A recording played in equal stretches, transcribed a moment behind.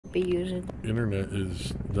be using. Internet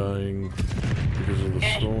is dying because of the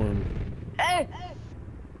storm.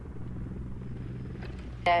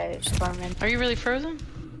 Storming. Are you really frozen?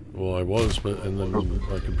 Well, I was, but and then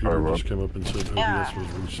my computer just came up and said OBS was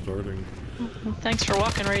restarting. Thanks for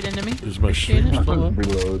walking right into me. Is my stream still up?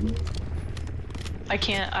 I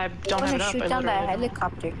can't. I don't have it up. Shoot down that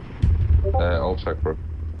helicopter. I'll check for it.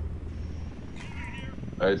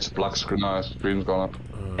 It's black screen now. Stream's gone up.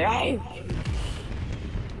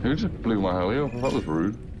 Who just blew my heli up? That was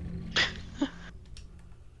rude.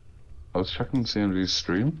 I was checking CMG's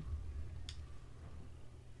stream.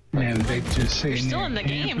 Man, they just say you're still in the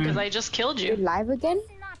game because I just killed you. You're live again?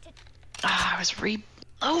 Ah, I was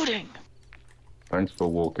reloading. Thanks for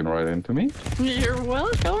walking right into me. You're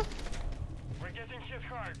welcome. We're getting hit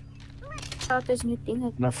hard. Thought this new thing.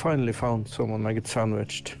 And I finally found someone I get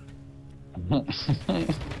sandwiched.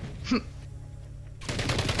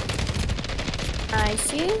 I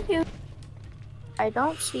see you. I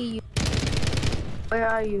don't see you. Where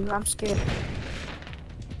are you? I'm scared.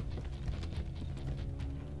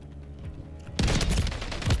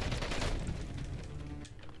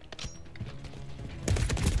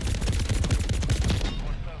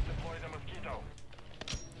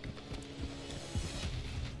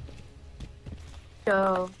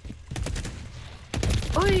 Yo.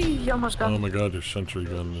 Oh, you almost got Oh my god, their sentry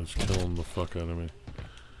gun is killing the fuck out of me.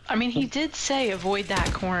 I mean, he did say avoid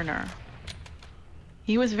that corner.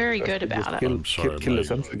 He was very good about it. I'm sorry, kill my the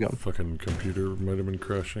sentry gun. fucking computer might have been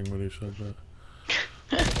crashing when he said that.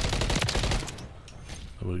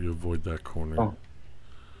 How about you avoid that corner? Oh.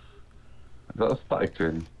 That was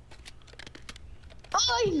fighting.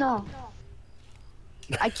 Oh no!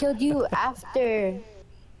 I killed you after.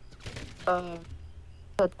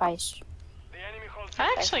 Killed Pice.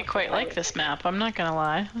 I actually quite like this map. I'm not gonna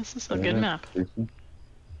lie. This is a good map.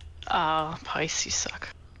 Oh, Pice, you suck.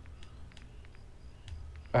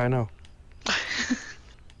 I know.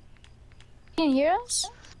 Can you hear us?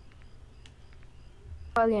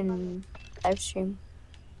 Probably in live stream.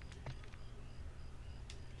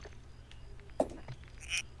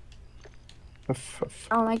 I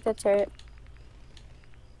don't like that turret.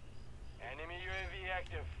 Enemy UAV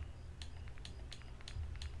active.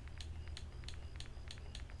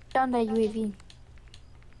 Down that UAV.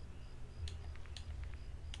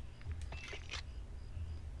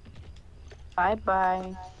 Bye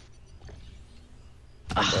bye.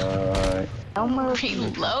 Bye. No more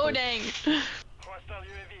Reloading. Hostile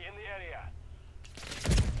UAV in the area.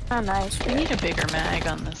 Oh, nice. We need a bigger mag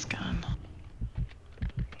on this gun.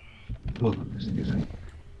 Oh, excuse me.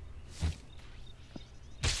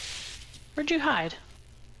 Where'd you hide?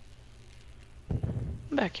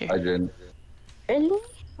 Back here. I didn't. Really?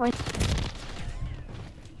 When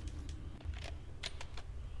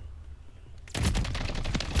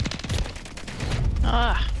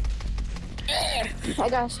Ah. I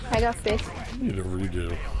got fifth. Need a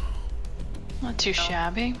redo. Not too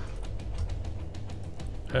shabby.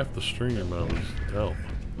 Half the stream amount was help.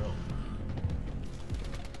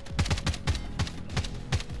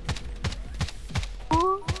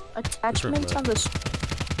 Attachments on the.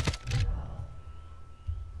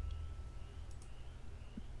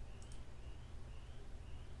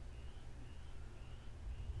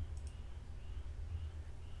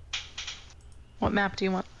 What map do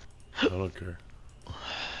you want? I don't care.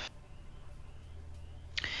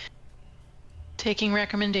 Taking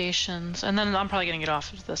recommendations, and then I'm probably gonna get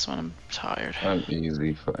off of this one. I'm tired. I'm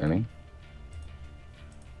easy for any.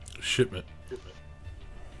 Shipment.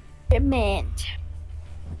 Shipment.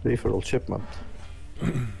 Referral shipment.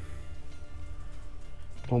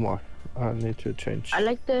 Oh my, I need to change. I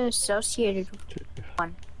like the associated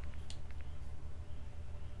one.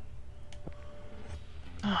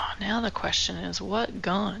 Oh, now the question is, what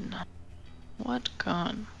gun? What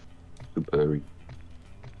gun? Superi.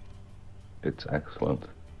 It's excellent.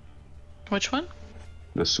 Which one?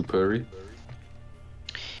 The Superi.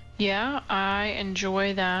 Yeah, I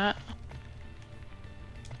enjoy that.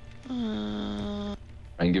 I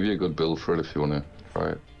can give you a good build for it if you want to try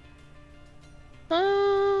it.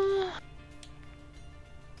 I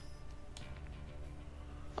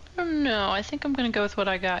don't know. I think I'm gonna go with what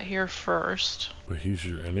I got here first. But he's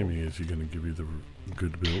your enemy. Is he gonna give you the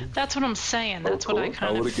good build? That's what I'm saying. That's what I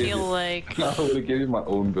kind of feel like. I would have given you my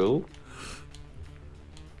own build.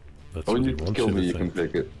 That's When what you he wants kill you me, to you can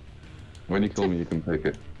think. take it. When you kill me, you can take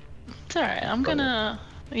it. It's alright. I'm gonna.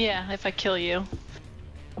 Yeah, if I kill you,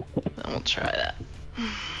 then we'll try that.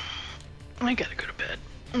 I gotta go to bed.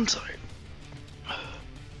 I'm sorry.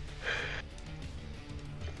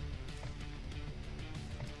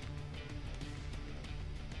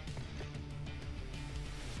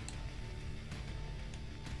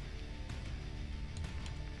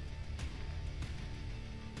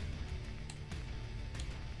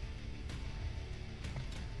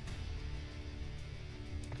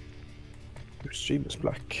 Stream is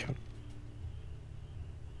black.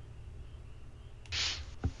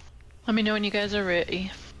 Let me know when you guys are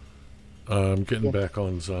ready. I'm getting back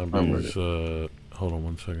on zombies. Hold on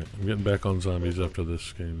one second. I'm getting back on zombies after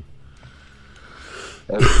this game.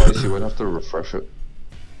 Spicy, we'd have to refresh it.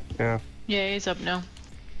 Yeah. Yeah, he's up now.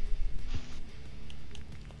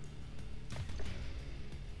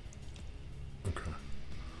 Okay.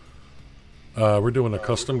 We're doing a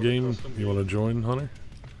custom game. You want to join, Hunter?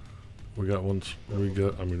 We got one. I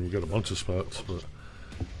mean, we got a bunch of spots, but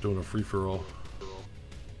doing a free for all.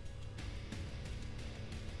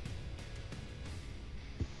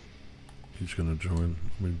 He's gonna join.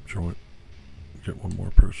 Let me join. Get one more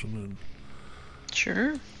person in.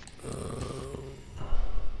 Sure.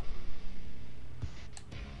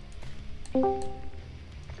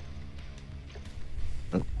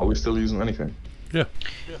 Are we still using anything? Yeah.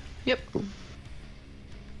 Yep.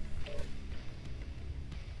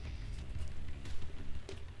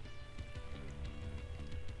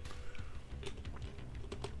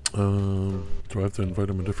 Do I have to invite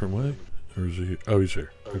him a different way? Or is he? Oh, he's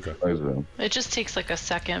here. Okay. It just takes like a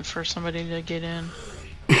second for somebody to get in.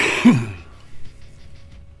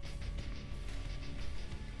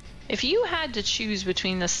 If you had to choose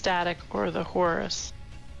between the static or the Horus,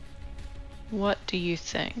 what do you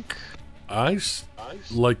think? I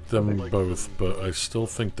like them both, but I still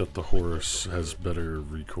think that the Horus has better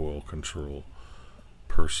recoil control,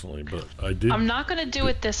 personally. But I did. I'm not gonna do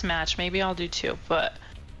it this match. Maybe I'll do two, but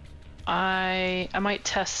I might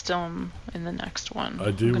test them in the next one.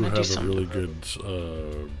 I do have a really good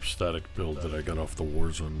static build that I got off the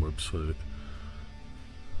Warzone website.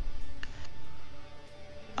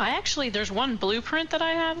 There's one blueprint that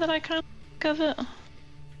I have that I kind of like of it.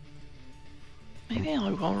 Maybe I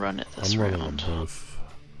won't run it this round. I'm running them both.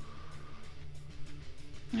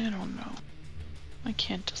 I don't know. I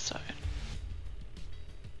can't decide.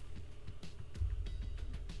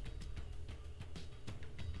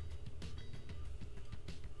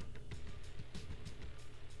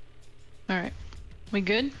 Alright. We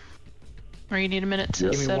good? Or you need a minute to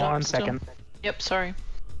Give me set up 1 still? second. Yep, sorry.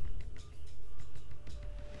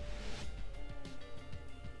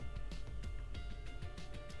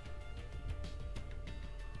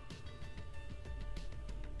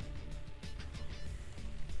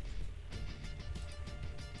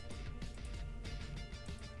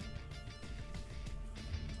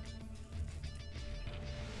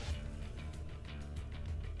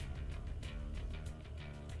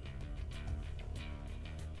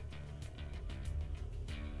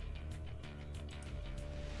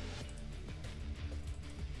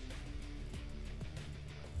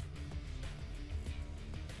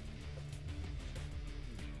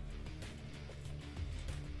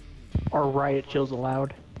 Or riot chills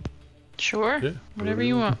allowed. Sure. Yeah, Whatever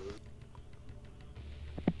you want.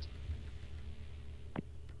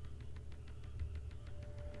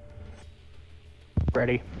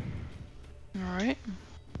 Ready. Alright.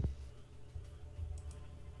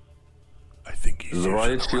 I think he's Is the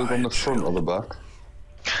riot shield on the front or the back?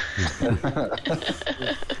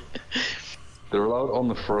 They're allowed on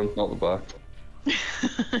the front, not the back.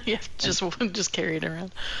 Yeah, just carry it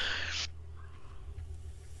around.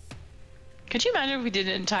 Could you imagine if we did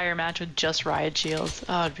an entire match with just riot shields?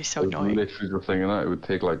 Oh, it'd be so annoying. Literally just thinking that it would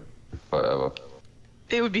take like forever.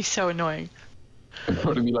 It would be so annoying.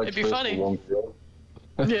 It'd be like It'd be first funny. for one kill.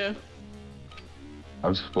 Yeah.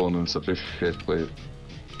 I'm spawning in such a shit place.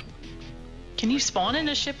 Can you spawn in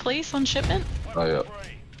a ship place on shipment? Oh yeah.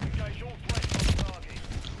 Engage all threats on target.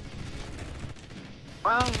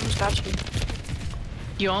 Wow, almost got you.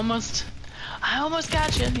 I almost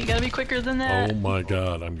got you. You gotta be quicker than that. Oh my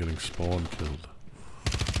god, I'm getting spawn killed.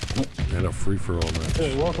 And a free for all match.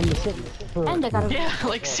 Hey, welcome to City. And I got a Yeah,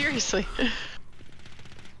 like seriously. Yeah,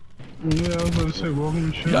 I was about to say,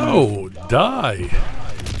 welcome to City. Yo, die!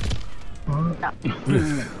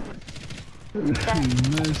 Miss.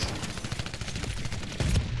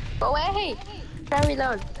 Go away! Try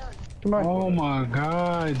reload. Oh my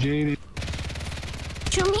god, Jaden.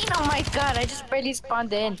 What you mean? Oh my god, I just barely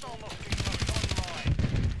spawned in.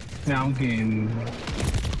 Now I'm getting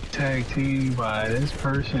tag teamed by this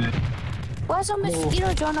person. Why's a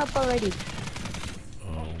mosquito drawn up already?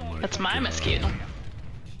 Oh my That's my god. mosquito.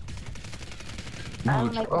 I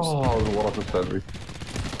don't like Oh, the water sentry.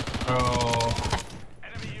 Oh,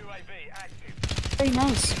 Enemy UAV active. very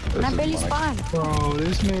nice. And I is barely mine. spawned. bro,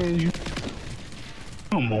 this man, you.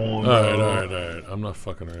 Come on, bro. Alright. I'm not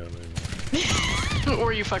fucking around anymore.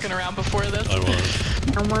 Were you fucking around before this? I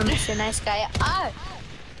was. I'm one Mr. Nice Guy. Ah!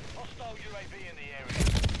 Hostile UAV in the area.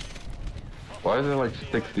 Why is there like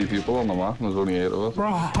 60 people on the map and there's only 8 of us?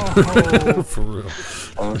 Bro. For real.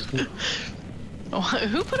 Honestly.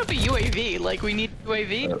 Who put up a UAV? Like, we need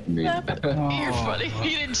UAV? Me. You're Oh, funny.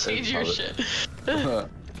 You didn't change your shit. I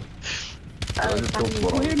just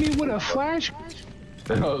don't you hit me with a flash?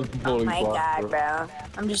 Oh my god, bro.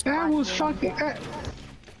 I'm just. That was fucking.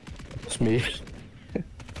 It's me.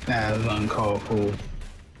 That was uncalled for.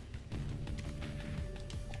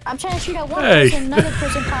 I'm trying to shoot at one Hey. person, another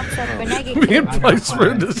person pops up, and I get Me killed. and Bryce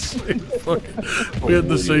were in the same fucking. We had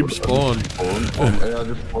the same spawn. Hey, I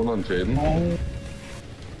just spawned on Jaden. Oh,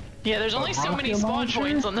 Yeah, there's only so many rocket spawn launcher?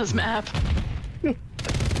 points on this map.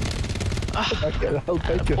 I'll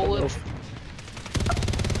take you. Bullets.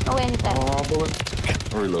 Oh, wait, I hit that. Oh, bullet.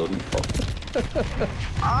 Reloading.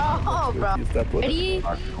 Oh, bro. Use that one. Ready?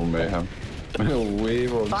 Actual mayhem.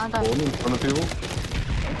 Wave on Spawn spawn in front of people.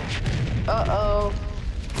 Uh-oh.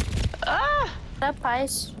 Ah! That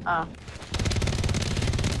price? Oh.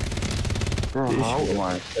 Bro, how am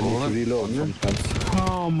I? I need to reload sometimes.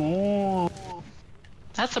 come on.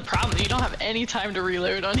 That's the problem. You don't have any time to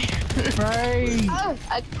reload on here. Right. Oh,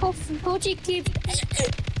 Poochie keeps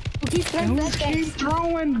throwing Who that keep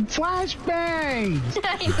throwing flashbangs? I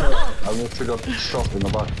know. I must have got shot in the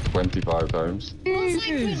back 25 times. Who's like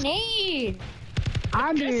Jesus. grenade?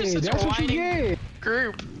 I This is did. such That's a what you whining get.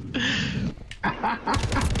 group.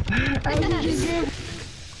 That's what you get.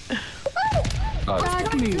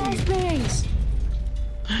 Exactly. Flashbangs.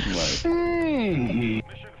 Nice. Hey.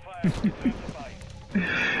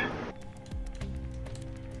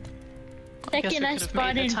 I guess we Second I could have made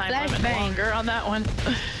spotted the time limit flashbang. longer on that one.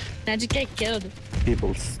 I just get killed.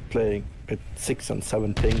 People's playing at 6 and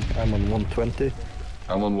 7 ping. I'm on 120.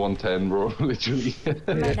 I'm on 110, bro, literally.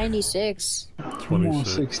 I'm at 96. I'm on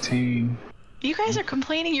 26. 16. You guys are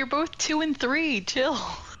complaining you're both 2 and 3. Chill.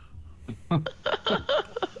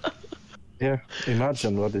 Yeah,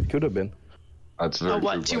 imagine what it could have been. That's very Oh,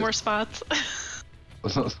 what? true, 2 more spots?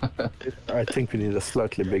 I think we need a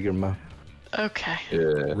slightly bigger map. Okay.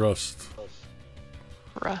 Yeah. Rust.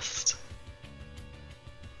 Rust.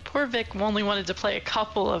 Poor Vic only wanted to play a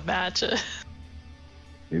couple of matches.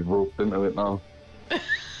 He's roped into it now. It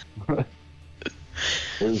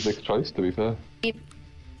was Vic's choice, to be fair.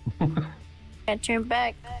 Gotta turn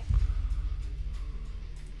back.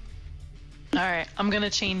 Alright, I'm gonna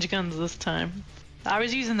change guns this time. I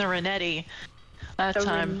was using the Renetti that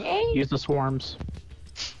time. Grenade? Use the swarms.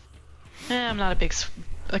 I'm not a big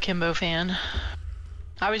Akimbo fan.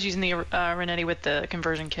 I was using the Renetti with the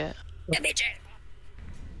conversion kit.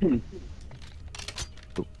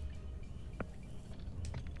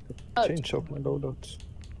 Change up my loadouts.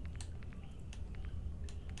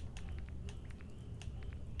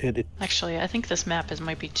 Edit. Actually, I think this map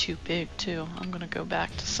might be too big too. I'm gonna go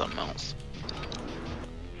back to something else.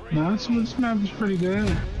 No, this map is pretty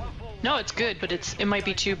good. No, it's good, but it might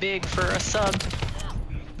be too big for a sub.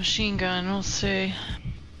 Machine gun, we'll see.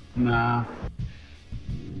 Nah.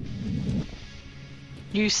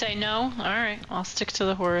 You say no? Alright, I'll stick to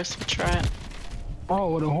the Horus. We'll try it.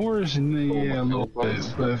 Oh, with a horse, and then, yeah, a little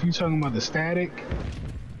bit. But if you're talking about the static,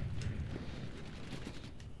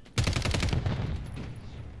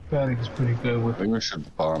 static is pretty good with I think we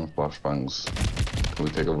should ban flashbangs. Can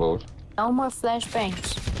we take a vote? No more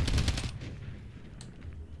flashbangs.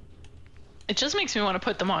 It just makes me want to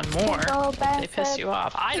put them on more. Go back They piss you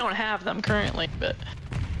off. I don't have them currently, but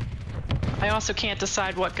I also can't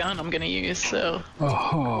decide what gun I'm gonna use, so.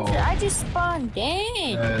 Oh, I just spawned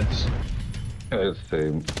in. that's. Yeah, it's the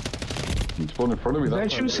same. He spawned in front of me. Is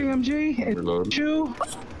that you, CMG? Reload. Is you?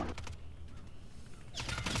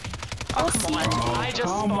 Oh, come on. I just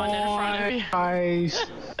Come spawned in front of on, you. guys.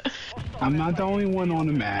 I'm not the only one on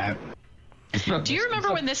the map. Do you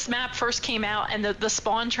remember when this map first came out and the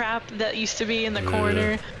spawn trap that used to be in the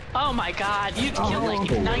corner? Oh my god, you killed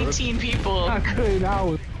like 19 people. I could. I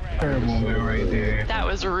was terrible man right there. That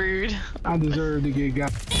was rude. I deserve to get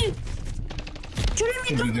got. Here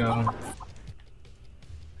we go.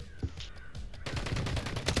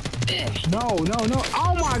 No, no, no.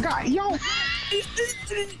 Oh my god, yo! Knife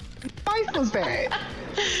was that?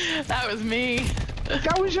 That was me.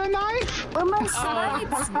 That was your knife? Where my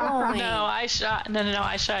snipes going? No, I shot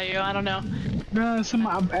you. I don't know. Nah,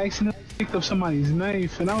 I accidentally picked up somebody's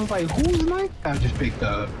knife, and I was like, whose knife I just picked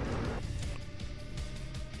up?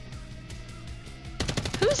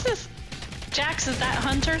 Who's this? Jax, is that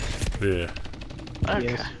Hunter? Yeah.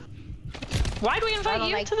 Okay. Yes. Why'd we I invite don't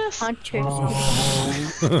you like to this? hunters.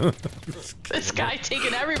 Oh. This guy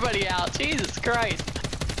taking everybody out. Jesus Christ.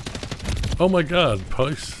 Oh my god,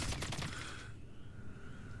 Pice.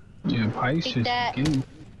 Yeah, Pice Take just that. getting.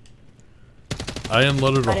 I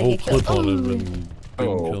unloaded a Gotta whole get killed. clip on him Ooh. and didn't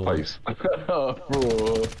Oh, kill him. face. Bro.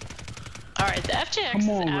 Alright, the FJX Come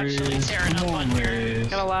on, is actually Riz. tearing Come up on, on here. Riz.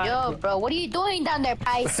 Gotta lie. Yo, bro, what are you doing down there,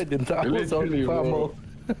 Pice? I didn't. I was out of Literally, bro. ammo.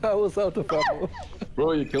 I was out of ammo.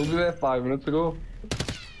 Bro, you killed me there 5 minutes ago.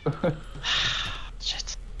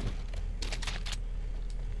 Shit.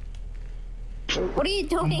 What are you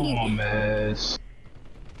Come doing? on, Mess.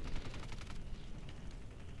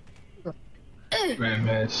 Man,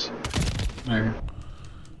 Mess. Man.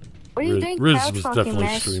 What are you doing? Riz Couch was fucking definitely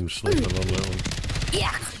mess? stream sniping on that one.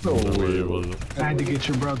 Yeah. No No way way. it wasn't. I had to get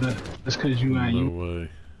your brother. That's because you ain't No you. way.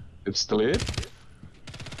 It's delayed? It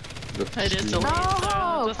is delayed, so it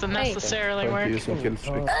doesn't Hey. necessarily Trying to work. use some kill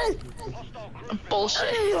streak.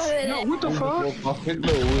 Bullshit. No, what the fuck?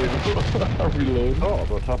 No way. Reload. Oh,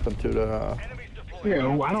 what happened to the... Yeah,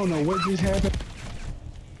 well, I don't know what just happened.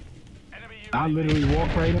 I literally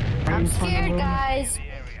walked right in I'm front of scared, him. guys.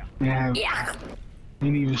 Yeah, Yeah.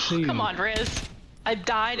 didn't even see him. Come on, Riz. I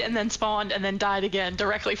died and then spawned and then died again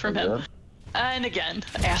directly from him. Yeah. And again.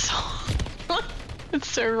 Asshole. It's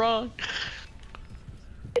so wrong.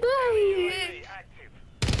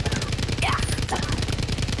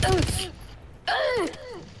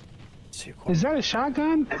 Is that a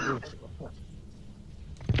shotgun?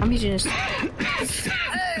 I'm using this.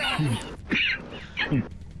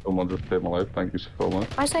 Someone just saved my life. Thank you so much.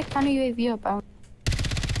 Why's that kind of UAV up?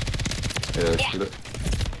 Yeah, shoot it.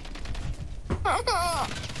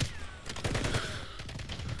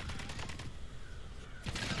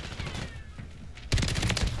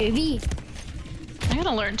 UAV. I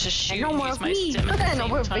gotta learn to shoot No and more use of my me. stim at the No same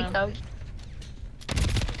more time. big dog.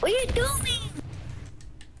 What are you doing?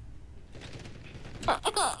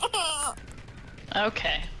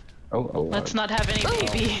 Okay. Oh, Let's not have any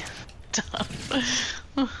baby stuff.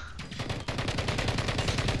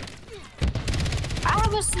 I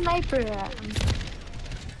have a sniper.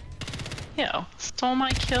 Yo, stole my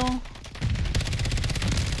kill.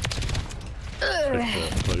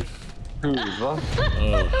 That place. Who is that?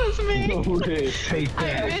 That was me. No way. Take I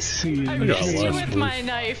that. missed, See I you. got missed you last with place. my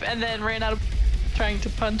knife and then ran out of trying to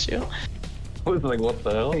punch you. I was like, what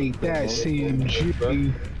the hell? Take that,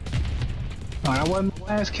 CMG. Oh, that wasn't the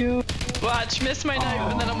last kill? Watch, missed my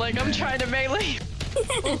knife and then I'm like, I'm trying to melee.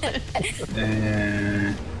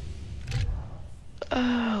 And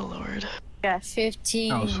Oh, Lord. Got 15.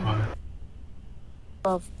 that was fun.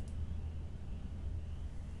 12.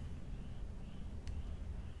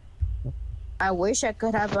 I wish I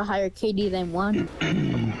could have a higher KD than 1.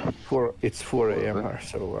 It's 4 a.m. here,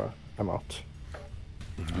 so I'm out.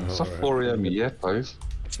 It's not 4 a.m. yet, guys.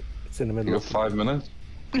 It's in the You middle got of 5 minutes?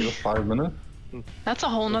 You got 5 minutes? That's a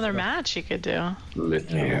whole nother match you could do.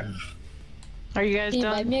 Literally. Are you guys Can you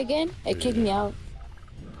invite done? me again? It kicked me out.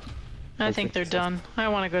 I think they're done. I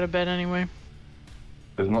want to go to bed anyway.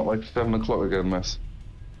 It's not like 7 o'clock again, miss.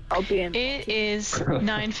 I'll be in. It is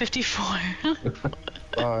 9:54.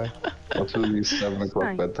 Bye. What's with these 7 o'clock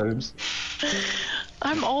Fine. bedtimes?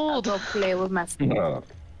 I'm old. Go play with my friend. No.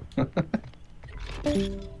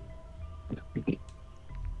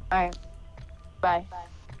 Alright. Bye.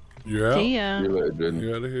 You're out? See ya. You later, Jen.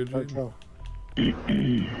 You out of here, Jake?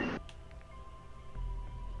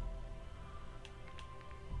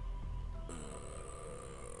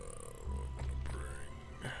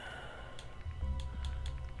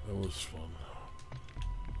 That was fun.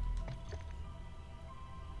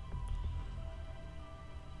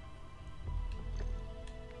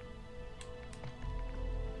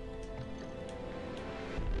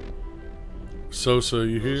 Sosa,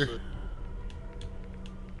 you here?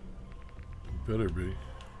 Better be.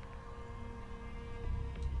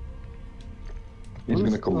 He's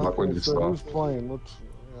gonna come back when you So start. who's playing? What's,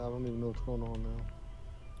 I don't even know what's going on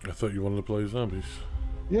now. I thought you wanted to play zombies.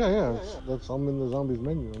 Yeah, that's I'm in the zombies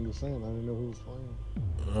menu. I'm just saying, I didn't know who was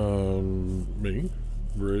playing. Me,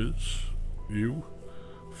 Riz, you,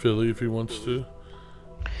 Philly if he wants to.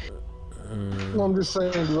 No, I'm just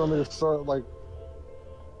saying, do you want me to start like?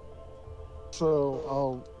 So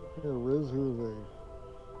I'll here, Riz, who is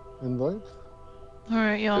a invite?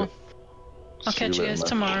 Alright, y'all. I'll catch you guys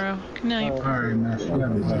tomorrow. Good night. Alright,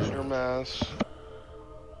 man. Your mass.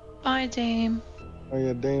 Bye, Dame. Oh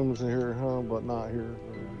yeah, Dame's here, huh? But not here.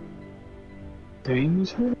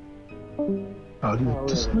 Dame's here? Oh,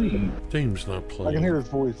 he's asleep. Dame's not playing. I can hear his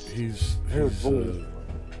voice. He's hear his voice.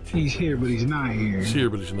 He's here, but he's not here. He's here,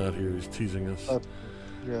 but he's not here. He's teasing us.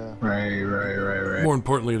 Yeah. Right. More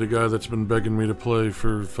importantly, the guy that's been begging me to play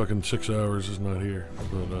for fucking 6 hours is not here. But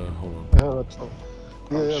hold on. Yeah, that's all.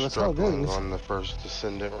 I'm Yeah, that's how it struggling goes. on the First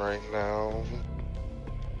Descendant right now.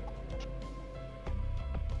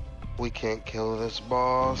 We can't kill this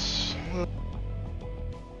boss.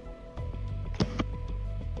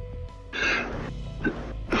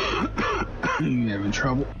 having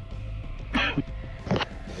trouble.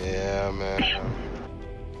 Yeah, man.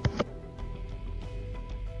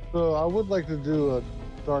 So I would like to do a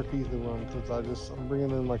Dark Ether run because I'm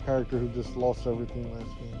bringing in my character who just lost everything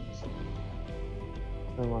last game. So.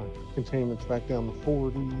 And my containment's back down to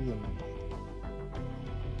 40 and.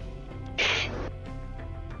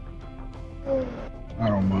 I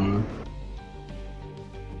don't mind.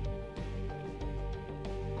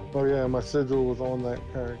 Oh yeah, my sigil was on that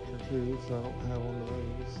character too, so I don't have one of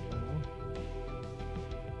those now.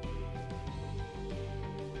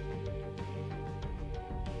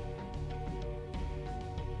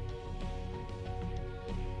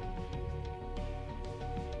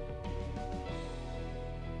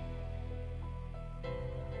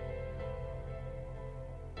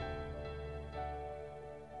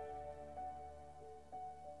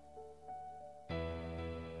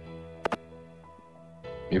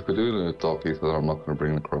 If we do the Dark Ether, then I'm not going to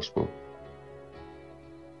bring the crossbow.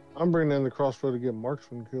 I'm bringing in the crossbow to get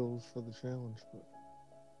marksman kills for the challenge. But...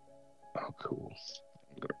 Oh, cool.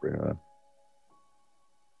 I'm going to bring that.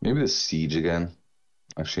 Maybe the Siege again.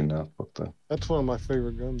 Actually, no, fuck that. That's one of my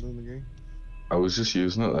favorite guns in the game. I was just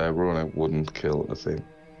using it there, bro, and I wouldn't kill the thing.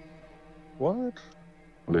 What?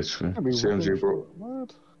 Literally. CMG bro.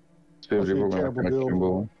 What? CMG bro, terrible man. build.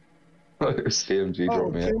 Kimbo. CMG Oh,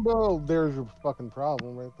 dropped me out. Kimbo, there's your fucking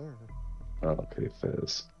problem right there. Oh, okay,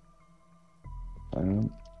 fairs. I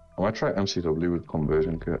might try MCW with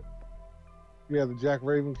conversion kit. Yeah, the Jack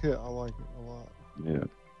Raven kit, I like it a lot. Yeah.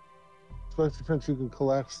 Especially since you can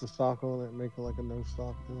collapse the stock on it and make it like a no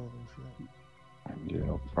stock build and shit. Yeah,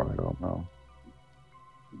 I'll try it out now.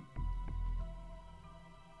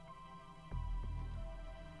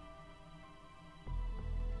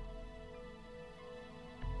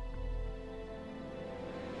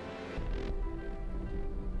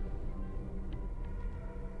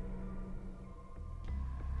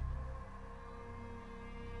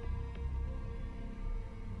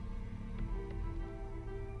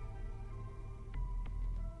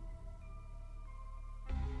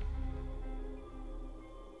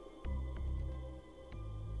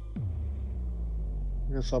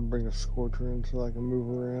 I guess I'll bring a Scorcher in so I can move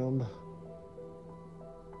around.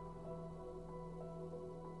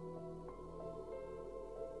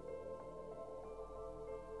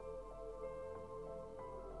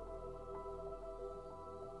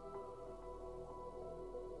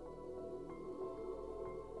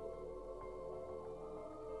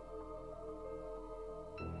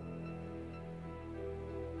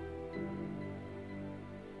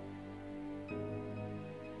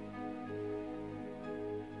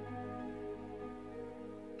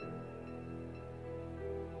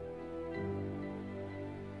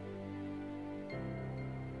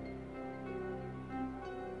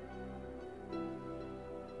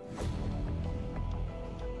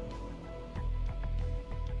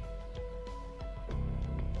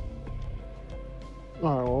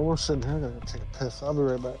 Alright, well, we're sitting here. I gotta take a piss. I'll be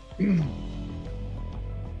right back.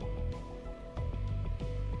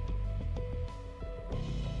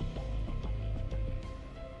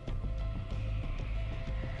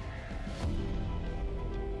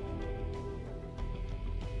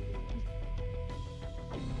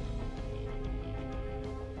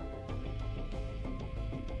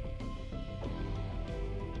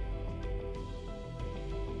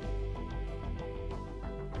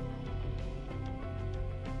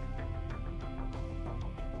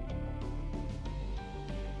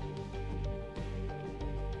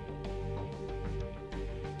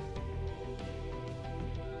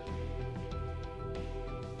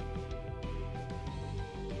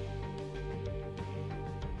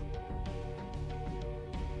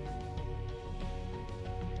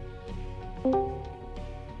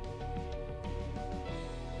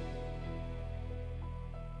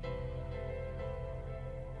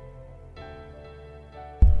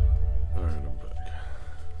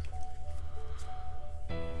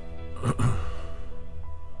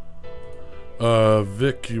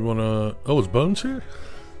 Vic, you wanna... Oh, is Bones here?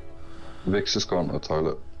 Vic's just gone to the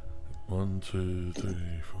toilet. 1, 2, 3,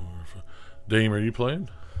 4, 5. Dame, are you playing?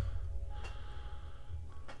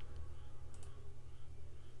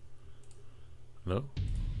 No?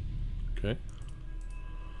 Okay.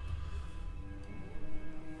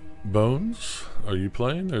 Bones, are you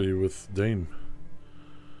playing? Or are you with Dame?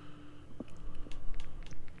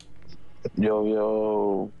 Yo,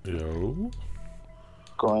 yo. Yo.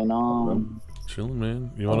 Going on? Chilling,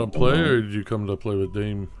 man. You want to play, or did you come to play with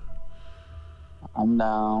Dame? I'm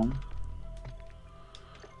down.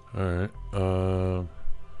 Alright.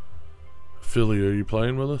 Philly, are you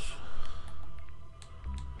playing with us?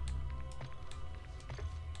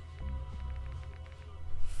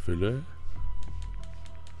 Philly?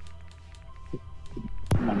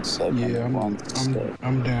 1 second. Yeah,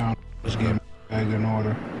 I'm down. Let's get my bag in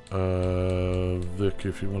order. Vic,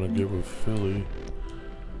 if you want to get with Philly.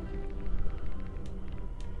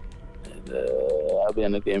 I'll be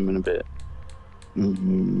in the game in a bit.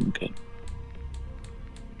 Okay.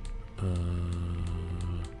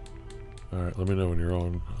 Alright, let me know when you're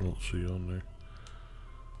on. I don't see you on there.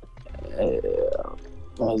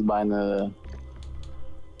 I was buying a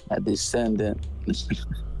Descendant.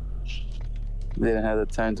 Didn't have the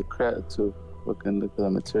time to crack to fucking look at the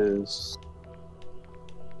materials.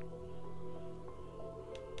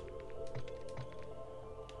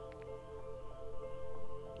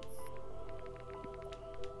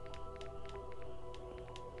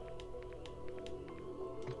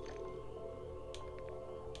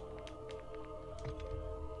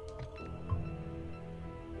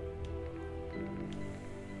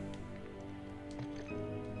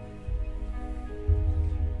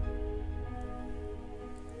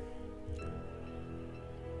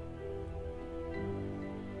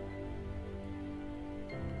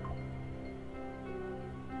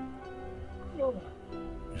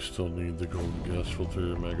 You still need the golden gas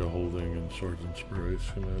filter, mega holding, and swords and spray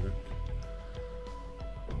schematic.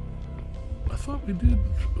 I thought we did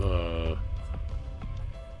a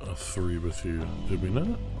 3 with you, did we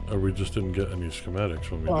not? Or we just didn't get any schematics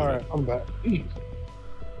when we did Alright, it? I'm back.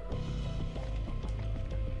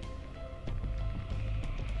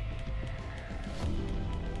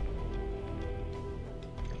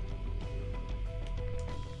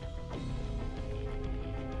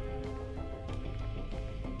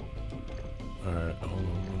 Alright, hold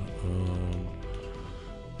on.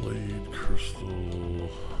 Blade, crystal.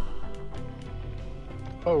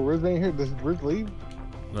 Oh, Riz ain't here. Does Riz leave?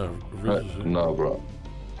 No, Riz is in. No, bro.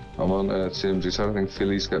 I'm on CMG, I think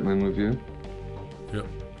Philly's getting in with you. Yep.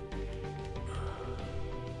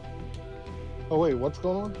 Oh, wait, what's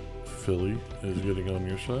going on? Philly is getting on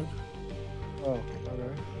your side. Oh,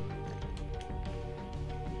 okay.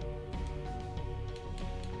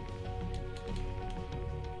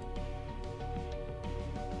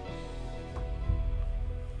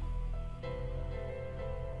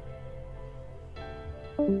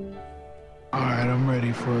 Alright, I'm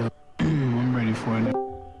ready for I'm ready for it.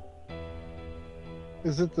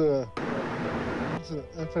 Is it the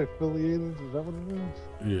anti-affiliated? Is that what it is?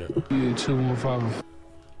 Yeah. Yeah, 215.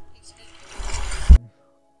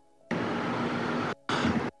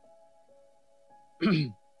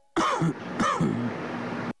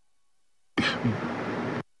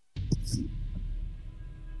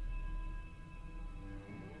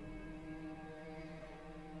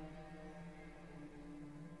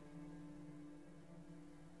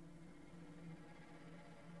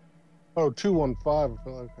 Oh, 215.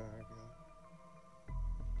 Okay, I got it.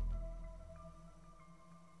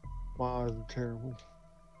 My eyes are terrible.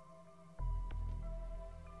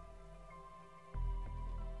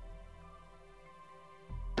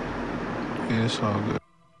 Yeah, it's all good.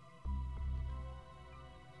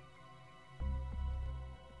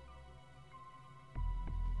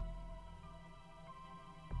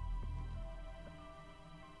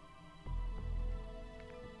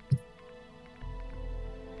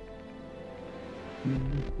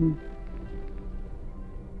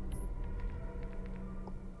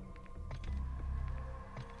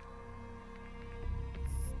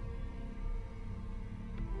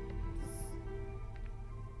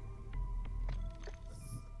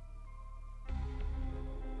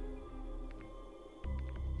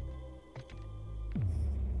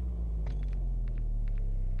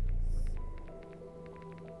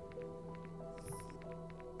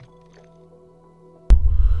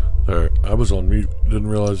 Alright, I was on mute, didn't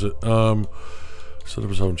realize it. Said I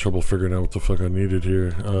was having trouble figuring out what the fuck I needed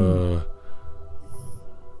here.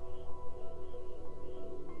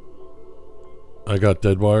 I got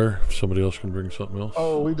dead wire, if somebody else can bring something else.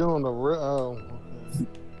 Oh, we doing the oh,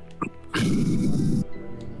 okay.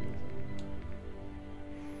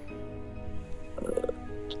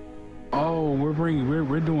 Oh, we're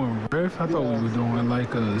doing riff. I thought we were doing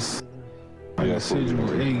like a sigil.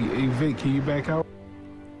 Hey, Vic, can you back out?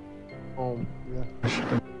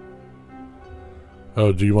 Yeah.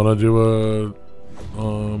 Oh, do you want to do a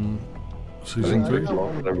season 3?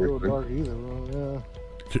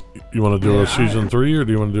 You want to do a season 3 or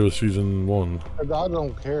do you want to do a season 1? I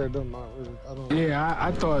don't care. It doesn't matter. I don't. Yeah,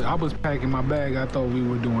 I thought I was packing my bag. I thought we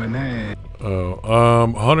were doing that.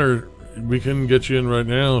 Oh, Hunter, we can get you in right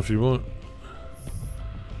now if you want.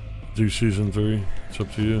 Do season 3. It's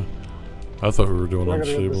up to you. I thought we were doing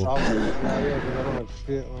unstable. I don't have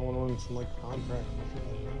shit. I want to run some like contracts and shit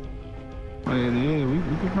like Oh, yeah, we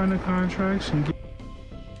could run the contracts and get.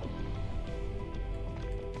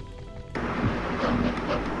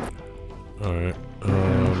 Alright.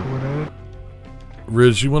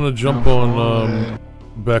 Riz, you want to jump on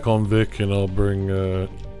back on Vic, and I'll bring.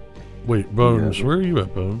 Wait, Bones. Yeah. Where are you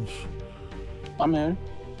at, Bones? I'm here.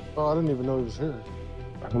 Oh, I didn't even know he was here.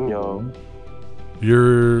 Yo.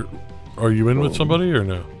 Are you in with somebody or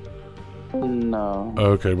no? No.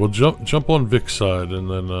 Okay, well jump on Vic's side, and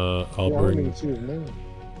then I'll Yeah, I bring. didn't even see his name.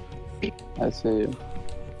 I see you.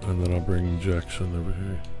 And then I'll bring Jackson over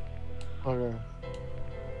here. Okay.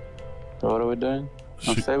 So what are we doing?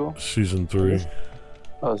 Unstable? Season 3.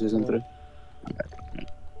 Oh, season 3. I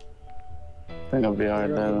think I'll be I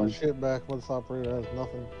alright gotta get my then. shit back. This operator has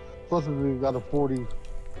nothing. Plus, we've got a 40.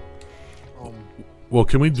 Well,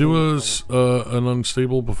 can we do an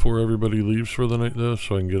unstable before everybody leaves for the night, though,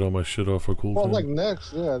 so I can get all my shit off a cool Well, time? like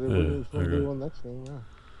next, yeah. We're supposed to okay. do one next game, yeah.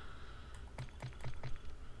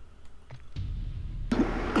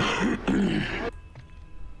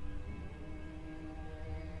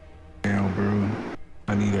 Damn, bro.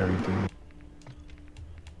 I need everything.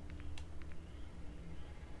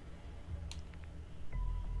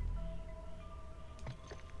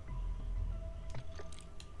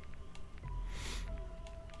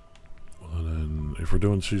 Well, then, if we're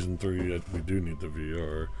doing season 3, we do need the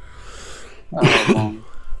VR. I have one.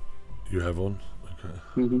 You have one? Okay.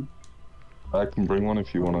 Mm-hmm. I can bring one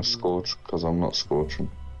if you want to scorch, because I'm not scorching.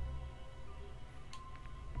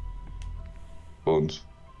 Bones.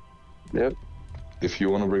 Yep. If you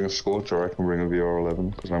want to bring a scorcher, I can bring a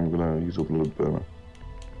VR11, because I'm going to use a blood burner.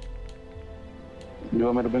 You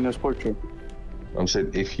want me to bring a scorcher? I'm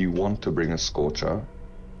saying if you want to bring a scorcher,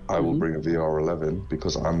 I will bring a VR11,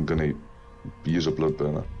 because I'm going to use a blood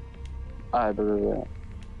burner. I believe it.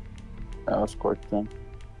 I'll scorch then.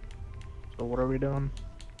 So what are we doing?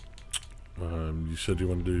 You said you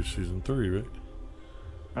want to do season 3, right?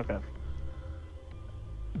 Okay.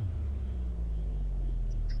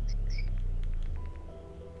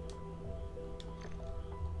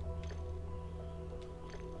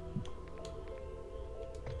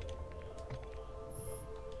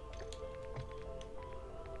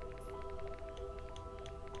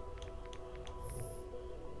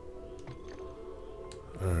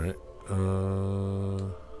 Alright.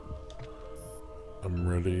 I'm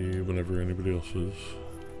ready whenever anybody else is.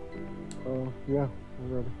 Yeah,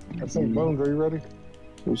 we're ready. I think Bones, are you ready?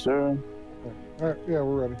 Yes, sir. Yeah. Alright, yeah,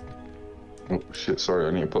 we're ready. Oh shit, sorry,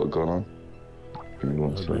 I need to put a gun on. Give me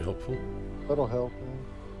one That'd be sec. helpful. That'll help,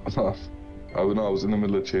 man. I was in the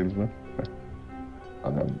middle of change, man.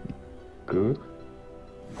 Good.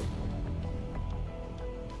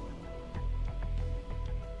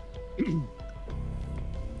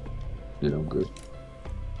 Yeah, I'm good.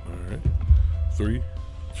 Alright. 3,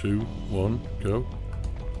 2, 1, go.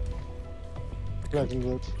 Connecting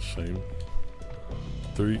glitch. Same.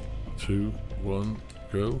 3, 2, 1,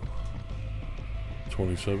 go.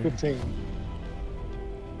 27. 15.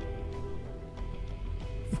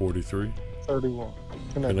 43. 31.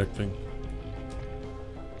 Connecting.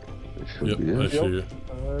 It should Yep, be I it. see you.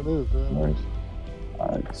 There it is, man.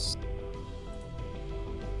 Nice. Nice.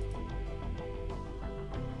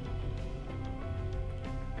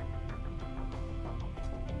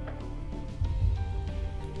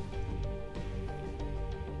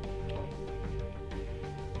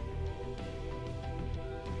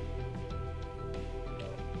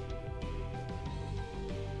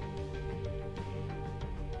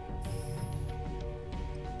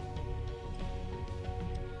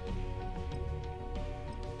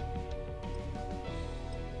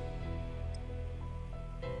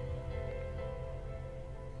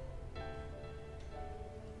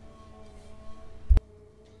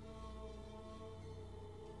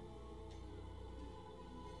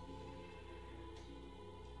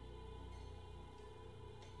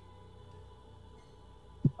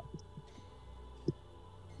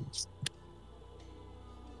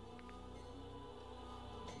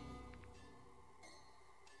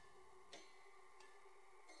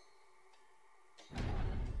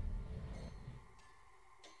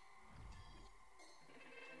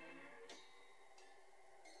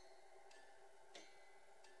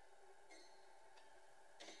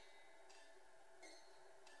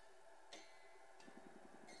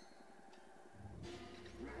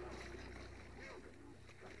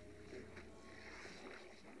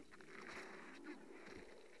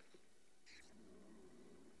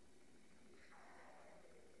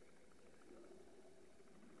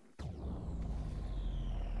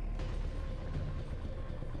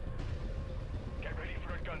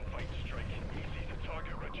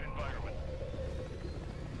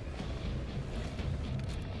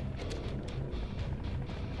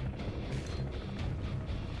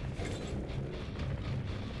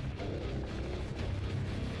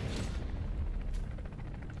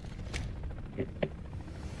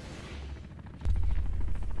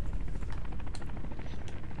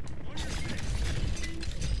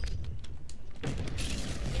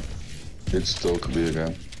 It still could be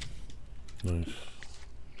again. Nice.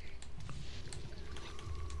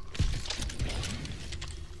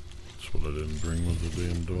 That's what I didn't bring was the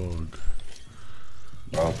damn dog.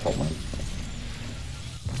 I'll pop mine.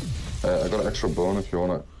 I got an extra bone if you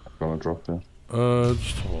want it. If you want to drop it.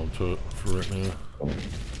 Just hold on to it for right now.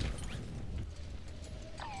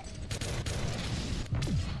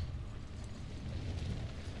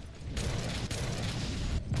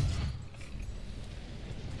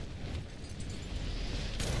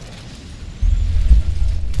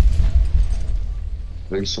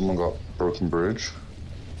 I think someone got broken bridge.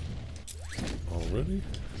 Already?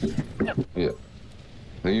 Yeah.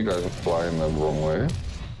 I think you guys are flying the wrong way.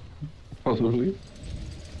 Possibly.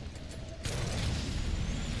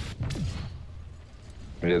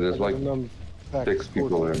 Yeah, there's like 6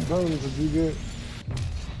 people in. Guns did you get?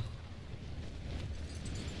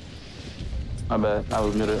 My bad. I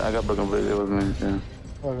was muted. I got broken bridge. It was me. Yeah.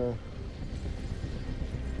 Okay.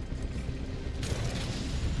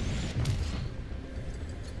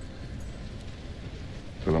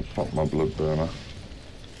 Gonna pop my blood burner.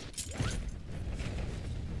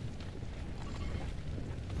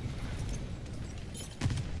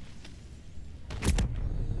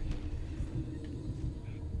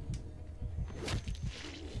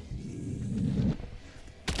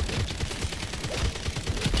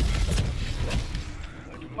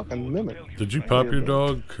 Fucking mimic. Did you pop your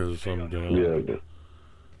dog? Cause I'm down. Yeah, but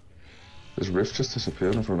this rift just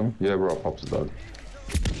disappeared in front of him. Yeah, bro, I popped his dog.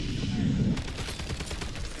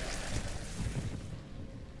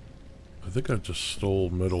 I think I just stole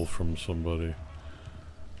metal from somebody.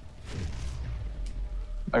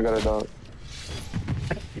 I got a dog.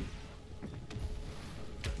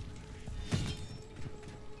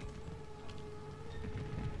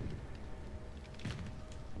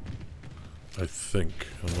 I think.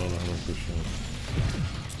 I'm not 100%.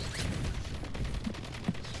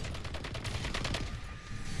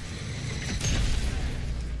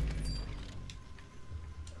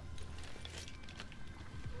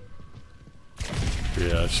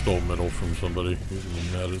 Yeah, I stole metal from somebody. He's gonna be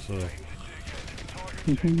mad as hell.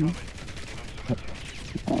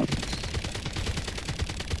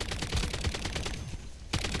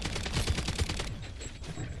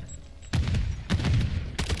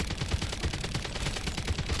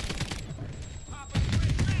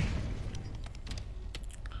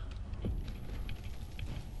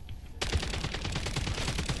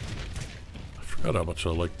 I forgot how much I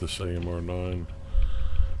like this AMR9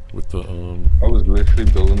 with the I was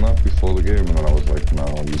literally building that before the game, and then I was like, no,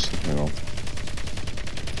 I'll use something else.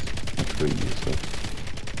 Actually use it.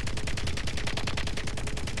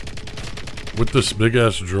 with this big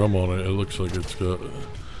ass drum on it. It looks like it's got.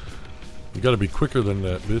 You gotta be quicker than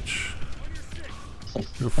that, bitch.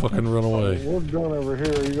 You'll fucking run away. We're done over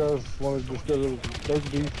here. You guys want to just go to the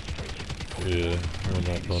third beef? Yeah, we're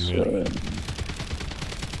not done yet.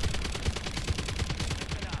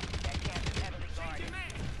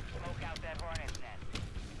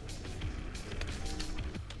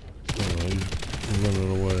 Oh, he's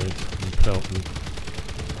running away and pouting.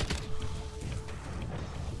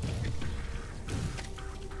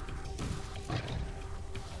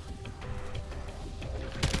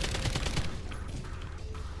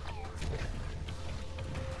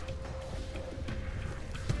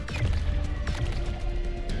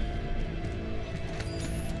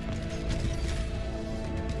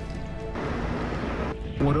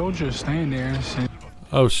 Well, don't just stand there and say.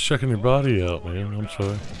 I was checking your body out, man. I'm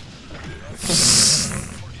sorry.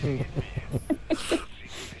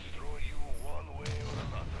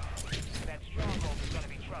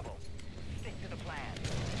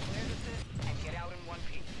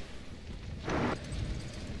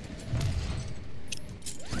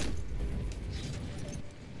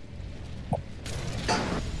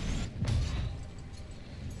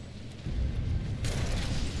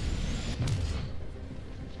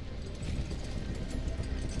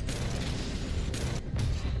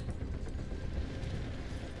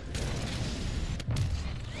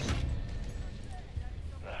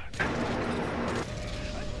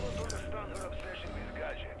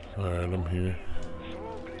 Alright, I'm here.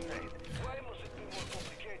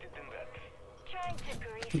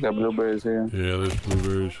 You got blueberries here. Yeah, there's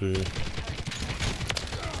blueberries here.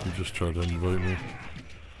 You just tried to invite me.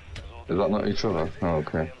 Is that not each other? Oh,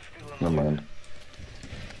 okay. Never mind.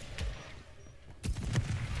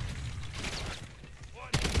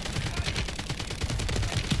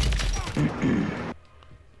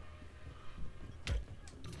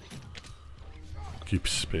 Keep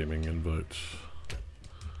spamming invites.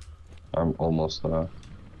 I'm almost there.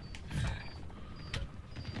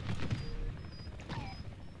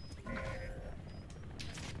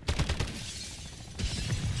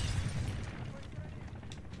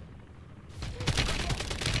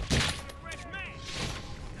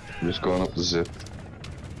 just going up the zip.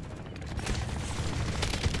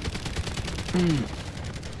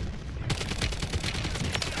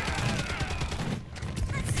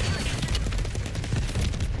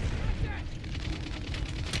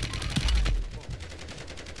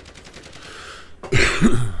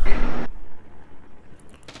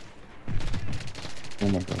 Oh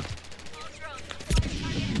my god.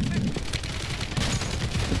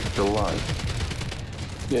 It's still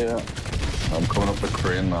alive. Yeah. I'm coming up the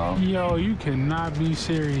crane now. Yo, you cannot be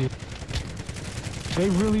serious. They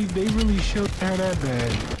really showed her that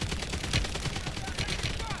bad.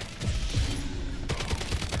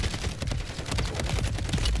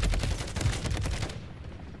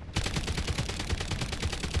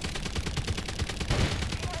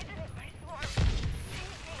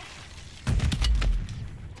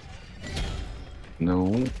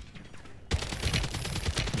 No.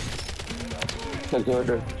 Take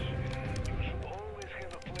order.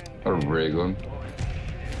 A ray gun.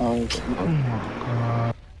 Oh, Oh my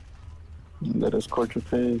god. let us court your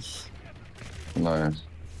face. Nice.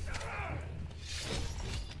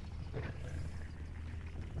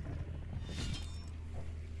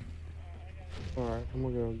 Alright, I'm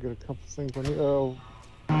gonna go get a couple things I need.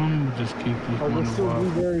 Just keep these Are there still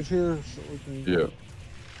ones blueberries here? So we can...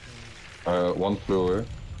 Yeah. One flew away.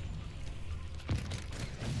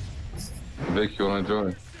 Vic, you wanna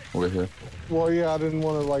join? Over here. Well, yeah, I didn't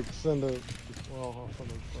want to like send a. Well, I'll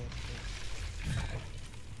send a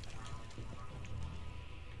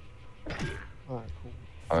request. Alright,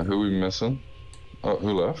 cool. Who we missing? Oh,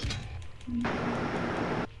 who left?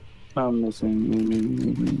 I'm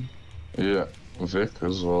missing. Yeah, Vic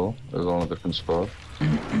as well. Is on a different spot.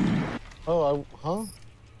 Oh, huh?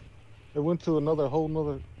 It went to another whole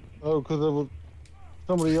nother. Oh, because it was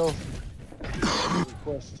somebody else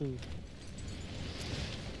request too.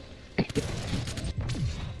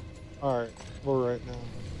 Alright, we're right now.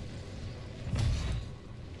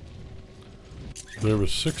 There were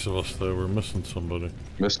 6 of us there. We're missing somebody.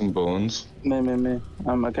 Missing Bones. Me.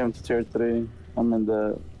 I came to tier 3. I'm in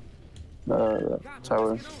the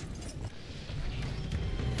tower.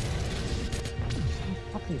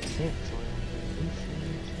 Fucking can't.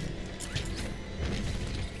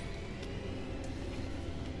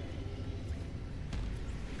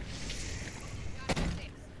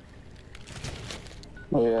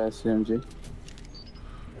 Oh yeah, CMG.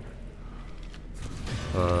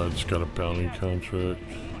 Just got a bounty contract.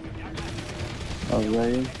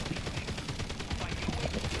 Alright.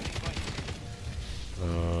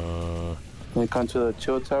 Can you come to the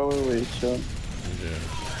chill tower where you chill? Yeah.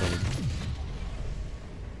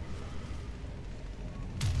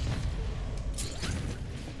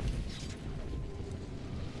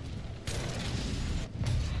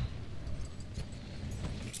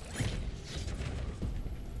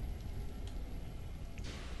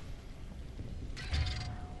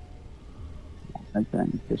 Okay,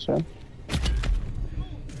 good shot.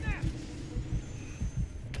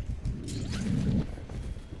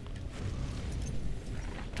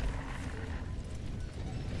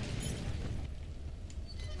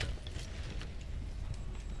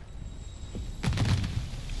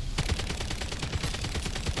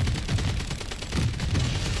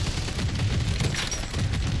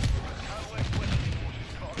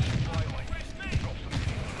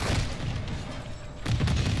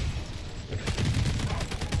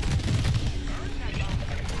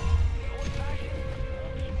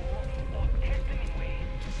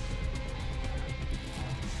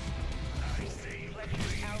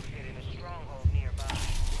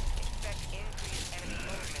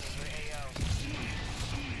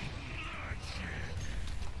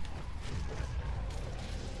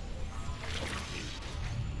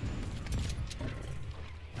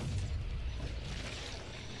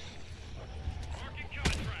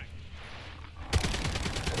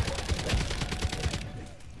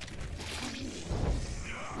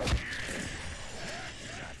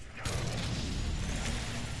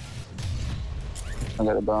 I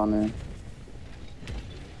got a bounty.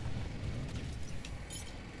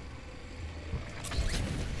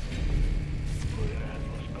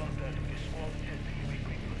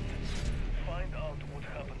 Find out what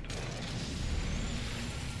happened to them.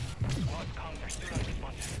 Squad comms are still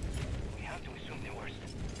unresponsive. We have to assume the worst.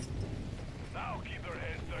 Now keep their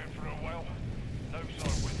heads down for a while. Now's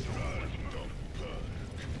our window. Let's move.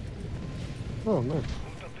 Oh, nice.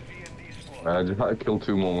 I just had to kill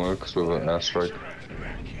 2 more mercs with an airstrike.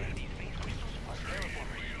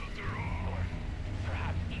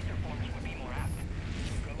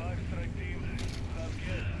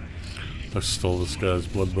 I stole this guy's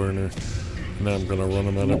blood burner. Now I'm gonna run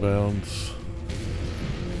him out of bounds.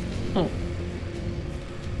 Now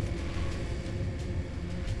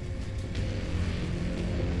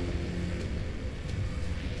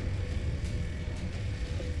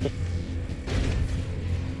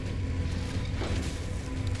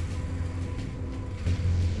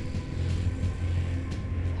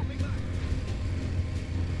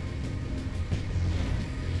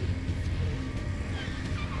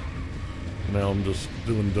I'm just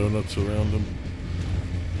doing donuts around him.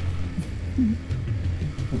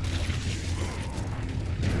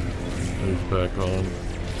 He's back on.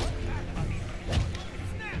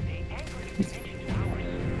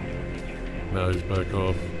 Now he's back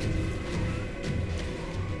off.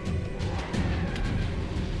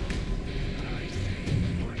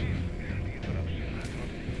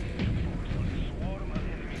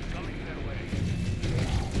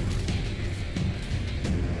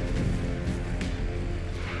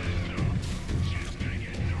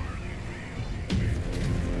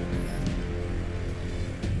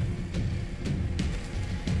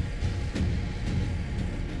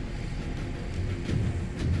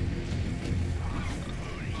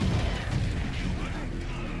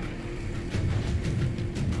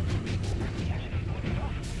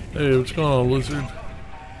 Hey, what's going on, Lizard? Now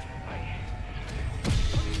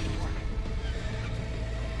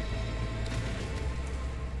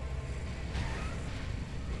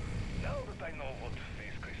that I know what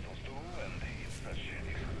these crystals do and in such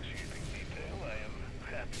excruciating detail, I am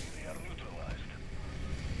happy they are neutralized.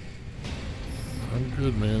 I'm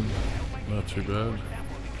good, man. Not too bad.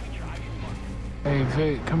 Hey,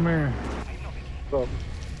 Vic, come here. Oh,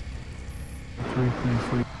 Before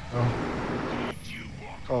you go.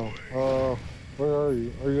 where are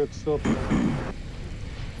you? Are you at still?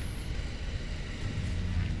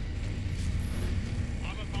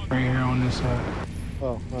 Right here on this side.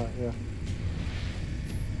 Oh, alright, yeah.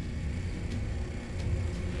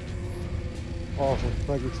 Awesome.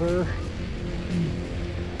 Thank you, sir.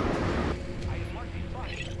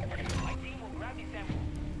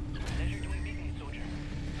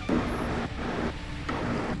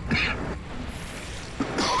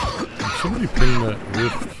 Somebody ping that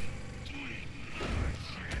rift.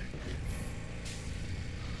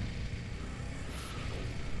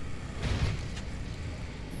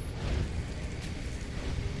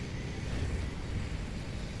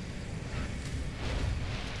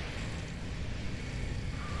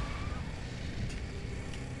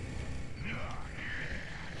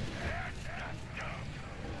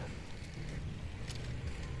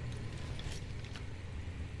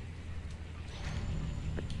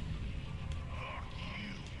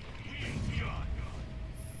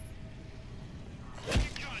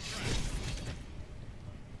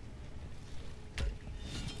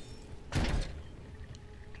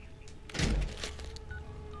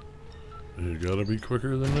 You gotta be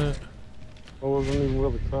quicker than that. I wasn't even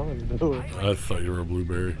really trying to do it. I thought you were a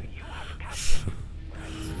blueberry.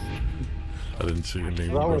 I didn't see your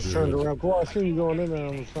name. I was turned around. Well, I seen you going in there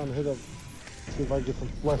and I was trying to hit up, see if I get some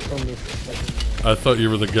flesh on this. I thought you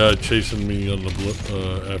were the guy chasing me on the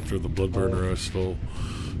after the blood burner I stole.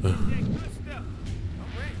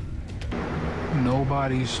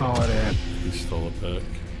 Nobody saw that. He stole it back.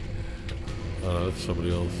 That's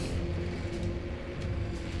somebody else.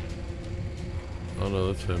 Oh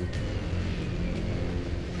no, that's him.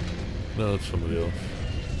 No, that's somebody else.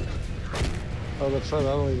 Oh, that's right. I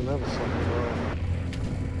don't even have a second.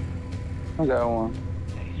 I got one.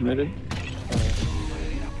 Committed?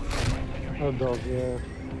 Oh, dog, yeah.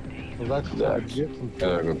 I was actually trying to get some.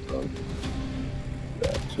 Yeah, good dog.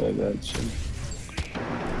 Gotcha.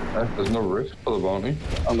 There's no risk for the bounty.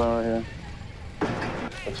 I'm going right here.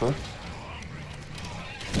 That's what?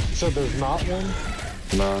 You said there's not one?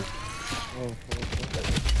 Nah. Oh, okay.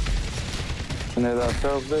 Can they that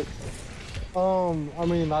self, Vic? I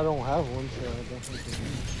mean, I don't have one, so I definitely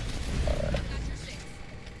can.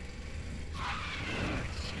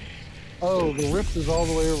 Oh, the rift is all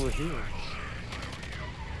the way over here.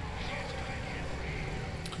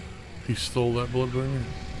 He stole that blood burner?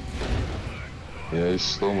 Yeah, he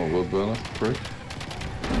stole my blood burner, prick.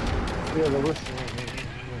 Yeah, the rift is over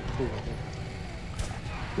here.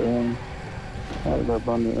 Damn. How did that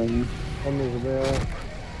bundle right here? I'm over there.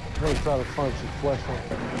 I'm gonna try to find some flesh on it.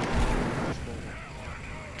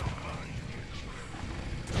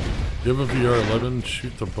 You have a VR11?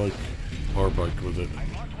 Shoot the bike, our bike with it.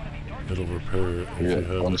 It'll repair it if you Yeah,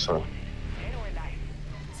 have one it. sec.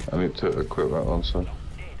 I need to equip that one, sir.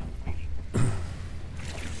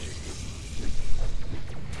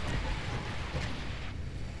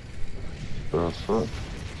 That's it.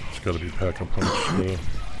 It's gotta be pack a punch though.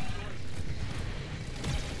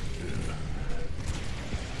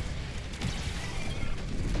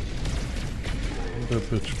 that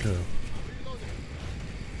bitch go?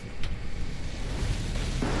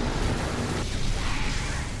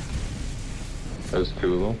 That's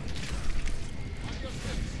cool though.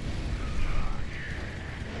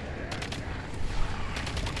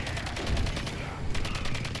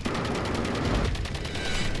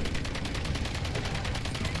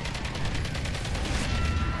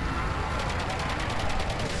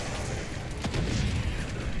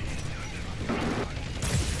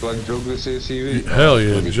 Like jug this ACV? Hell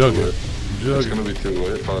yeah, jug it. It's gonna be too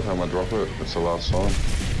late by the time I drop it. It's the last song.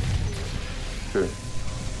 Okay.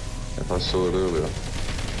 If I saw it earlier.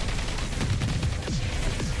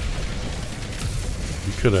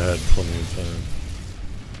 You could have had plenty of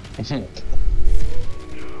time.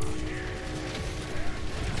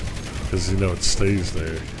 Because you know it stays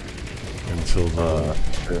there until the...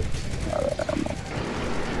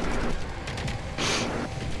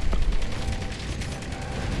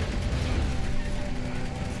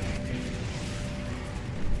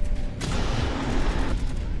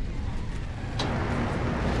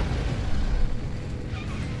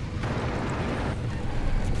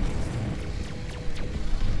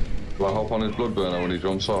 Will I hop on his blood burner when he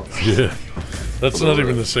jumps off? Yeah. That's not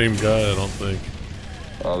even the same guy, I don't think.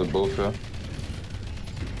 Oh, they're both, yeah.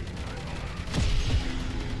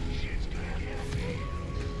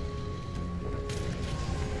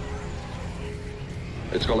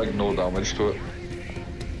 It's got like no damage to it.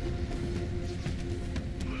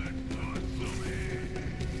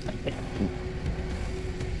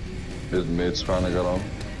 His mate's trying to get on.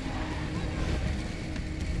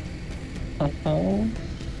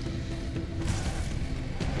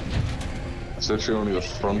 It's literally only the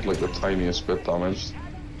front, like the tiniest bit damaged.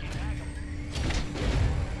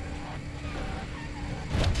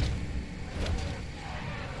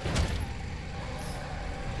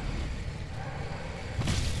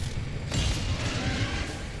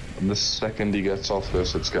 And the second he gets off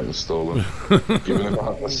this, it's getting stolen. Even if I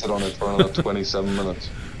have to sit on it for another 27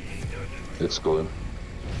 minutes, it's going.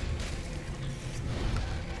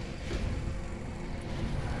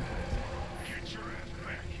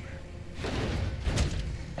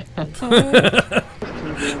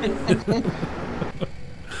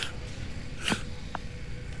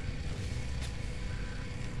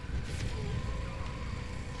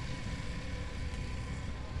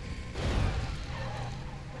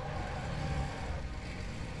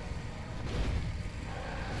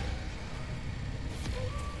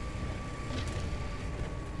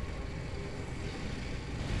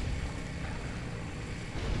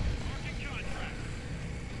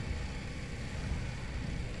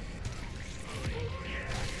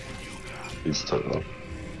 He's took off.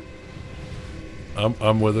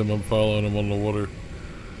 I'm with him. I'm following him on the water.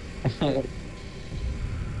 I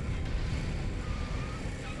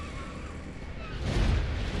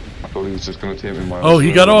thought he was just going to take me my... Oh,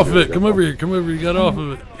 he got off of it. Come over here. Come over here. He got off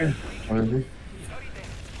of it. Where is he?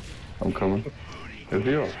 I'm coming. Is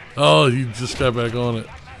he off? Oh, he just got back on it.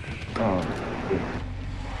 Oh.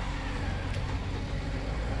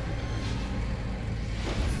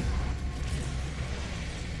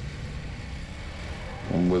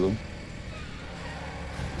 I'm with him.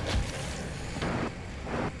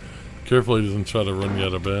 Careful he doesn't try to run you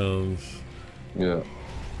out of bounds. Yeah.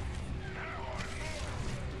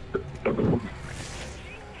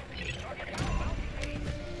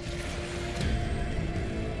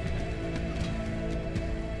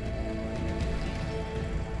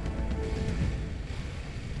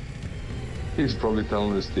 He's probably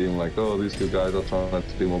telling his team like, oh, these two guys are trying to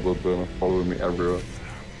steal my blood burner, following me everywhere.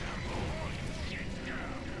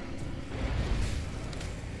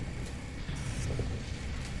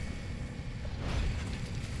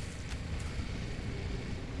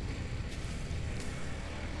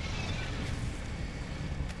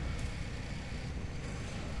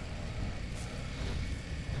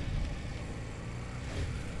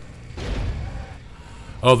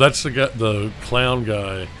 Oh, that's the guy. The clown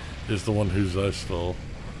guy is the one who's I stole.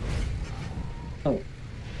 Oh.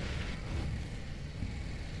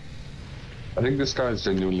 I think this guy's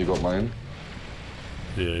genuinely got mine.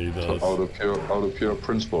 Yeah, he does. So out of pure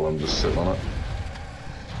principle, I'm just sitting on it.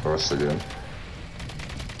 The rest of the game.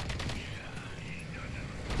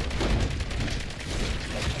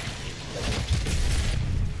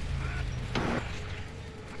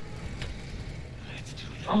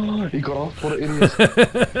 Oh, he got off. What an idiot.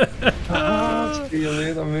 See you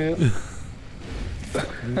later, mate.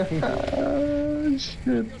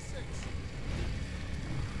 Shit.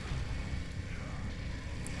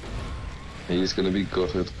 He's gonna be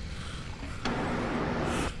gutted.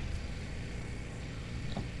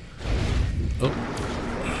 Oh.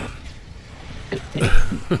 I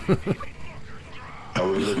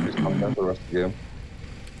was literally coming out the rest of the game.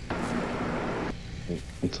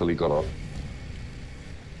 Until he got off.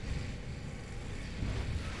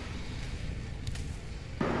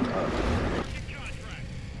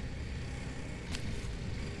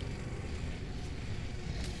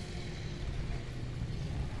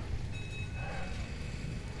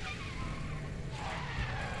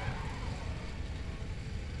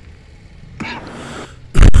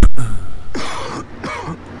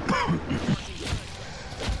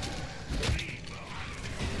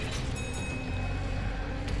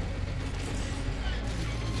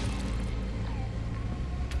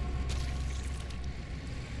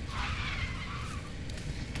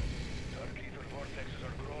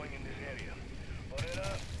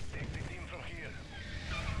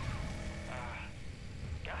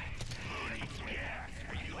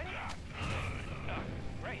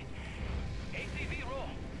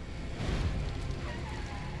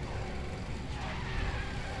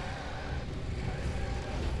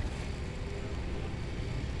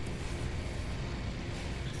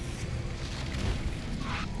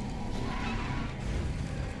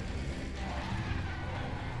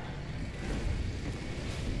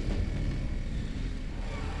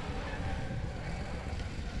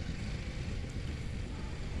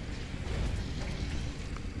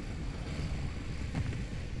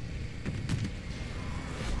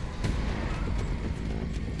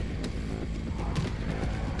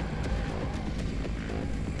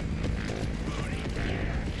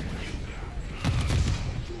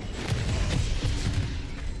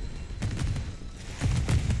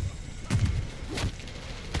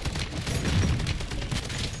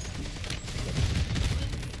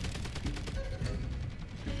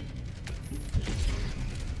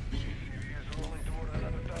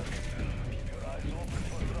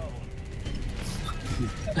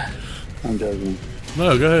 I'm joking.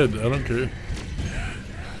 No, go ahead. I don't care.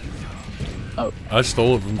 Oh. I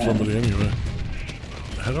stole it from somebody anyway.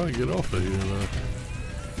 How do I get off of here, though?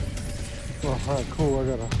 Oh, alright, cool. I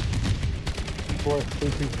got a flash, 3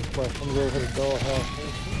 pieces of flash. I'm gonna go ahead and dollhouse.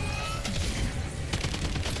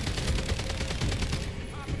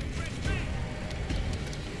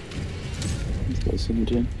 Let's go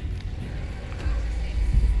 17.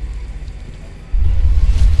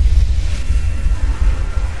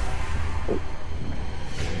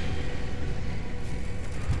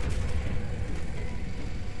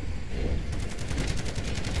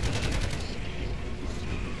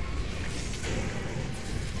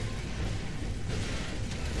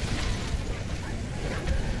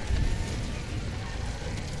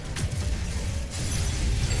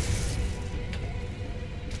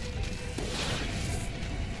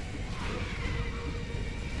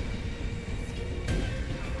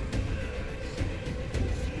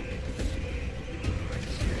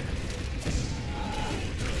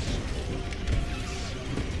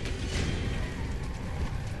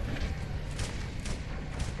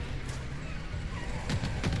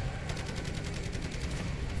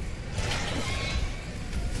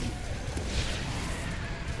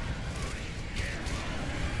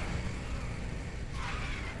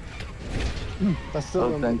 That's still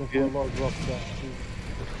Oh, I'm thank looking for a you. large rock shot too.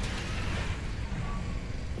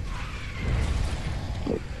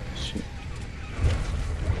 Oh, shit.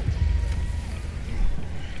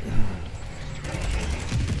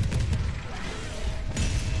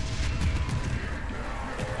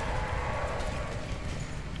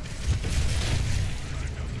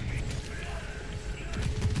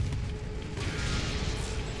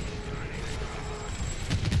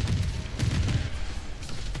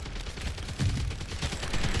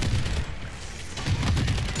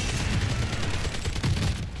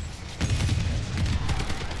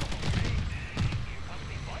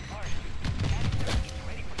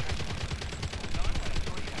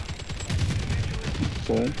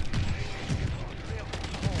 Good.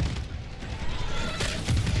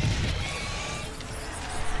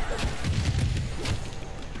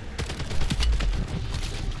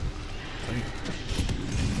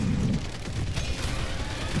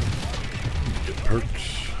 Get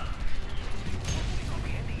perks.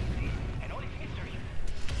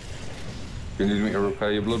 You need me to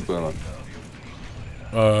repair your blood burner?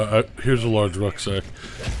 Here's a large rucksack.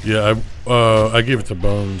 Yeah, I gave it to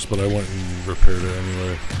Bones, but I went and repaired it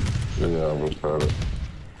anyway. Yeah, I'll repair it.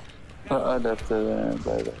 I'd have to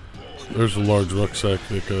buy that. There's a large rucksack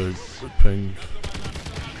that I pinged.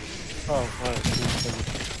 Oh,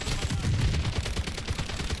 alright.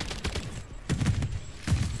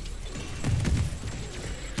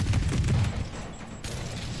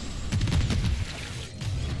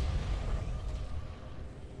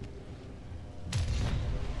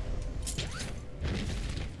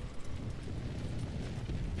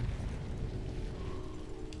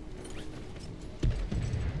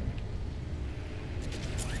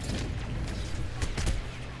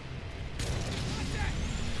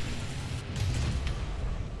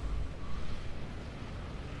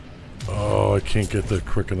 Oh, I can't get there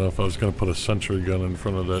quick enough. I was gonna put a sentry gun in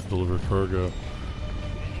front of that delivered cargo.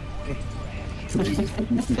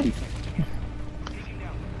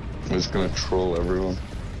 I'm just gonna troll everyone.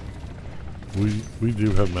 We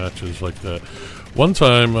do have matches like that. One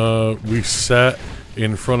time we sat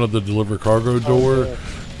in front of the deliver cargo door,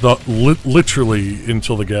 literally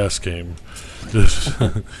until the gas came, just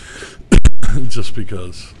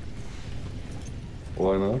because.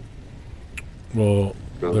 Why not? Well,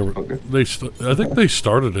 I think they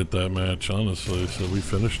started it that match, honestly, so we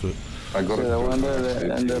finished it. I got the one that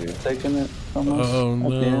ended up taking it from us. Oh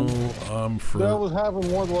no, I'm frozen. That was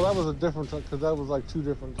happening one. Well, that was a different time because that was like 2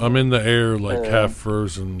 different times. I'm in the air, like half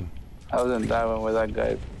frozen. I was in that one with that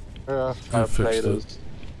guy. Yeah, I fixed it.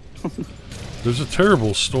 There's a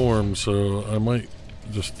terrible storm, so I might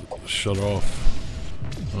just shut off.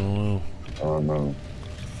 I don't know. Oh no.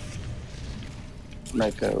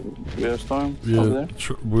 Like a real storm yeah, over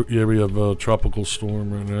there? Yeah, we have a tropical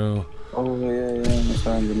storm right now. Oh yeah, I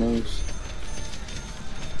saw on the news.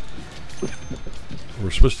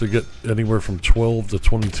 We're supposed to get anywhere from 12 to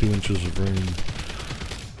 22 inches of rain.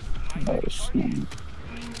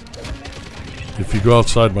 If you go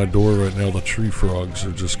outside my door right now, the tree frogs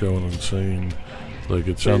are just going insane. Like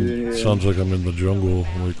it sounds like I'm in the jungle,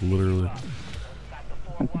 like literally.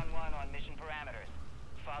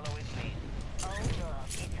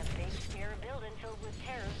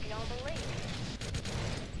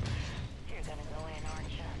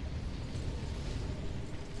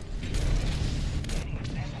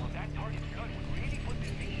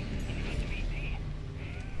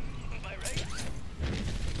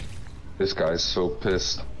 This guy's so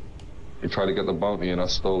pissed. He tried to get the bounty and I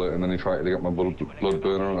stole it, and then he tried to get my blood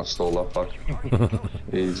burner and I stole that back.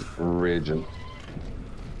 He's raging.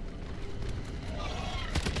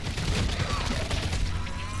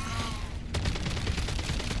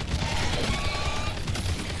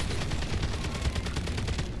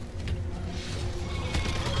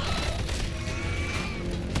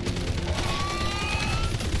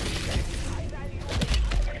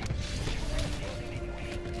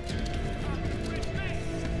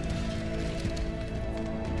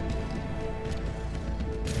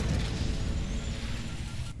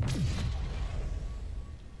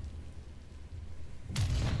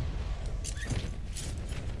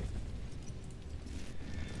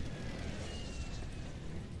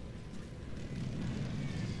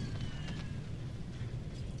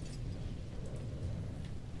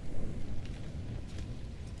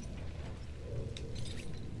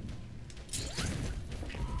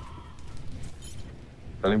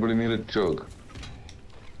 Anybody need a jug?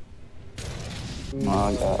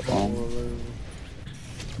 I got one.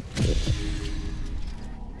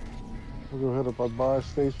 We'll go hit up our buy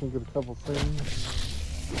station, get a couple things.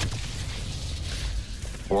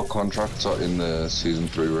 What contracts are in the Season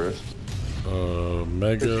 3 race?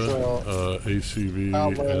 Mega, ACV, and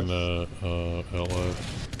LS.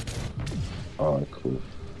 Oh, cool.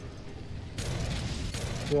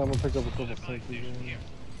 Yeah, I'm gonna pick up a couple things again.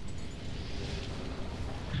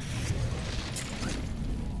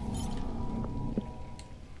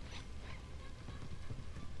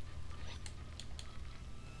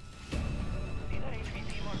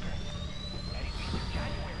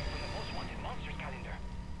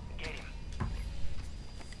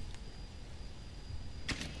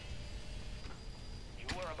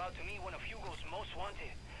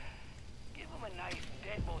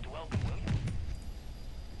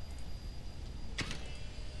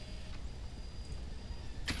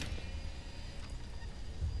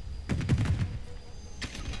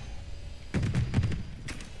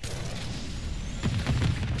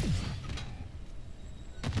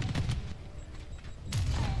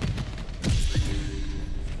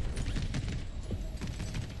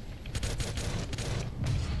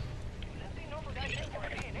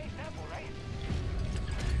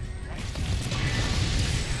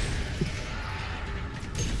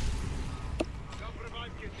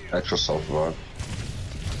 Extra self-revive.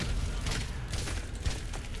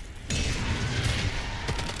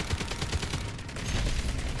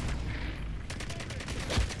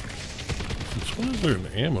 Since when is there an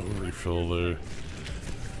ammo refill there?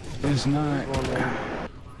 It's not.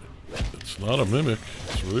 It's not a mimic.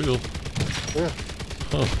 It's real. Yeah.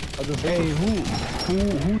 Huh. Hey,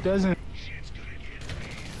 who doesn't?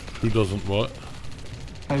 Who doesn't what?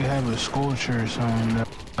 Like have a scorcher or something?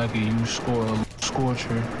 Like a used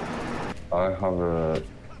scorcher. I have a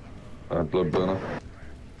blood burner.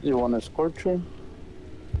 You want a scorcher?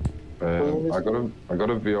 I got a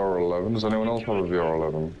VR11. Does anyone else have a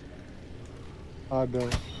VR11? I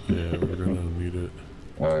don't. Yeah, we're gonna need it.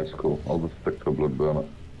 Alright, it's cool. I'll just stick to blood burner.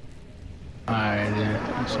 Alright,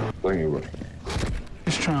 then. So, Thank you, bro.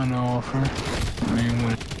 just trying to offer. I mean,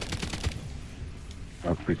 when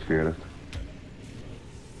I appreciate it.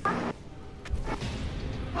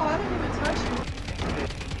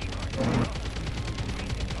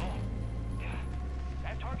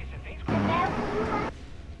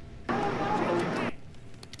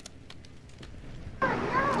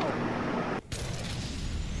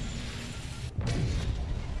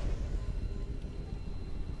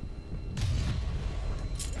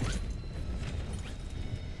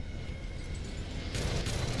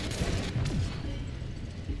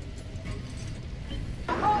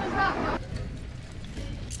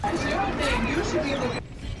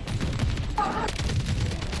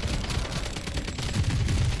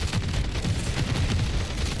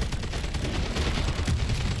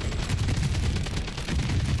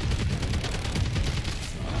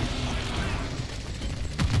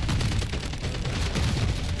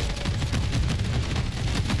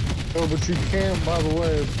 Oh, but you can't, by the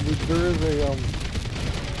way, there is a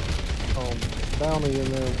bounty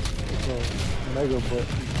in there. It's a mega, but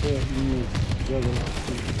you can't use Juggernaut.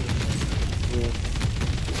 Yeah.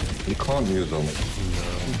 You can't use them.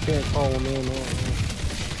 You can't call them in.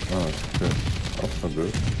 Oh, shit. That's not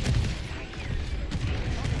good.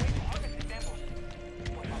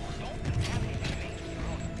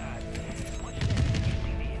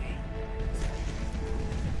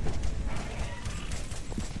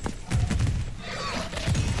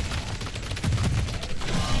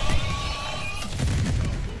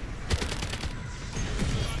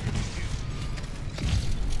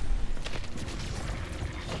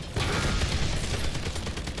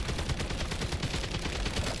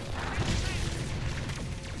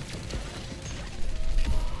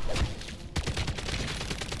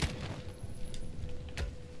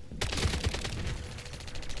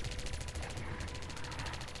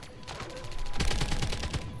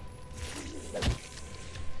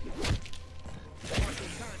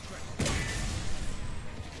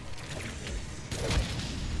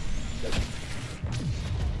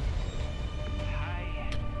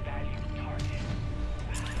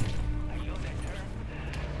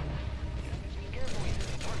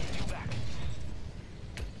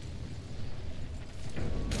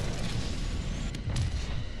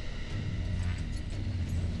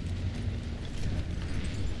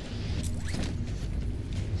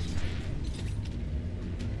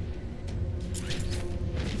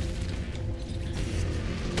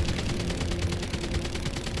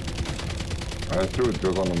 I threw a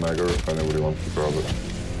jug on the mega if anybody wants to grab it.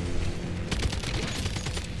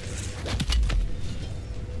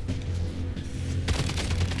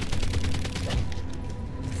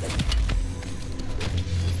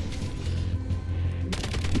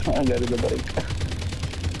 I got the bike.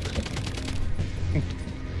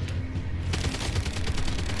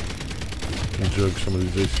 Can jug some of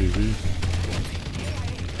these ACVs.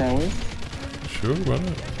 Can we? Sure, why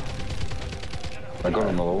not? I got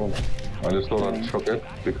another one. I just thought I'd chuck it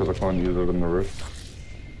because I can't use it in the rift.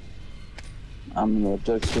 I'm gonna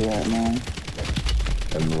jug you right now.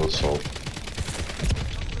 And the assault.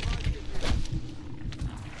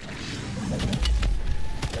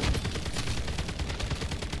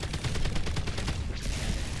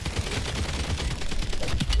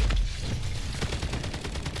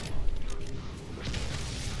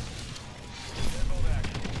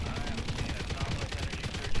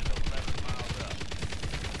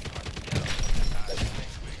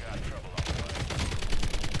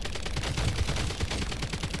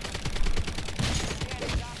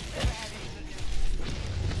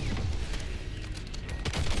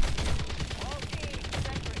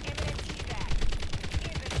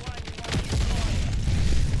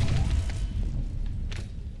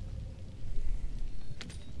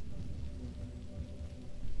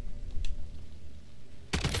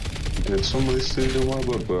 Did somebody steal my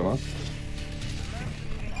blood burner?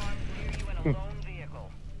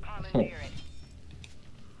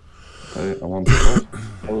 Hey, I'm on the boat.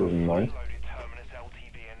 That was nice.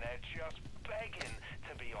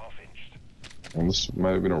 And this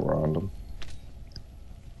might have been a random.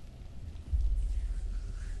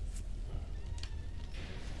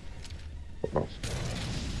 What else?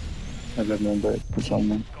 I remember it for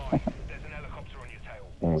someone.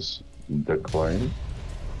 Was decline.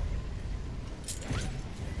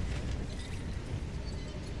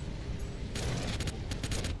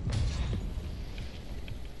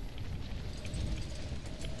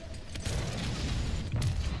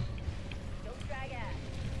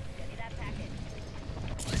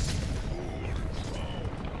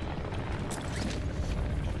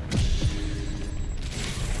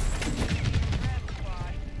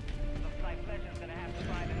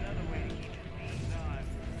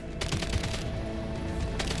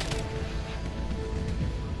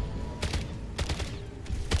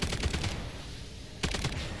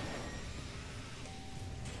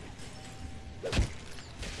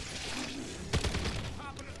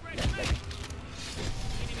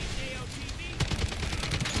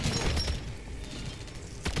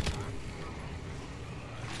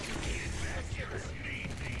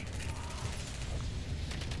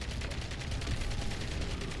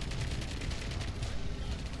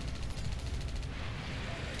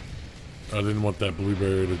 didn't want that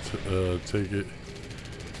blueberry to take it.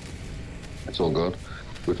 It's all good.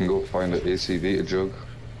 We can go find an ACV to jug.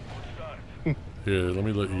 Yeah, let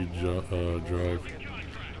me let you drive.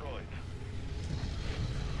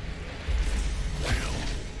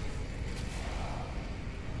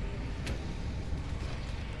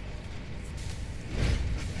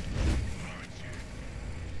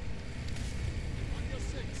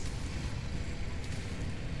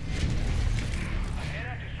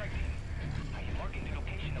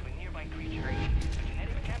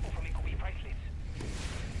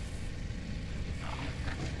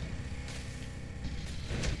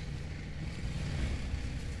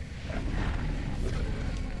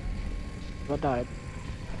 I died.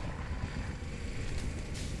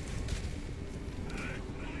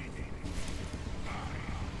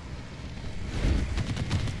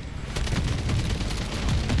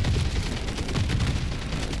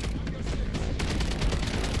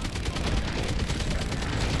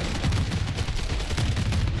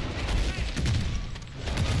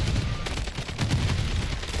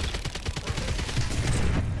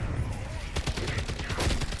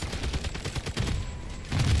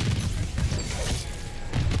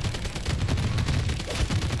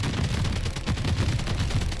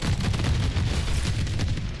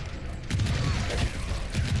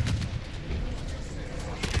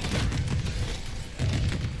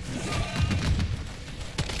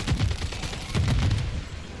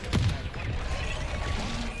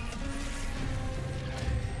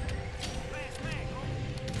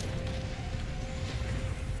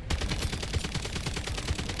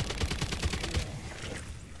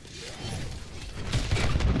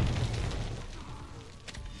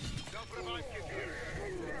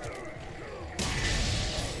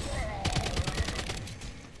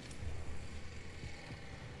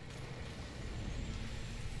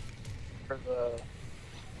 For the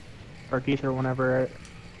Dark Ether whenever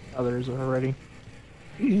others are ready.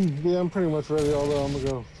 Yeah, I'm pretty much ready, although I'm gonna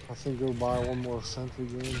go, I think, go buy one more sentry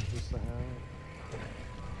gun just to have it.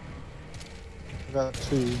 I got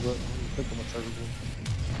two, but I'm picking my third gun.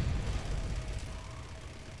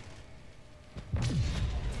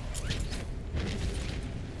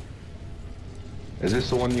 Is this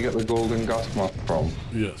the one you get the golden gas mask from?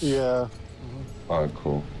 Yes. Yeah. Alright,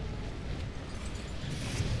 cool.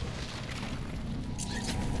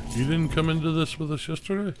 You didn't come into this with us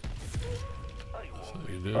yesterday? I thought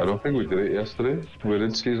you did. I don't think we did it yesterday. We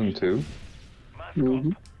did season 2.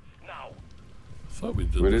 Mm-hmm. I thought we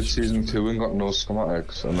did. We did this season yesterday. 2 and got no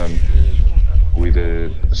schematics, and then we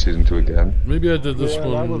did season 2 again. Maybe I did this Yeah, that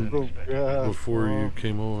was one cool. Yeah. before you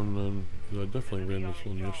came on, and I definitely ran this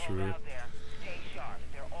one yesterday.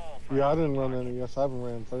 Yeah, I didn't run any. Yes, I haven't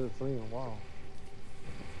ran 33 in a while.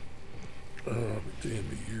 Oh, but damn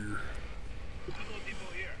the year.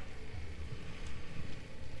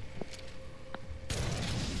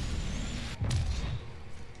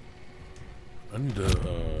 I need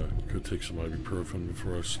to go take some ibuprofen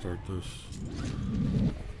before I start this.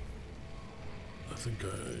 I think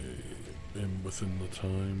I am within the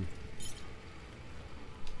time.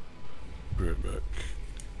 Be right back.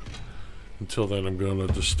 Until then, I'm gonna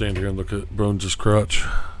just stand here and look at Bones' crotch.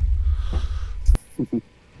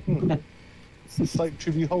 It's a sight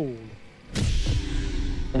to behold.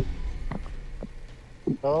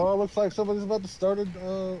 Oh, looks like somebody's about to start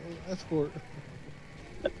an escort.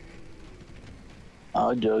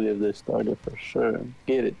 I'll jug if they started for sure.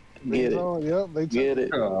 Get it. Get it. Yep, they Get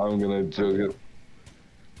it. I'm gonna jug it.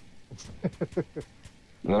 And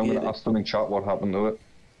then I'm gonna ask them in chat what happened to it.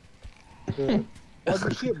 Yeah. Why'd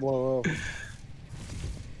the ship blow up?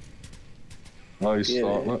 Oh, he's Get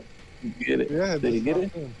starting it. it. Get it. Yeah, Did he get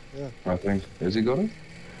it? Yeah. I think. Has he got it?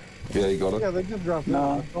 Yeah, he got it. Yeah, they just dropped it.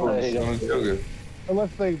 No. Oh, There you I'm go. gonna jug it.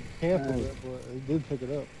 unless they canceled it, but they did pick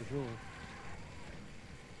it up for sure.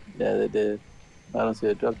 Yeah, they did. I don't see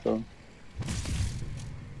a drop though.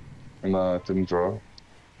 No, it didn't draw.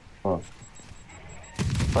 Oh.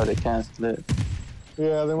 But they canceled it.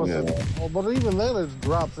 Yeah, they must Yeah. have. Oh, but even then, it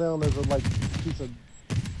drops down as a like piece of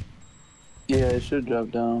Yeah, it should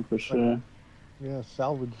drop down for sure.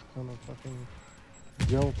 salvage kind of fucking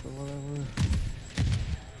junk or whatever.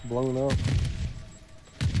 Blown up.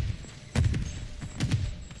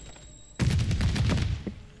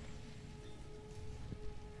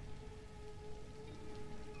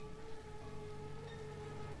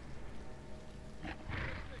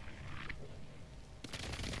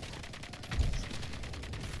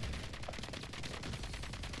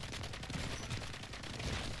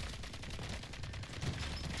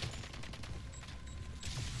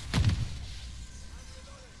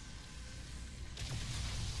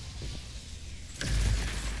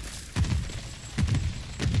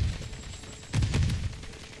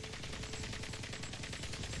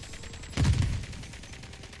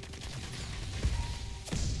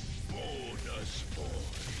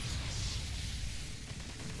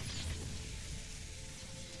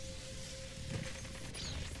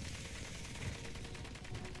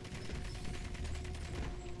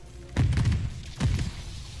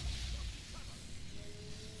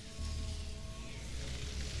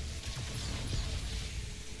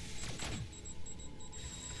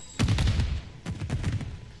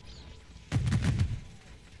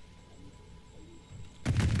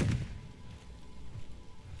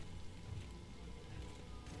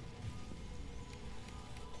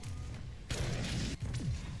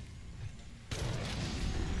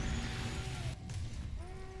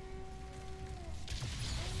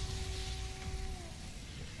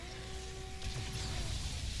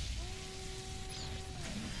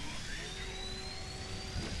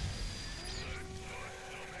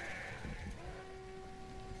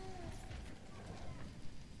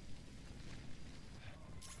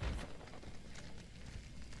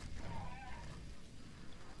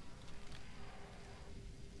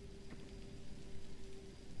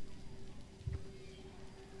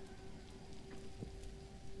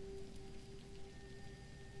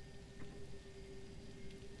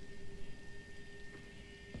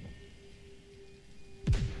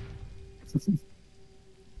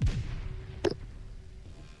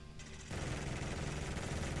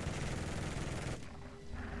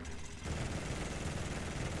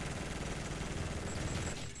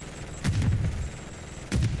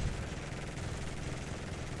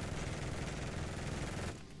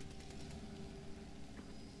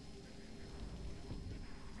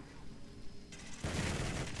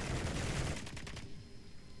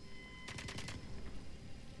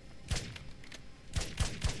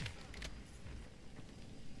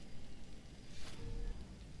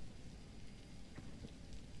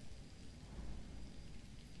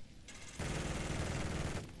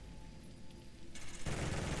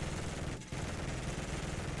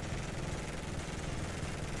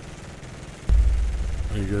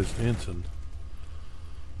 Are you guys dancing?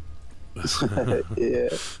 Yeah.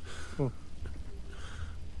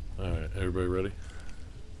 Alright, everybody ready?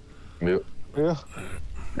 Yep. Yeah.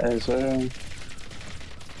 Yes, sir.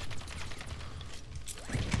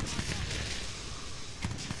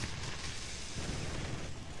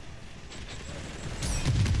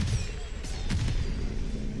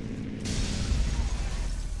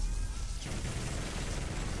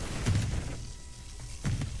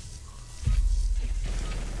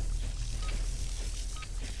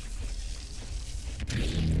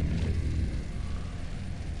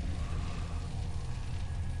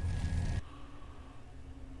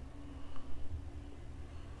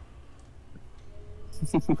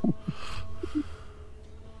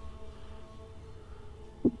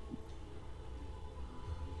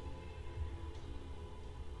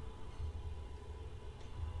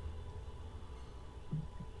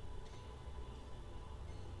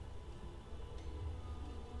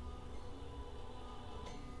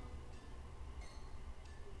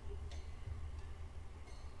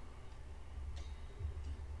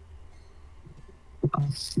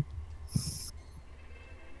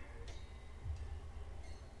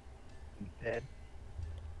 Dead.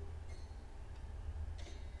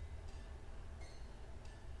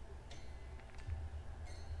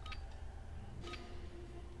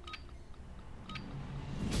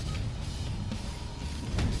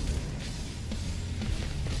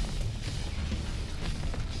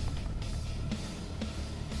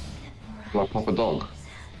 Do I pop a dog?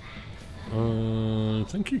 I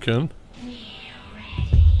think you can.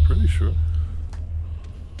 Pretty sure.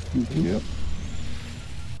 Yep.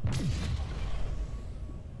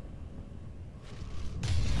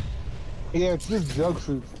 Yeah, it's just jug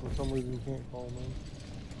suits for some reason you can't call them in.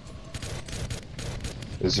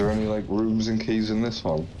 Is there any like rooms and keys in this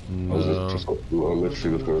one? No. Or is it just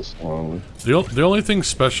literally the first one only? The only thing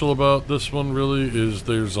special about this one really is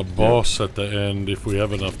there's a boss at the end. If we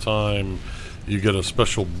have enough time, you get a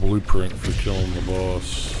special blueprint for killing the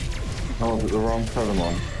boss. Oh, is it the wrong 7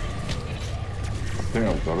 one? I think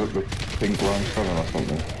I've got it, the pink wrong 7 or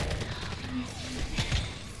something.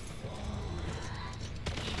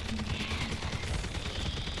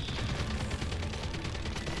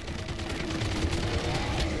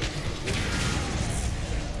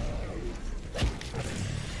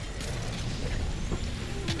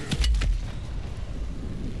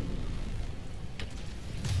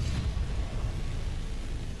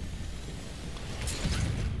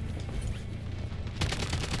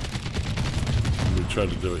 Tried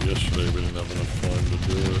to do it yesterday, we didn't have enough time to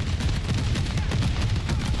do it.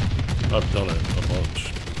 I've done it a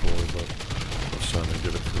bunch before, but I was trying to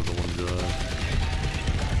get it for the one guy.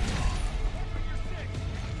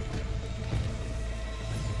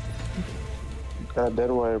 Got dead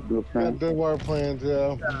wire blueprint. Got dead wire plans,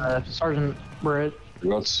 yeah. Sergeant Brett.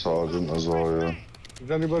 You got Sergeant as well, yeah.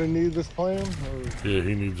 Does anybody need this plan? Or? Yeah,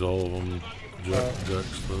 he needs all of them.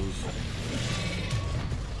 Jax does.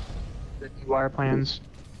 Wire plans.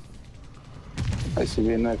 I see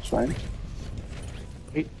you next, right?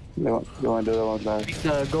 Eight. You want to do that one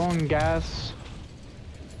last? Going gas.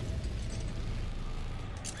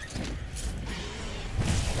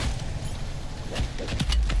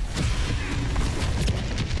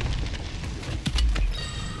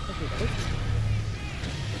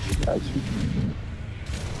 Gotcha.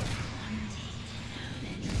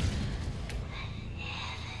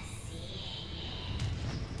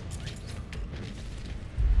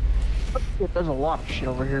 There's a lot of shit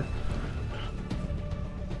over here.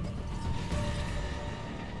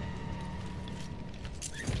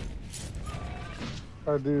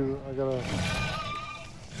 I do. I gotta.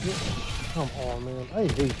 Come on, man. I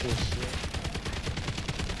hate this shit.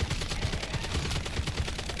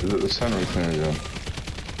 Is it the center thing again?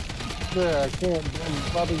 Yeah, I can't. I'm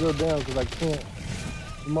about to go down because I can't.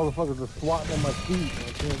 The motherfuckers are swatting at my feet and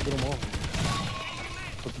I can't get them off.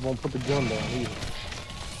 But they won't put the gun down either.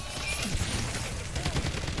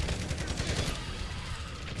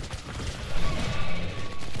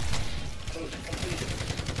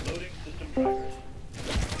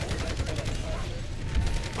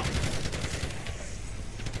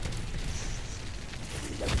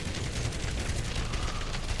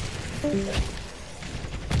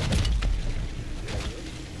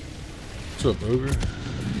 What's up, Ogre?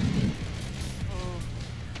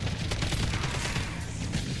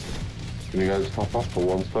 Can you guys hop off for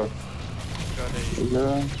 1 sec?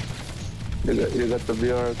 You got the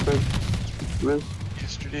VR equipped with?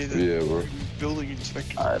 Yesterday, the Yeah, we're... building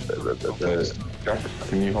inspector. Jack,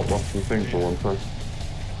 can you hop off the thing for 1 sec?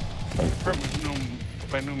 Apartment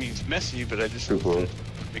was by no means messy, but I just Too close.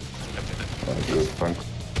 big step in it. Good, thanks.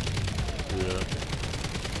 Yeah.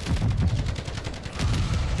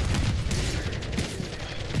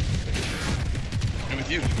 And with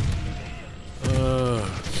you.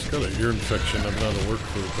 Just got an ear infection. I've been out of work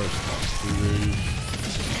for the past 2 days.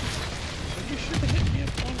 You should have hit me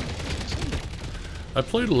up on Sunday. I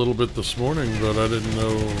played a little bit this morning, but I didn't know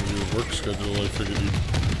your work schedule. I figured you'd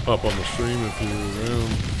pop on the stream if you were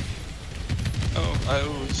around. Oh, I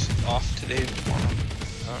was off today.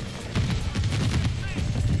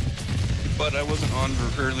 But I wasn't on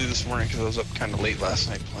early this morning because I was up kind of late last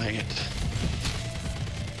night playing it.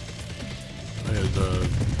 I had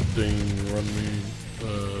Dane run me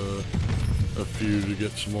a few to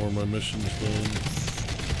get some more of my missions done.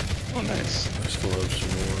 Oh, nice. I still have some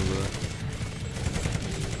more of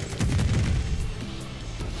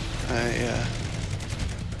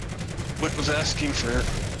I was asking for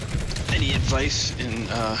any advice in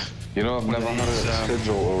You know, I've never had a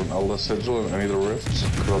sigil or an Elder sigil in any of the rifts.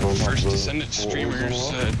 First Descendant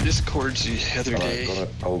streamers Discords the other day. I got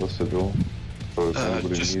an Elder sigil. So if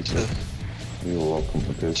anybody just needs it, you're welcome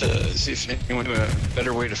to take to see if anyone knew a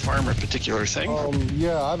better way to farm a particular thing.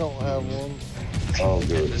 Yeah, I don't have one. Oh,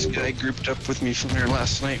 good. This guy grouped up with me from there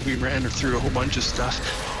last night. We ran through a whole bunch of stuff.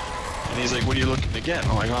 And he's like, what are you looking to get?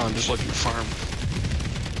 I'm like, oh, I'm just looking to farm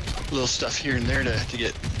little stuff here and there to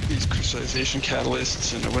get these crystallization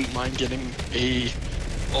catalysts, and I wouldn't mind getting a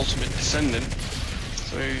ultimate descendant.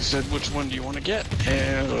 So he said, which one do you want to get?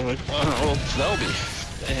 And I'm like, well, that'll be.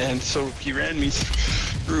 And so he ran me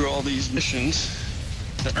through all these missions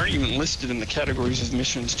that aren't even listed in the categories as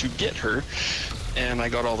missions to get her, and I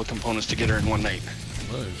got all the components to get her in one night.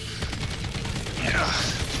 Nice. Yeah,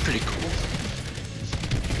 it's pretty cool.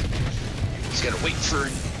 Just gotta wait for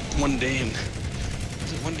 1 day and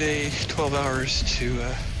 1 day, 12 hours to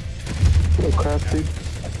crafty.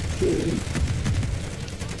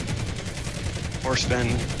 or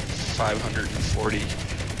spend 540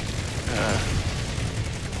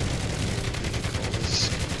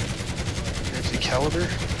 currency caliber,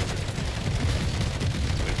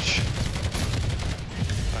 which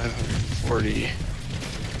 540,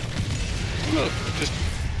 well, just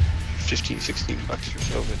 15, 16 bucks or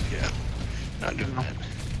so, but yeah, not doing that.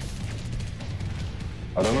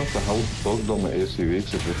 I don't know if the health bugged on the ACV,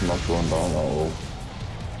 because it's just not going down at all.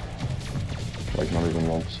 Like, not even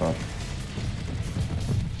 1%.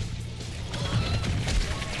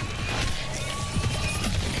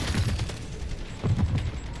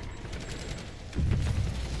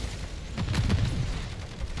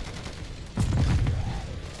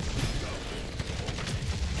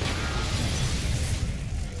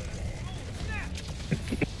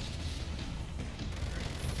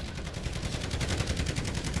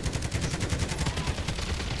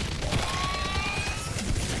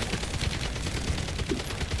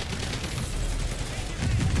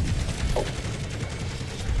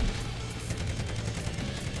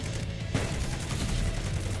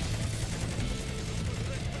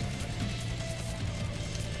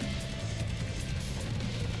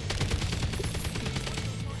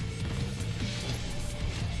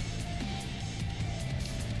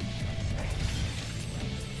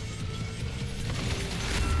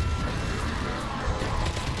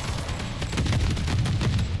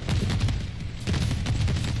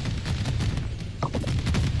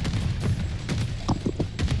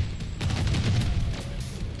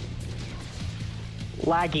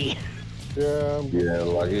 Laggy. Yeah,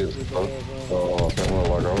 laggy as fuck. Oh, I think I'm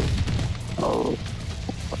gonna lag out. Oh,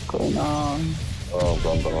 what's going on? Oh,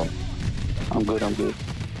 I'm done. I'm good, I'm good.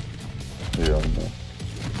 Yeah, I'm done.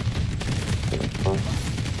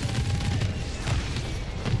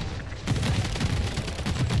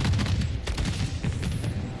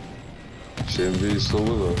 CMV still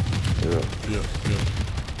with her? Yeah.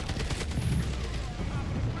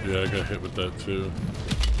 Yeah, I got hit with that too.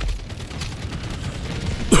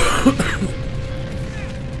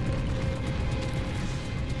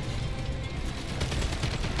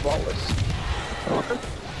 Flawless.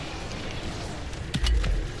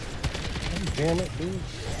 Damn it, dude.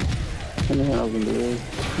 Anything I can do?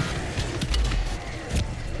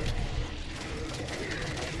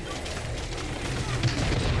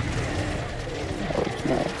 Oh, it's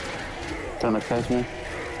not. Trying to catch me?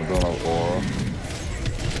 I don't have aura.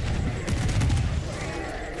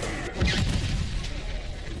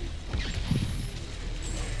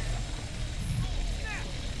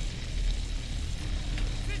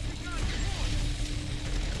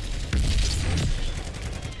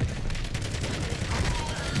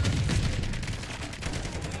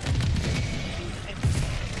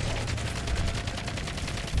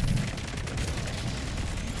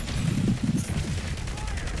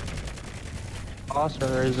 boss,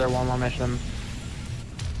 or is there one more mission?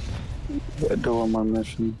 Yeah, do one more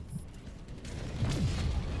mission.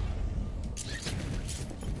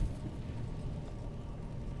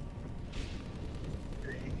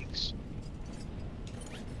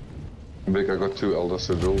 Vic, I got 2 Elder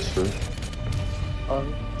Sigils too.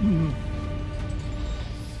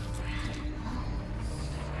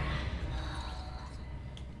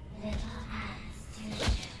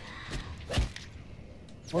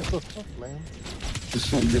 What the fuck, man?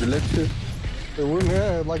 This one did it let you? It wouldn't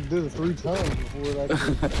have, like, did it 3 times before it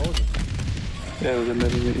actually started. Yeah, it wasn't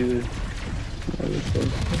letting me either. Yeah, it was fun.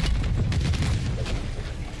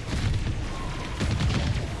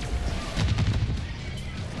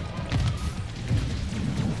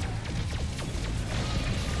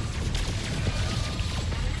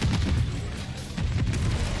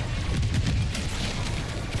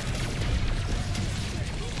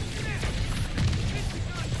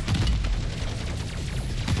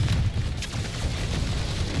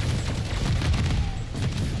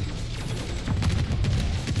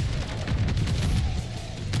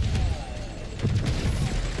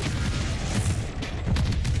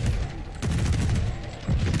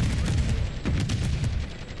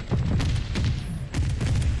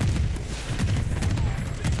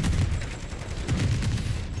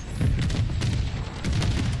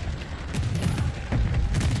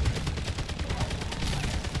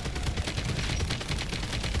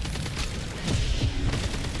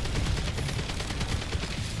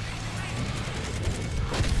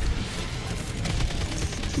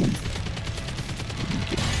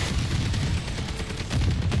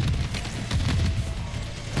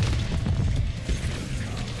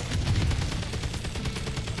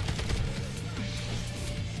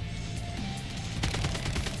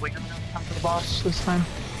 Come for the boss this time.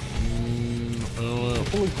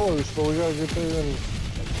 It's only close, but we gotta get there and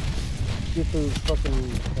get those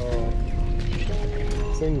fucking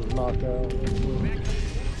things knocked out.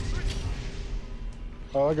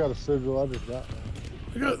 Oh, I got a sigil. I just got one.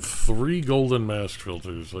 I got 3 golden mask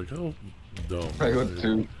filters. Like, how dumb. I got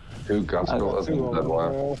 2 gas filters and dead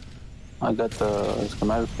wire. I got the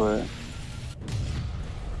schematic for it.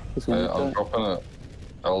 I'm dropping an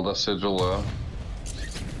Elder Sigil there.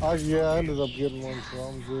 Yeah, I ended up getting one, so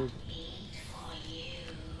I'm good.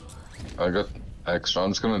 I got extra. I'm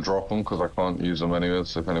just gonna drop them because I can't use them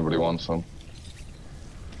anyways if anybody wants them.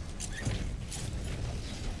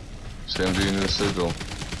 Sam, do you need a sigil?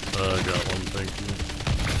 I got one, thank you.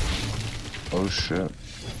 Oh shit.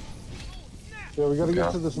 Yeah, we gotta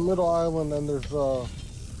get to this middle island and there's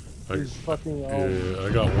these fucking yeah, I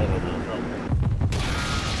got one of them.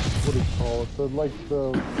 What do you call it?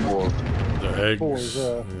 The eggs. Spores,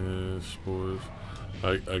 yeah. Yeah, spores.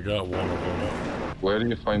 I got one of them. Where do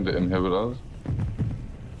you find the inhibitors?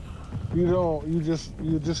 You don't. You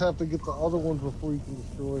just have to get the other ones before you can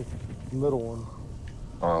destroy the middle one.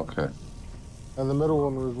 Oh, okay. And the middle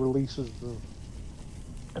one releases the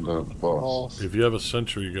boss. If you have a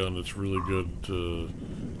sentry gun, it's really good to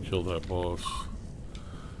kill that boss.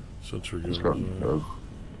 Sentry gun.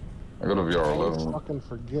 I got a VR11. I fucking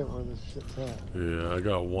forget where this shit's at. Yeah, I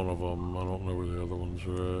got one of them. I don't know where the other ones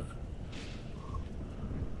are at.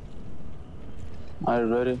 Are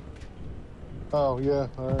you ready? Oh, yeah.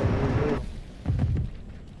 Alright,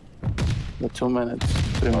 The 2 minutes.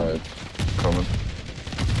 3 minutes. Coming.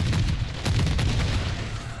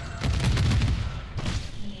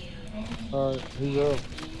 Alright, he's up.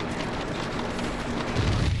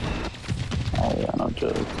 Oh, yeah, no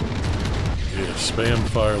joke. Yeah, spam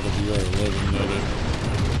fire the VR11 at it.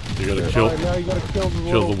 You gotta kill, now you gotta kill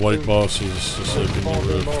the white bosses just like in the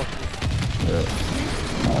rift. Yeah.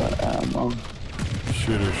 Ammo.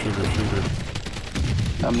 Shoot her.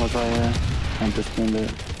 Ammo's right here. I just cleaned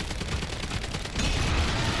it.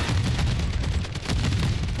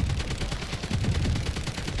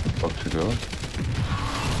 Fuck she doing?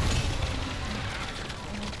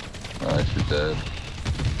 Alright, she's dead.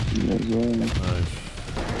 Nice.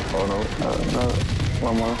 Oh no. No.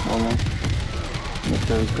 One more. Make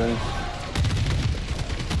those guys.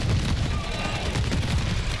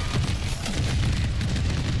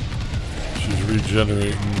 She's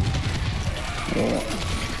regenerating. Yeah.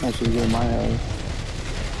 I should get my health.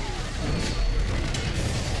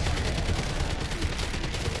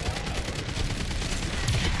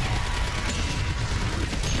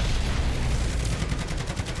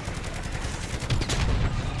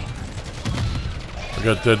 I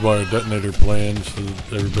got dead wire detonator plans. Did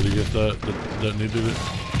everybody get that detonated it?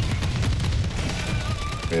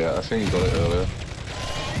 Yeah, I think you got it earlier.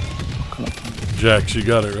 Jax, you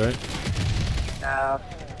got it, right?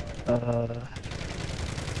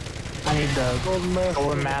 I I need the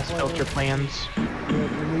golden mass filter plans. Yeah,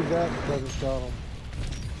 you need that because it's got them.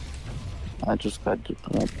 I just got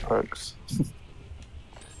perks.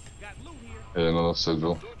 Yeah, another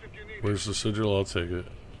sigil. Where's the sigil? I'll take it.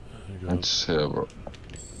 It's here, bro.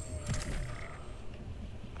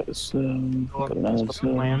 It's, got another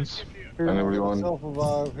plans. Anybody want?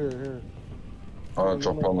 Self-revive. Here. Alright,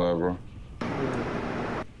 drop on there, bro.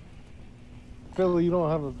 Here. Philly, you don't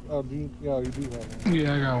have a yeah, you do have one.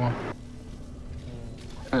 Yeah, I got one.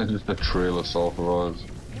 It's just a trail of sulfurides.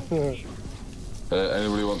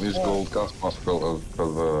 Anybody want these gold gas mask filters?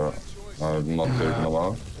 Because I'm not taking them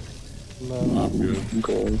out. No. I'm good.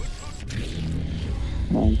 Okay.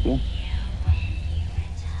 Thank you.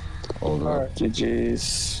 Alright.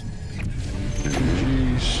 GG's.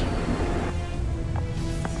 Jeez.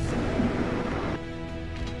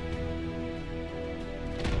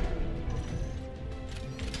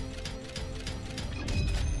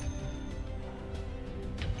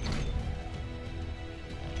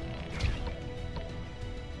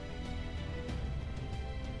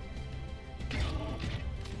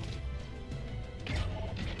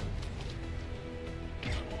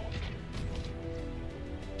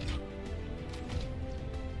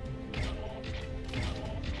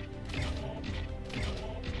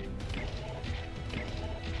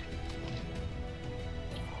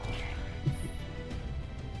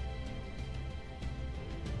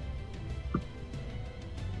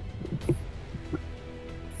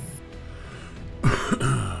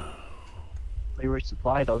 We were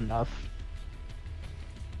supplied enough.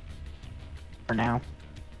 For now.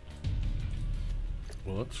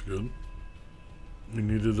 Well, that's good. You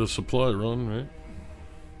needed a supply run,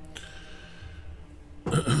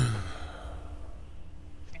 right?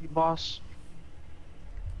 Hey, boss.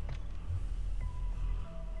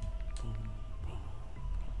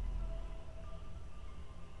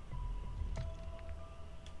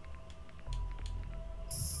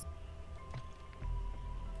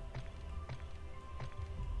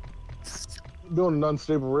 Doing an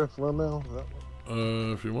unstable rift run now?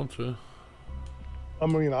 If you want to. I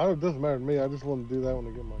mean, it doesn't matter to me. I just want to do that when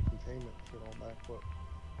I get my containment shit all back. But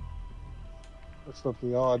that's up to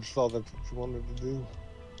y'all. I just thought that's what you wanted to do.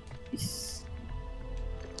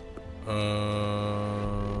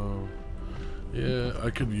 Yeah, I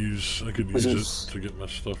could use it to get my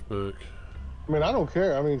stuff back. I mean, I don't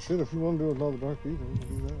care. I mean, shit, if you want to do another Dark Ether, we can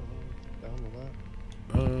do that. I'm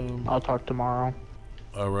down with that. I'll talk tomorrow.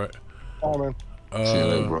 Alright. Oh, man. See you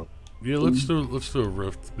later, bro. Yeah, let's do a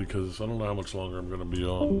rift because I don't know how much longer I'm gonna be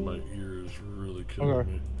on. My ear is really killing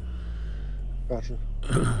me. Gotcha.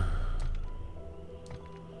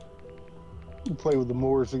 You play with the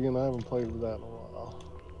Moors again. I haven't played with that in a while.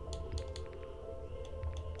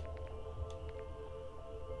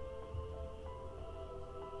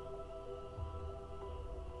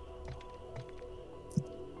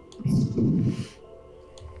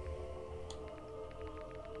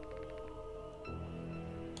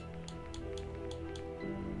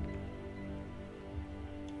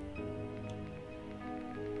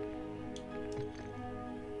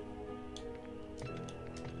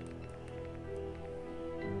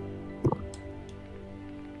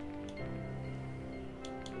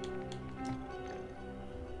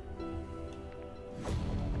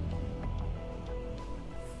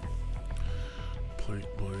 Plate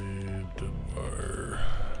blade, dead fire.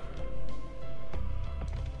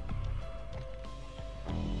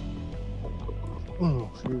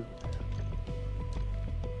 Oh, shoot.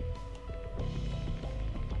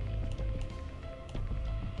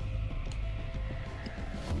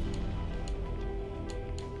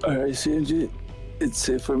 Alright, CNG. It's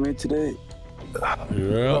it for me today.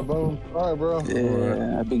 Yeah. Alright, bro.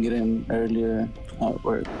 Yeah, I've been getting earlier at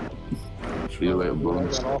work. See you later, bro. I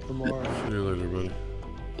got off tomorrow. See you later, buddy.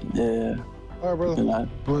 Yeah. Alright, brother. And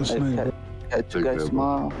What's name? catch you guys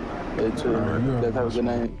tomorrow. You too. Guys have a good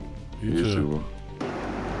night. You You too. too, bro.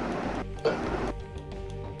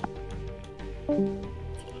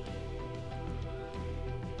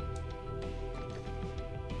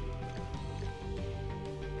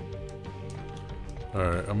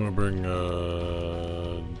 Alright, I'm gonna bring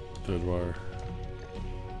dead wire.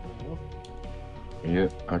 Yeah,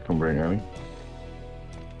 I can bring any.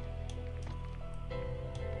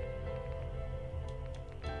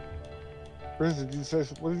 Chris, did you say,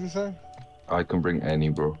 what did you say? I can bring any,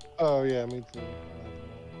 bro. Oh, yeah, me too.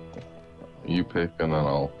 You pick and then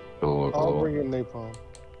I'll fill it. I'll bring in napalm.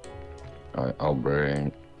 Alright, I'll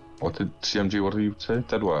bring. What did CMG? What did you say?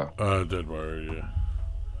 Dead wire. Dead wire, yeah.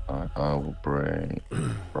 Alright, I will bring.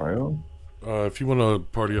 Cryo. If you want to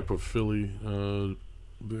party up with Philly,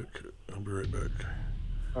 Vic, I'll be right back.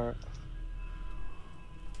 Alright.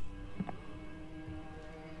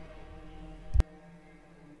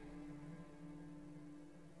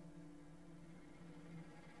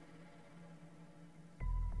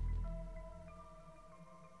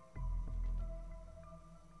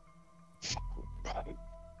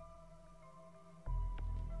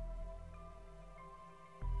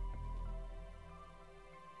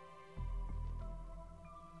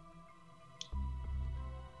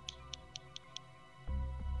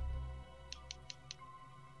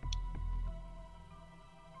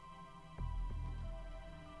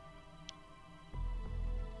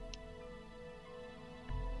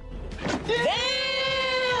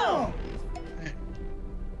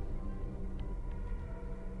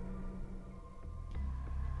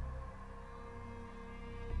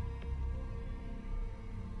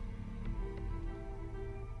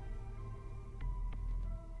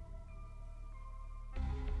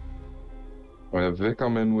 Vic,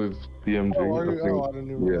 I'm in with DMG. Oh, are you? I think, Oh, I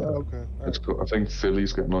didn't even. yeah, Oh, okay. it's cool. I think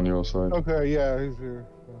Philly's getting on your side. Okay, yeah, he's here.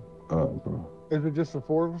 Bro. Is it just the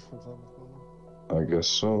four of us? What's up? I guess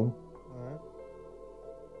so.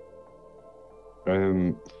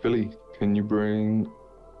 Alright. Philly, can you bring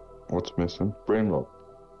what's missing? Brain rock.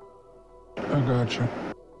 I got you.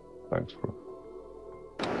 Thanks, bro.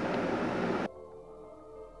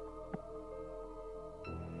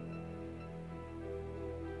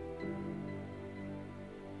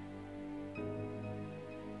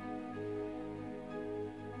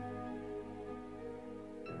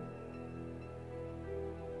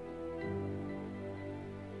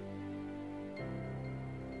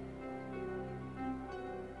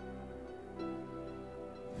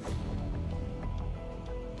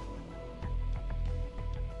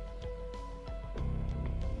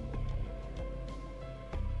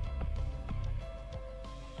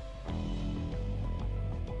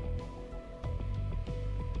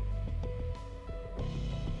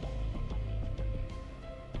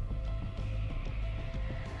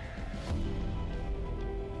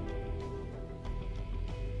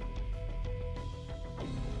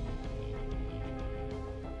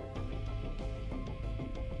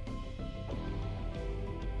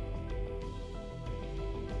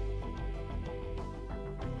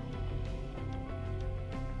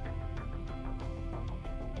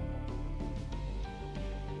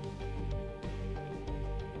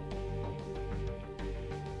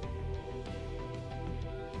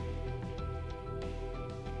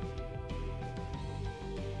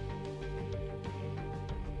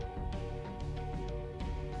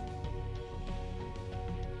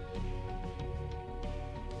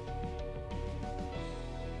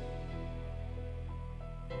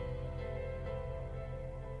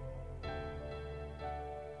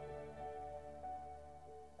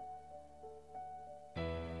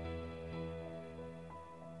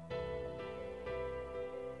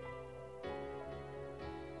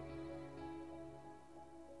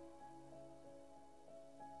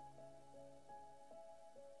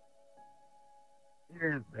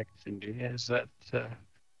 Your infection, is that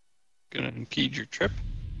gonna impede your trip?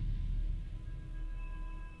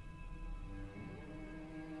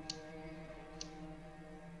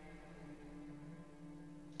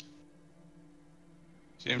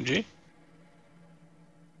 CMG?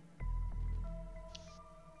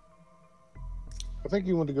 I think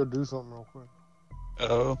you want to go do something real quick.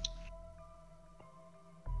 Oh.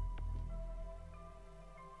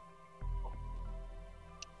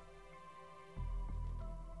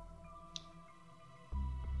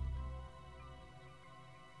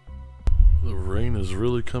 The rain is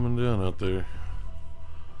really coming down out there.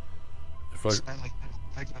 If I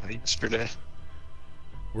got it yesterday.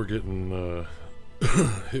 We're getting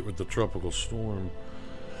hit with the tropical storm.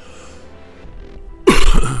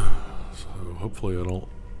 So hopefully I don't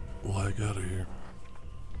lag out of here.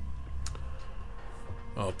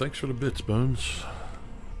 Oh, thanks for the bits, Bones.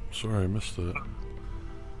 Sorry I missed that.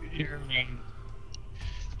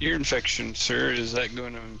 Your infection, sir, is that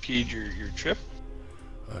going to impede your trip?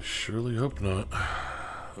 I surely hope not.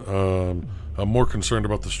 I'm more concerned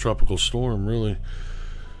about this tropical storm, really.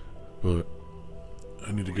 But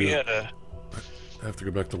I need to get. I have to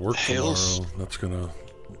go back to work tomorrow. That's gonna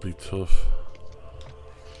be tough.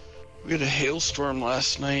 We had a hailstorm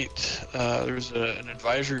last night. There was an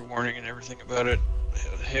advisory warning and everything about it.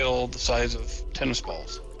 Hail the size of tennis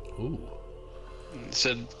balls. Ooh. And it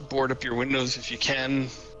said board up your windows if you can,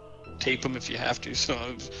 tape them if you have to. So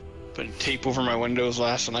I was putting tape over my windows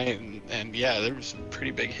last night, and yeah, there was some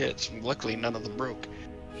pretty big hits. Luckily, none of them broke.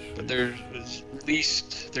 But there was at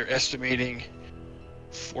least, they're estimating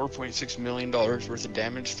 $4.6 million worth of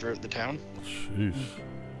damage throughout the town. Jeez.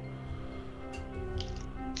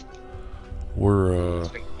 We're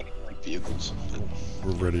vehicles.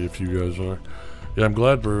 We're ready if you guys are. Yeah, I'm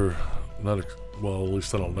glad we're not. Well, at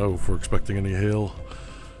least I don't know if we're expecting any hail.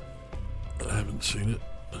 I haven't seen it.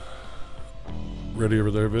 Ready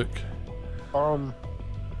over there, Vic? I'm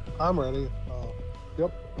ready.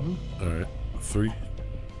 Yep. All right. 3,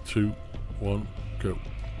 2, 1, go.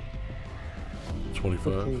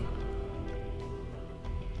 25. 15.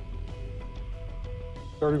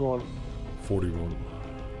 31. 41.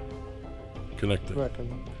 Connected.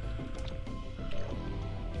 Second.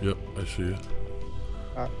 Yep, I see you.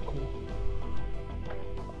 Alright, cool.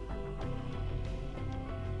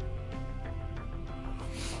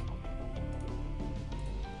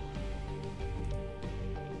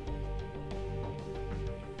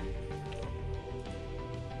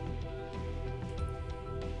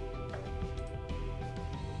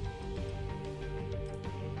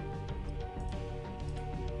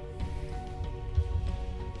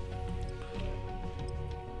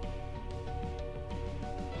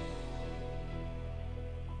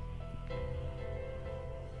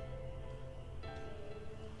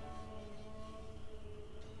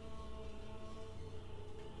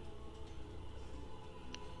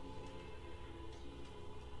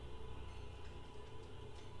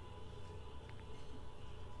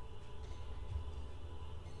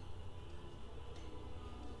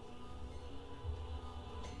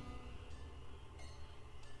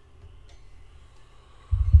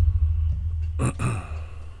 We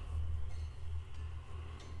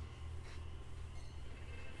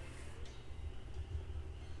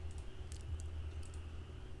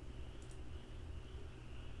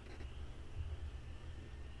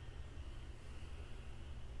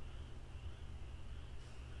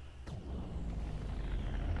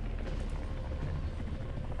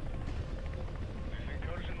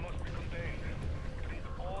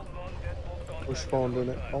spawned in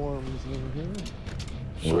at farms in here.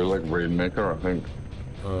 We're like Rainmaker, I think.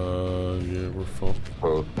 Yeah, we're full.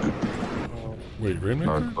 Oh. Wait,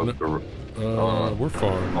 Rainmaker? No, we're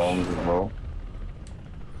farms. Farms as well.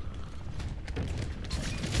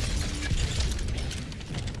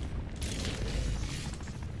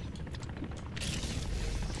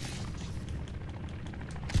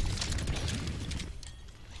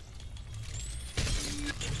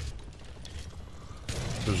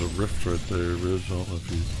 There's a rift right there, Riz. I don't know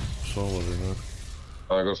if you saw it or not.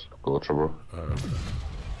 I got Scorcher, bro. Okay.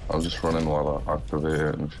 I'm just running while I activate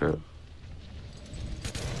it and shit.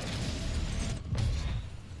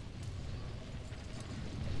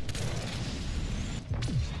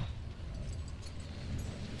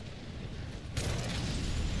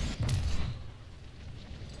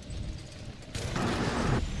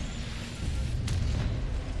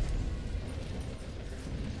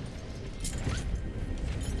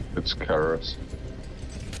 It's Karis.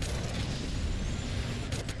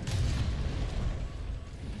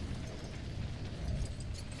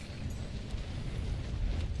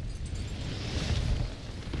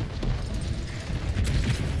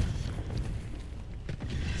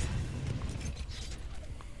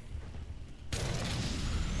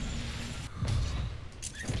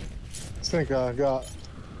 I think I got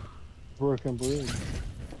broken bridge.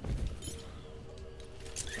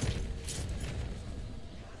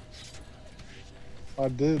 I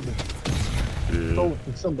did. Yeah. Oh,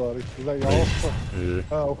 somebody. Is that y'all? Yeah.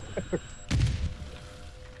 Oh.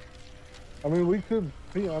 I mean, we could.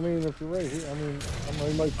 I mean, if you're right here, I mean,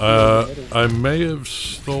 I might. I may have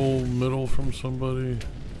stole middle from somebody.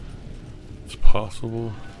 It's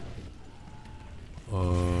possible.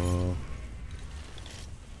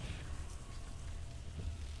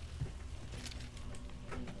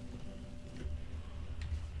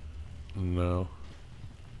 No.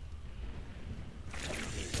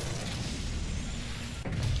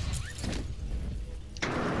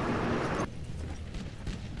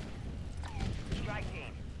 Strike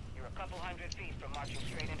team, you're a couple hundred feet from marching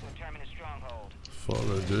straight into a terminus stronghold. Thought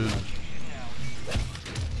I did.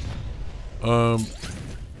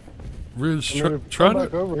 Riz, try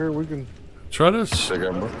back to over here. We can try to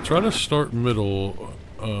start middle.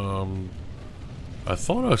 I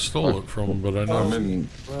thought I stole it from him, but I know. I'm in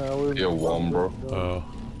tier 1, bro. Oh.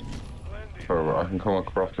 Sorry, I can come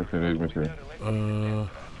across if you need me to.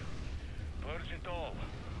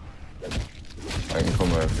 I can come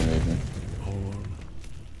there if you need me. Hold on.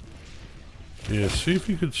 Yeah, see if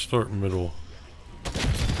you could start middle.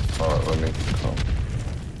 Alright, let me come.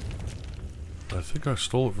 I think I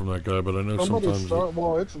stole it from that guy, but I know sometimes.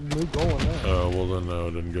 Well, it's me going now. Oh, well then no, I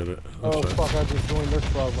didn't get it. That's Oh right. fuck! I just joined this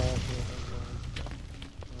squad last year.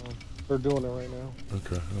 They're doing it right now.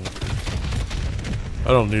 Okay. I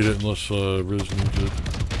don't need it unless Riz needs it.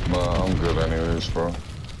 Nah, I'm good anyways, bro.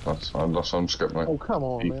 That's I'm skipping my. Oh come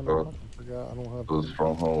on, man! I forgot I don't have. The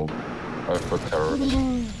stronghold. I put terrorists.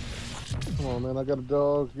 Come on, man! I got a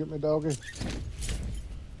dog. Get me, doggy.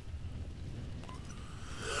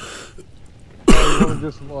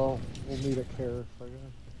 Just we'll meet at Karis, I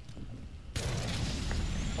guess.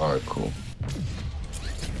 Alright, cool.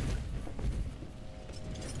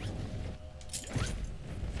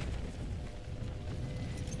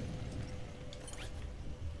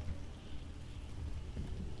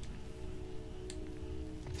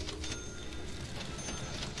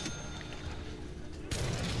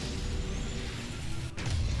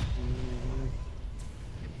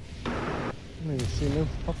 I don't even see no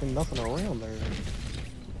fucking nothing around there.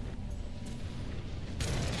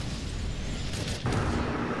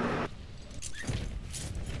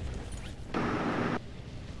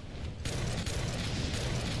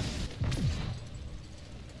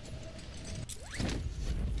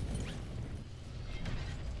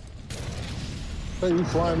 Hey, you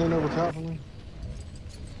flying in over top of me?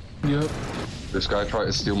 Yep. This guy tried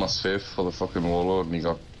to steal my safe for the fucking warlord and he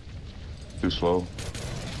got too slow.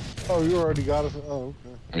 Oh, you already got us? Oh,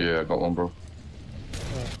 okay. Yeah, I got one, bro.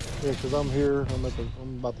 Yeah, because I'm here. I'm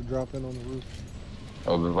about to drop in on the roof.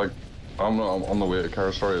 Oh, there's like, I'm on the way to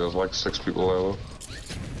Karis, sorry, there's like 6 people there though.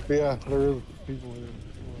 Yeah, there is people here.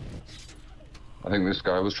 I think this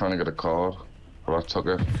guy was trying to get a car, but I took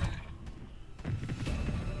it.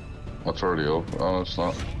 It's already open. Oh, it's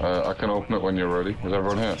not. I can open it when you're ready. Is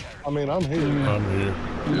everyone here? I mean, I'm here. I'm here.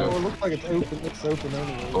 No, Yeah. it looks like it's open. It's open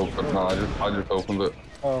anyway. Open. No, I just opened it.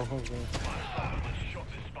 Oh, okay. Shut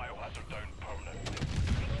this biohazard down permanently.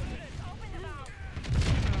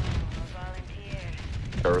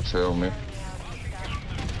 Carousel me.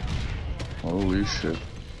 Holy shit.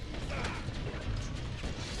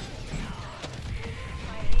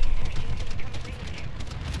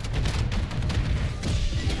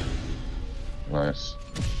 Nice.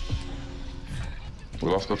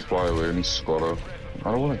 We'll have to fly away and squad.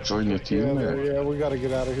 I don't want to join your team, man. Yeah, we gotta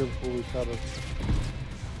get out of here before we try to,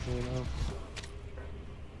 you know.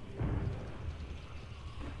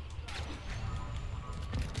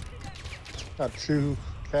 Got 2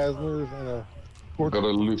 Casmers and a Got a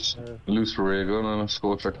loose ray gun and a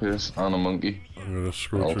scorcher case and a monkey. I'm gonna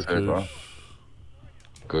scorcher I'll take that. case.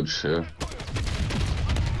 Good shit.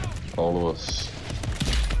 All of us.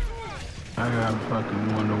 I got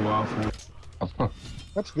fucking Wonder Waffle.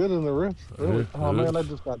 That's good in the rift. Really? Yeah, Oh it man, is. I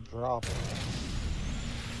just got dropped.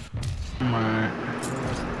 Alright.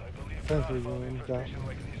 Sentry gun got me.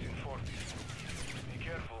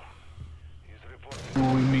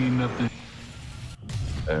 When we meeting up this.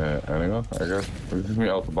 Anyone? I guess. We just meet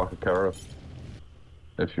out the back of Cara.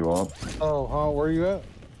 If you want. Oh, huh? Where you at?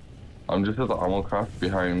 I'm just at the ammo craft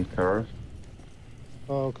behind Cara.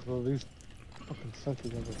 Oh, cause these fucking sentry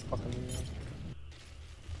guns are fucking me up.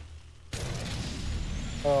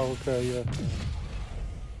 Oh, okay, yeah.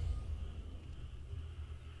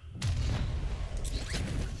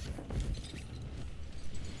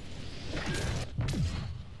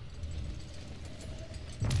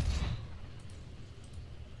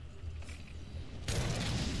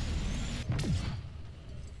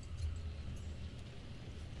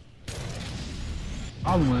 I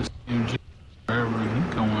want to see him wherever he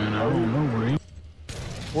going. I don't know where he.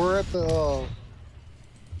 We're at the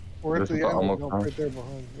This is the ammo ammo dump craft. right there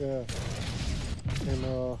behind. Yeah. And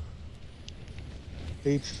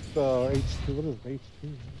H2. What is H2?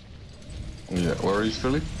 Yeah, where are you,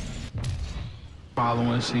 Philly?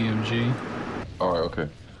 Following CMG. Alright, okay.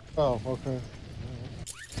 Oh, okay.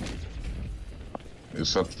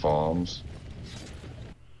 It's at farms.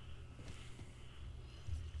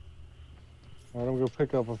 Alright, I'm gonna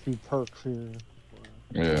pick up a few perks here.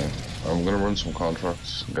 Yeah. I'm gonna run some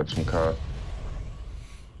contracts and get some car.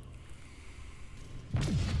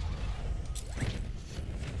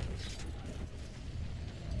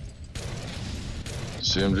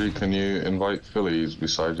 CMG, can you invite Phillies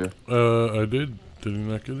beside you? I did. Did he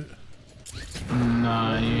not get it?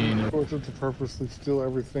 Nah, he ain't. Force it to purposely steal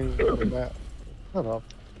everything from the map. Shut up.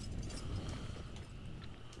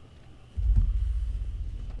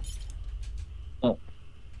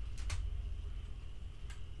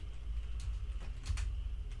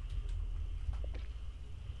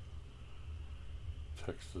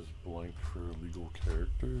 Text is blank for illegal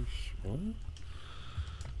characters. What?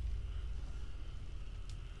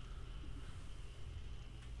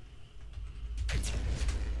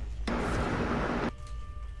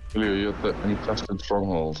 Philly, are you at the infested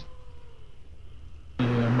stronghold? Yeah,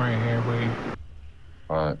 I'm right here. Wait.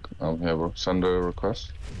 Alright, I'm here, bro. Send a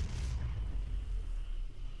request.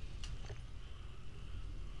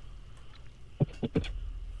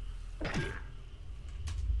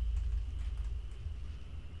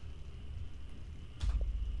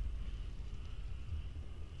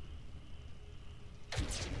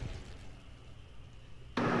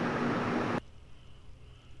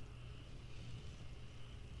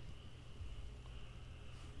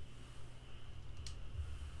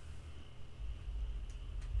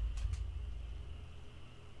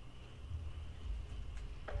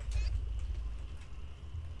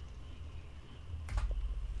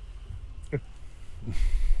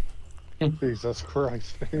 Jesus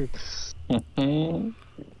Christ, dude. I'm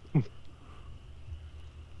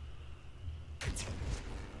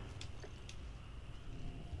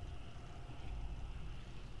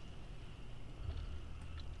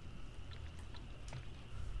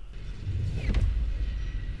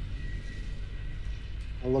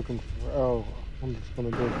looking for. Oh, I'm just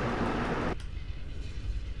gonna go.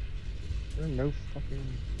 There no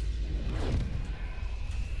fucking.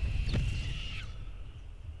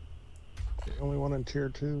 The only one in tier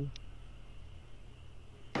 2.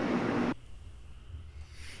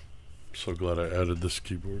 So glad I added this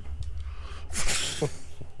keyboard.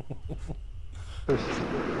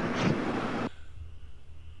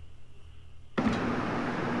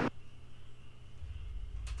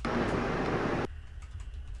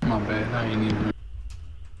 My bad. I ain't even.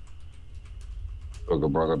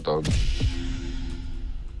 Bugger, brugger, dog.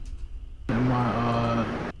 And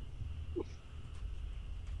my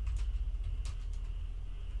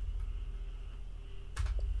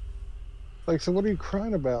Like, so what are you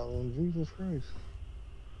crying about, man? Jesus Christ.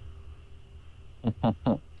 Herrera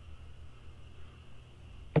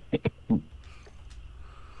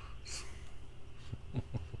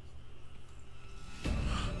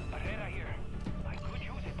here. I could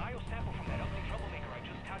use a biosample from that ugly troublemaker I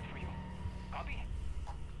just tagged for you. Copy?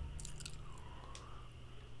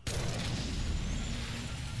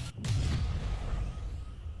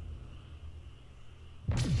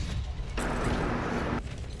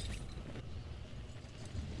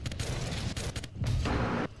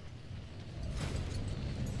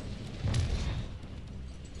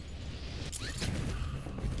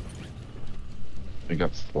 You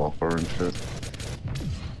got flopper and shit.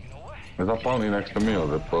 Is that bounty next to me or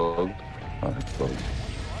is it bugged? Oh, it's bugged.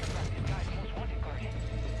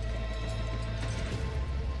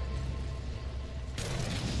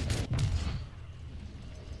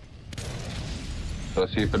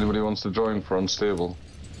 Let's see if anybody wants to join for Unstable.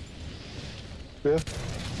 Yeah.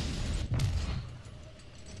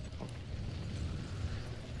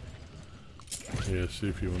 Yeah, see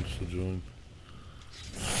if he wants to join.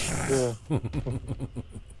 Yeah.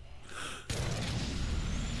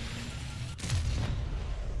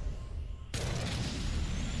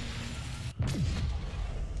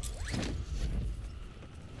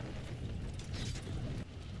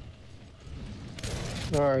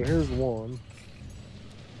 Alright, here's one.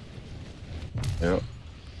 Yep.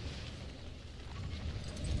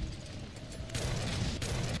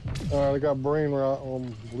 Alright, I got brain rot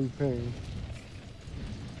on blue ping.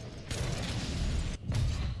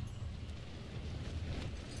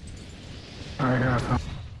 Alright, here I come.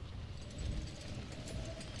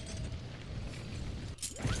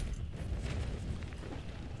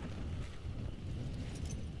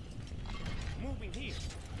 Moving here.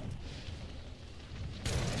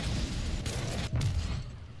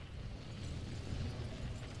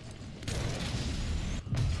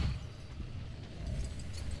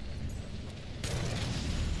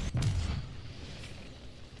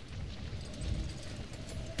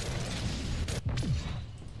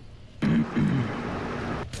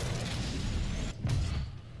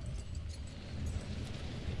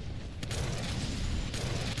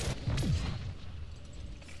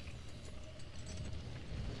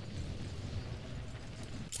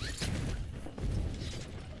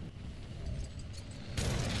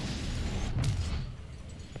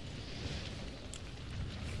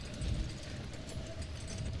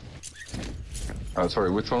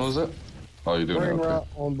 Sorry, which one was it? Oh, you do Brain now, rot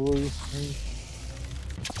okay. on blue. I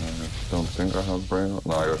don't think I have brain rot.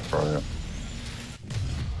 No, I got try it.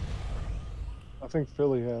 I think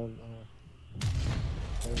Philly had.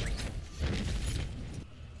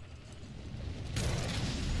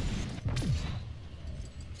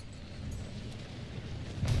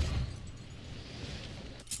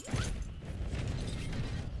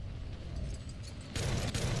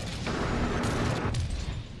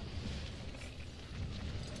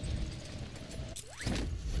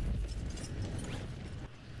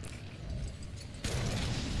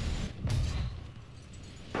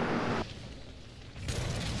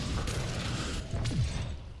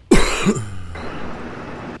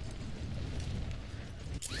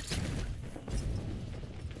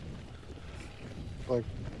 Like,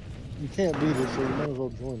 you can't beat it, so you might as well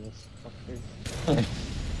join us. Okay.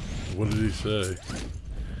 What did he say?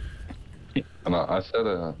 And I said,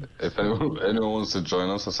 if anyone wants to join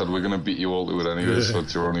us, I said, we're going to beat you all to it anyway, so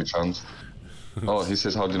it's your only chance. Oh, he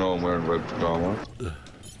says, how do you know I'm wearing red pajamas?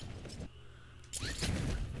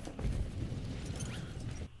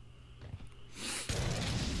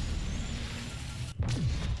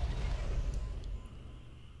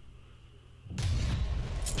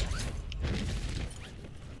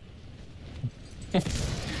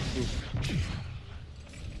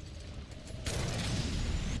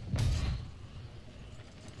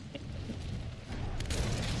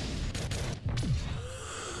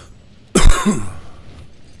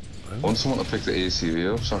 I want someone to pick the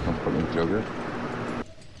ACV up so I can put in jugger.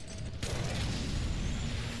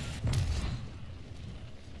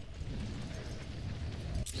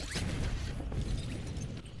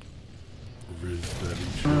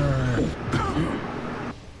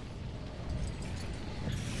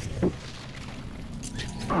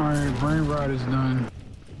 Alright, brain rot is done.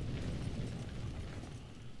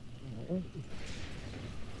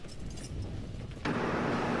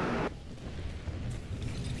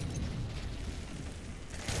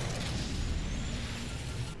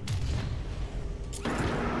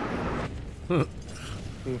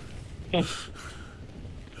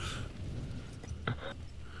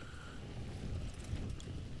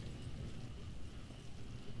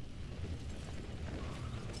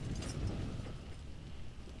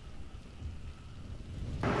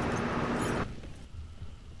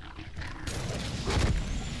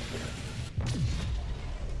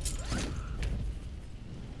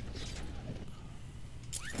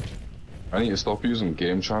 I need to stop using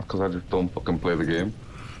game chat because I just don't fucking play the game.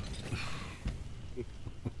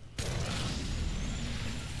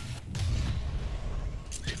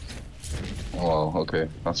 Oh, okay.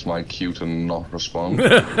 That's my cue to not respond.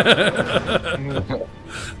 I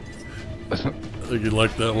think you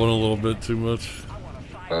like that one a little bit too much.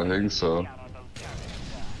 I think so.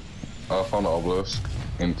 I found an obelisk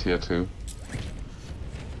in tier 2.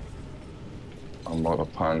 I'm not a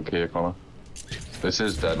pancake on it. This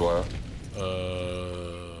is dead wire.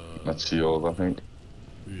 That's yours, I think.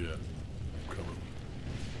 Yeah. Coming.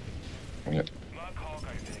 Yeah. Mark cargo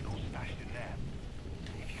vehicle stashed in there.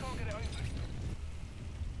 If you can't get it open.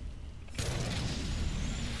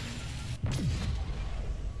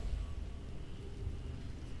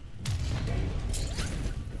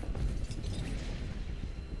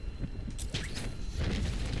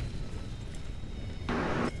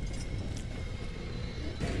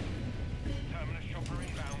 Terminus chopper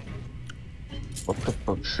inbound. What the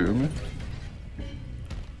fuck, shoot me?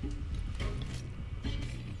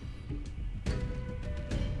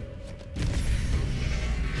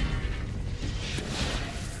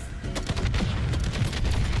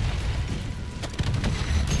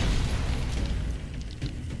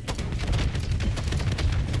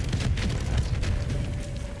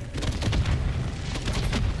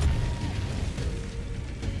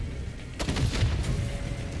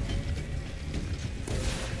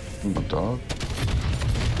 The dog?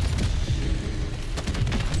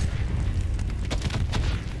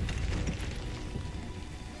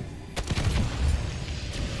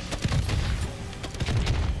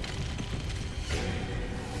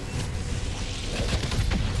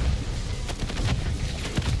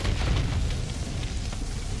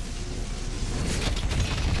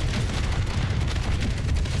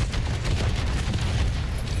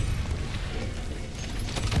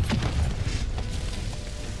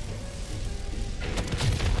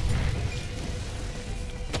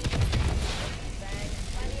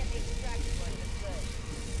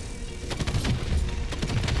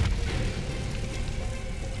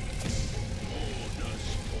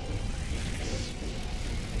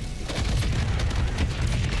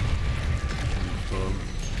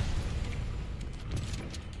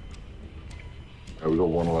 Yeah, we got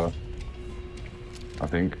one left. I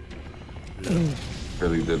think. Yeah.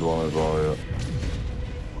 Billy did one as well, yeah.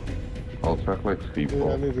 I'll check like Yeah, I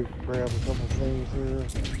people. need to grab a couple things here.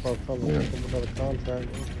 I'll probably Yeah. pick up another contract.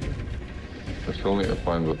 I still need to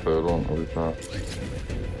find the third one, at least that.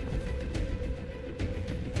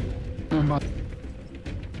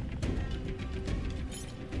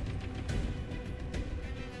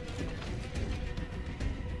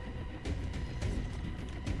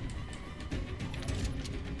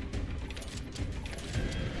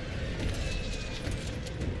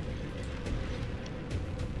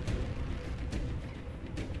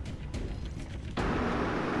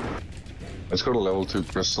 It's got a level 2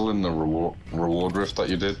 crystal in the reward rift that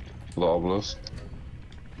you did for the obelisk.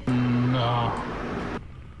 No.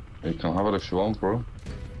 You can have it if you want, bro.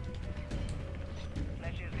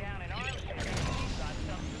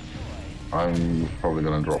 I'm probably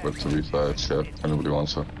gonna drop it to be fair, shit, if anybody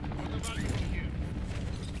wants it.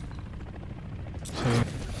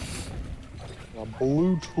 A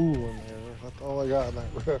blue tool in there. That's all I got in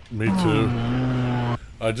that rift. Me too.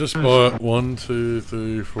 I just bought 1, 2,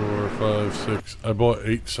 3, 4, 5, 6. I bought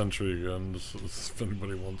 8 sentry guns. If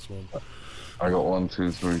anybody wants one. I got 1,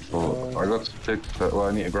 2, 3, 4. I got 6. Well,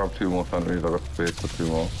 I need to grab 2 more sentries. I got space for 2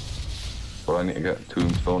 more. But I need to get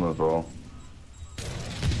tombstone as well.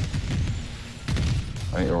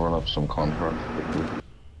 I need to run up some contracts quickly.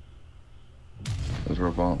 Is there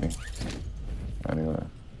a bounty? Anyway.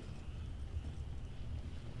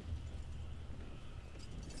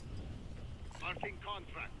 Marking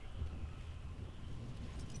contract.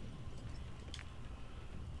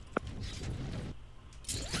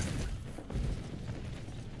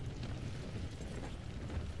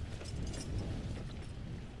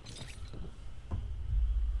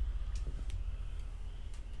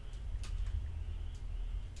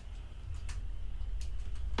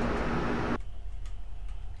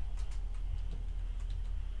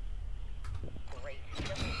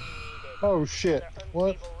 Oh shit.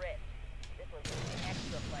 What?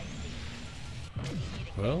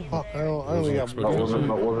 Well, Fuck, I only got expecting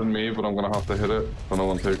That wasn't me, but I'm gonna have to hit it so no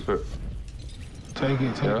one takes it. Take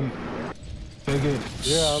it, take Yeah? it. Take it.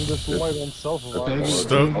 Yeah, I'm just light on self-revival.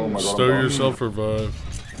 stow, Oh my God, stow I'm down. yourself revive.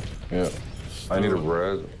 Yeah. I need a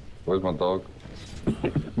res. Where's my dog?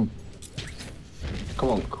 Come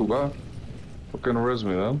on, Kuba. Fucking res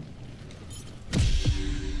me then.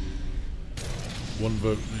 One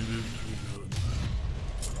vote needed. We got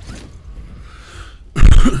it.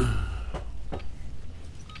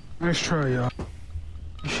 Nice try, y'all.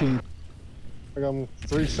 Shit. I got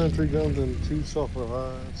 3 sentry guns and 2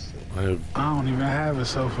 self-revives. I don't even have a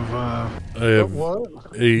self-revive. I have What?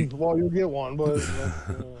 8. Well, you'll get one, but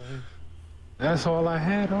That's all I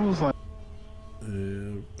had. I was like,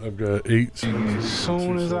 I've got 8. as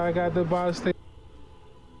soon as I got the buy station.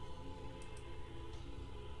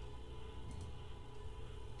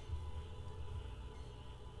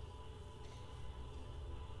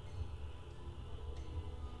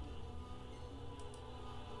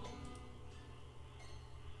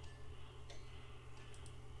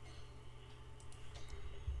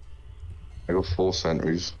 I got 4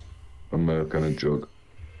 sentries, a merc and a jug.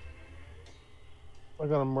 I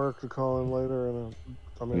got a merc to call in later and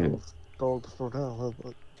a dog to throw down.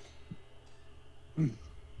 But...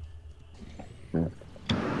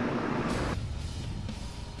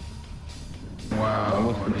 Wow. I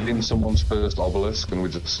must have been someone's first obelisk and we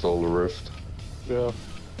just stole the rift. Yeah.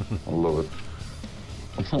 I love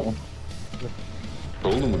it.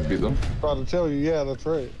 Told them we'd beat them. About to tell you, yeah, that's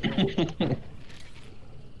right.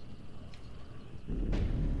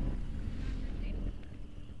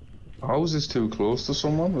 How is this too close to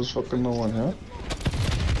someone? There's fucking no one here.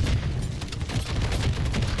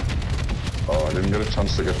 Oh, I didn't get a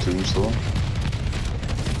chance to get tombstone.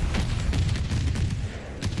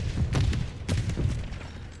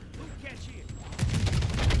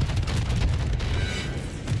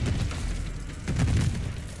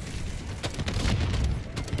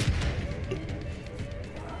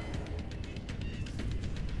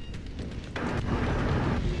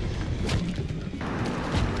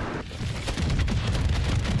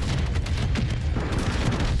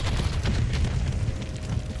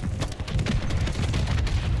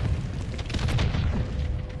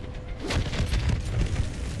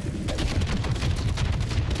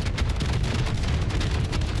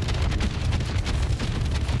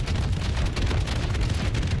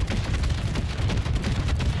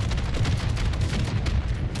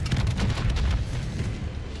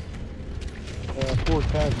 Poor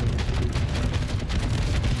Tasman.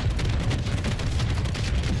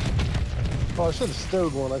 Oh, I should have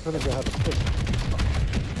stowed one. I could have had a fish.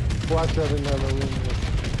 Well, actually, I didn't have a room.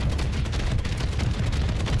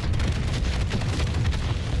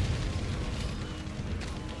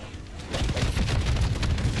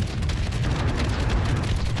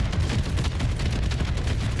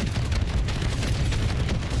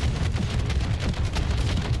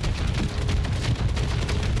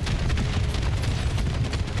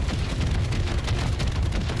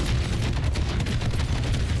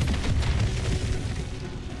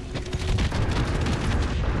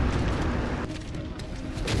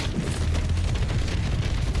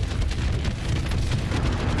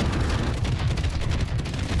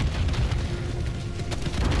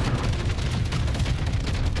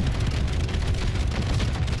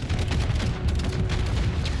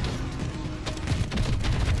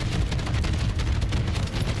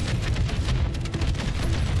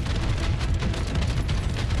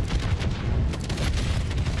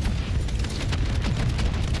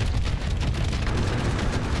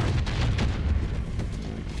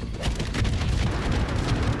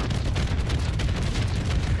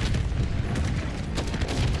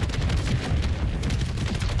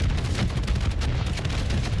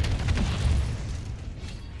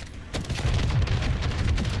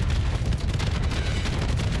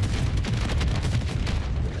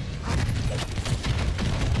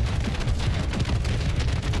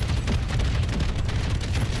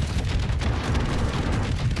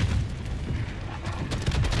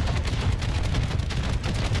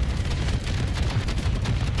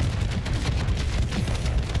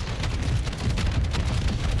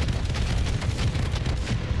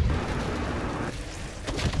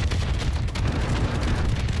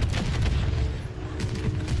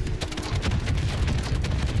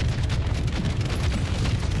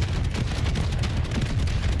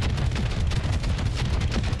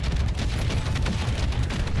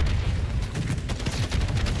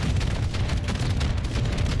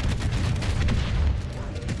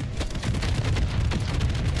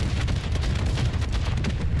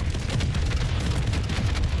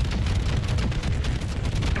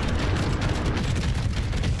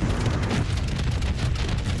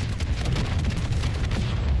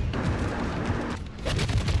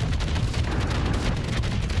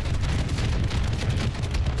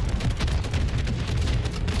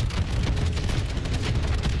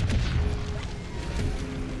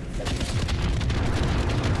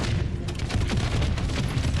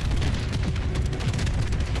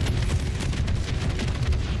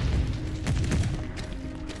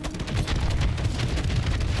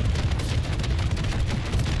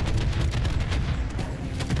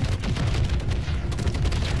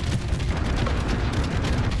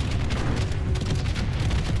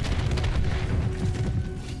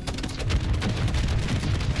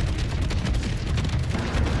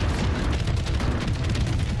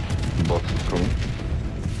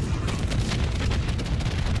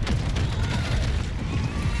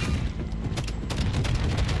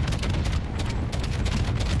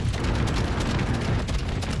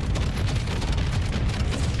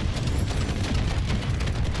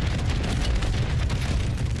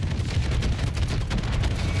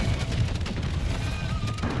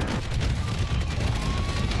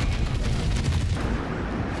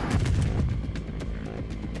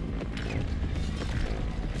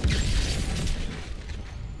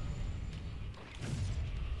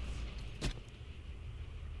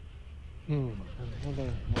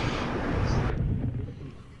 Another.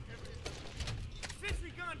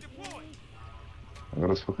 I got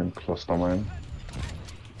a fucking cluster mine.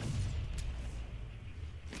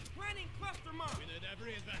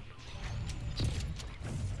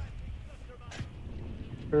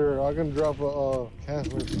 Here, I can drop a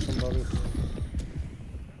Casper for somebody.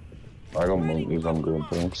 I got monkeys, I'm good,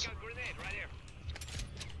 thanks.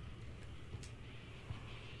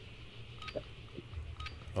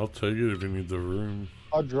 I'll take it if you need the room.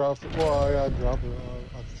 I'll drop it. Well, yeah, I'll drop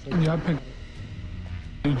it. Yeah, I picked.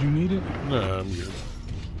 Did you need it? Nah, I'm good.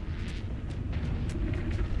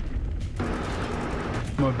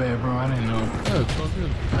 My bad, bro. I didn't know. Yeah, it's all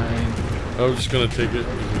good. I was just gonna take it if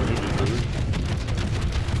you needed the room.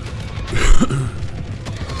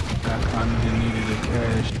 I kinda needed the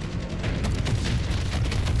cash.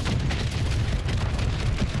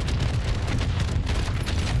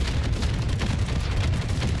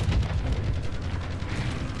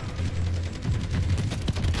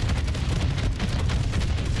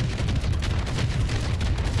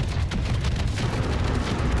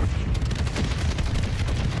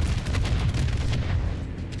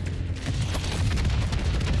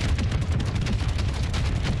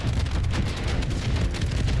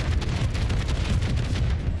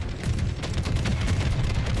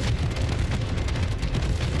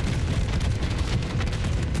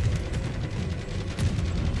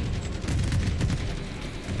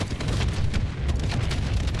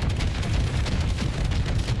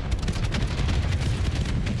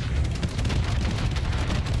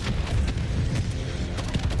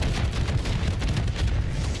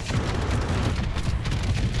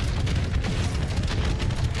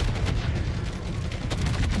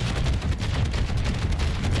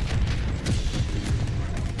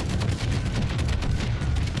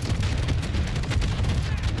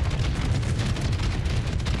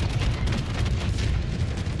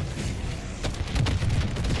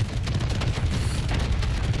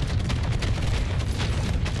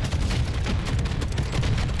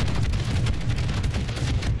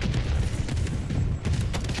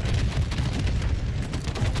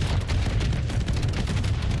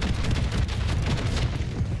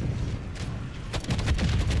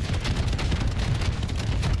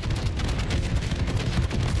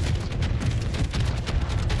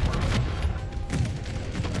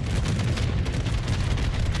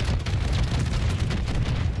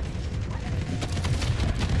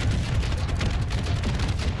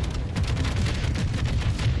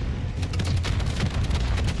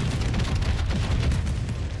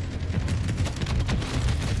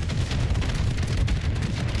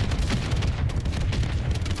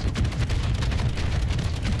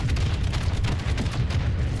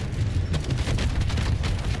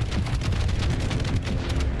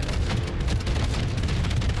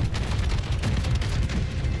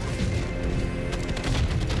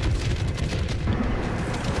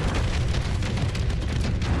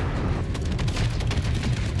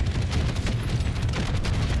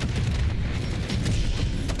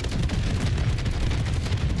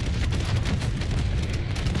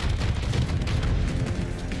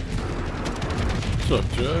 What's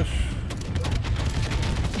up, Josh?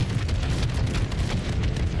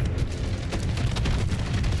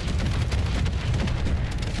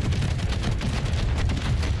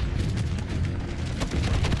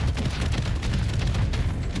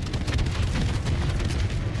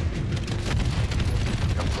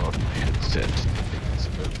 Headset is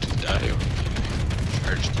about to die on me. I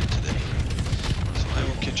charged it today. So I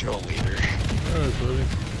will catch you all later. Alright,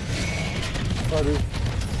 buddy.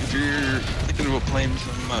 If you're thinking about playing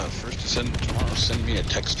some First Descendant tomorrow, send me a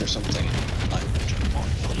text or something. I will jump on.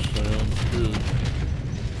 Sounds good.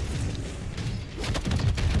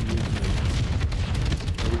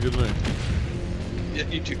 Have a good night. Yeah,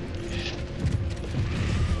 you too.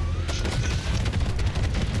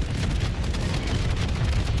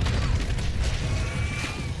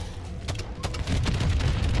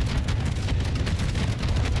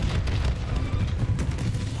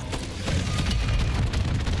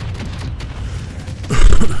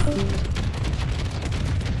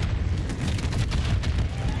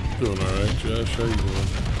 Doing alright, Josh. How you doing?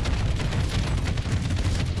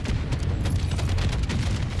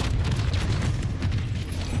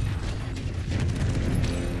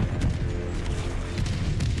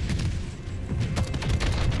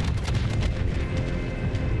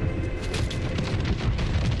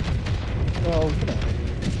 Oh,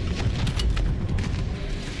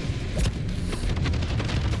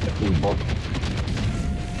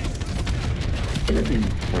 get out of here.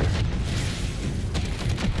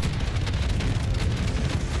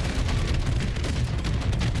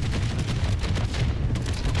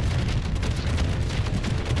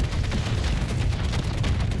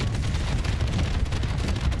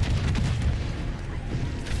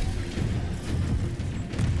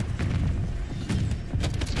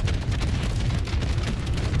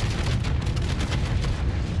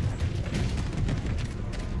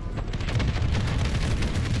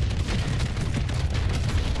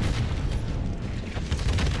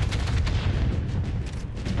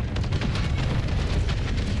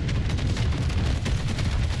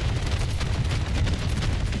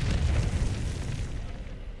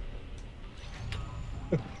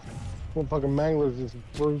 Motherfucking Mangler's just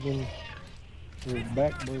broken. His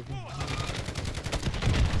back broken.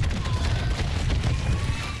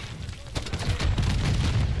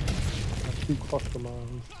 Two cluster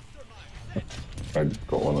mines. I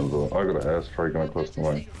got one of those. I got an airstrike and a cluster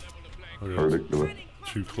mine. Ridiculous.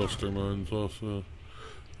 2 cluster mines also.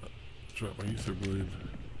 Drop my ether blade.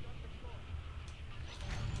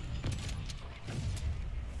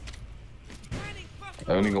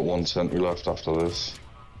 I only got 1 sentry left after this.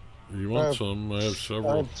 You want some? I have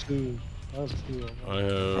several. I have 2. I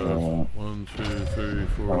have 1, 2, 3,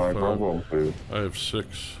 4, 5. I have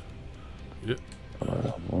 6. Yep.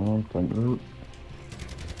 Thank you.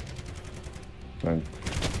 Thanks.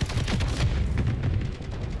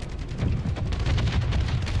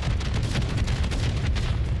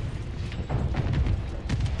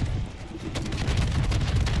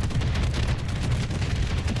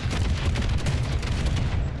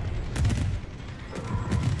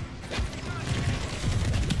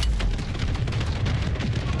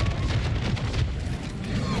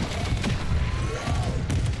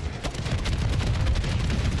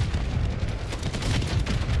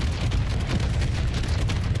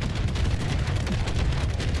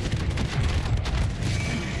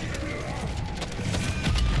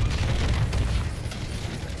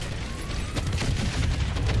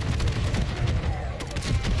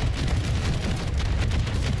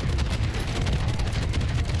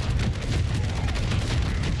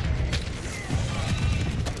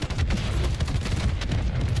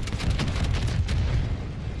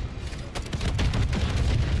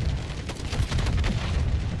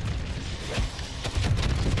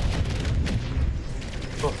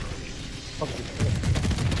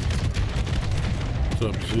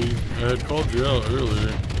 What's up, Z? I had called you out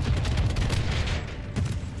earlier.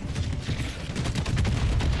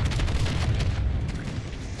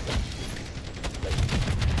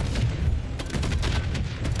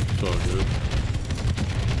 It's all good.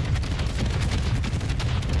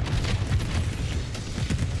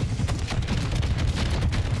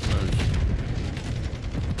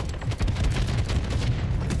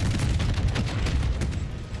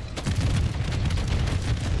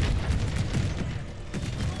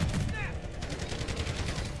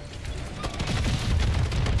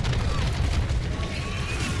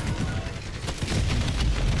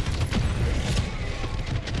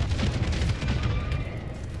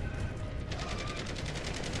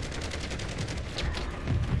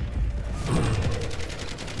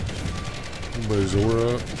 Everybody's over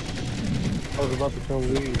up. I was about to come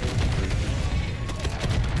leave.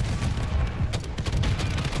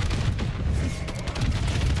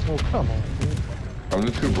 Oh, come on, dude. I'm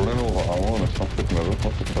literally running over ammo and it's not picking it up.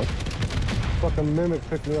 What the fuck? Fucking Mimic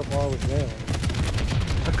picked me up while I was down.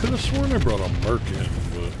 I could have sworn I brought a Merc in,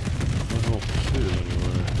 but I don't see it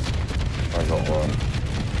anywhere. I got one.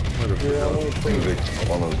 Yeah, I'm waiting for Vic's got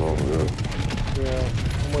one as well, yeah. Yeah,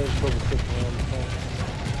 I'm waiting for the 6 around the phone.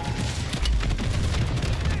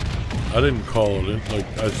 I didn't call it in. Like,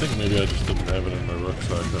 I think maybe I just didn't have it in my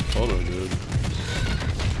rucksack. I thought I did.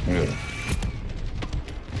 Yeah.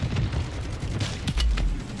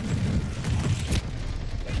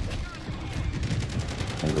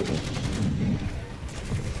 I got it.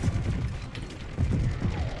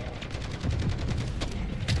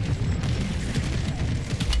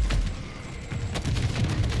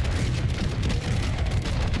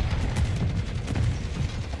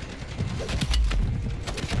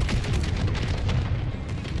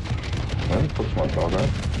 Push my dog out.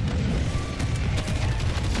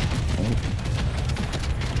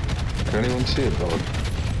 Can anyone see it, dog?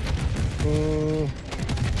 Oh,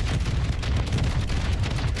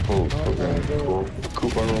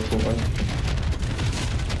 Cooper or something?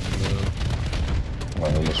 No. I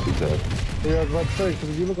must be dead. Yeah, I was about to say, because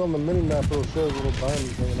if you look on the mini map, it'll show a little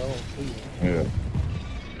diamond thing, and I don't see it. Yeah.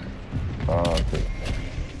 Ah, okay.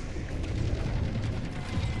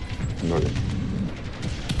 Got it.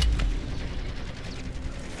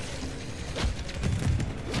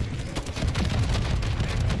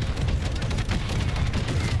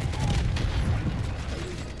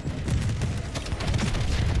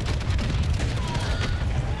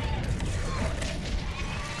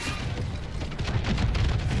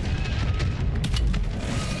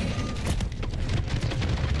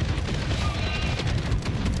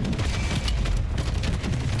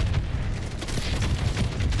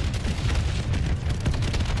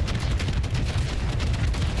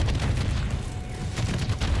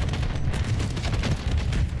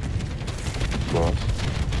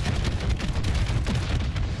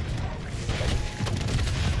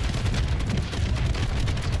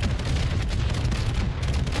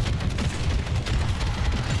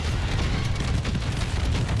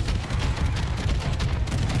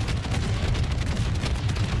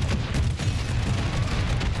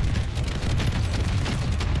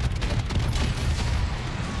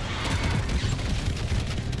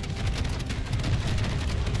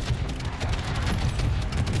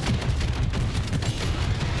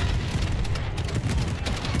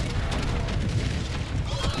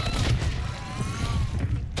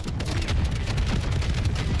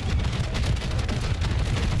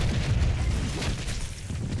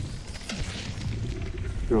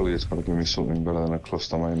 Surely it's gotta give me something better than a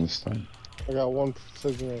cluster mine this time. I got one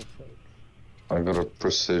precision airstrike. I got a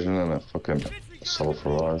precision and a fucking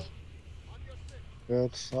self-revive. Yeah,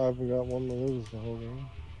 I haven't got one to lose the whole game.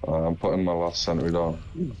 I'm putting my last sentry down.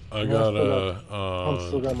 I got I'm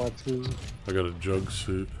still got my 2. I got a jug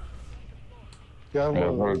suit. Yeah, I've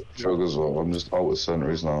got a jug as well. I'm just out of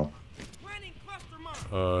sentries now.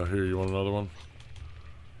 Here, you want another one?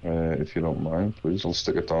 If you don't mind, please. I'll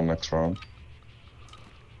stick it down next round.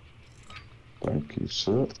 Thank you,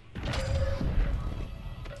 sir.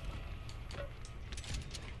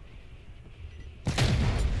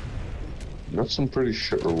 You got some pretty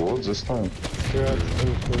shit rewards this time. Yeah, it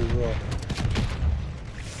was pretty rough.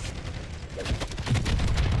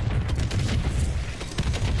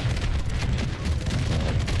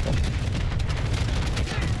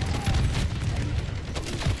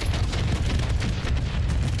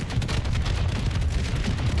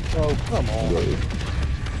 Oh, come on. Right.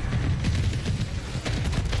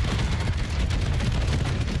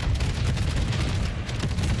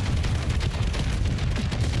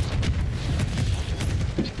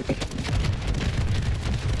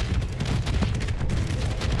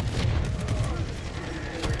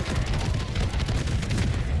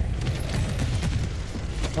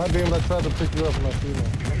 God damn, I tried to pick you up and I see that.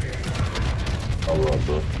 Alright,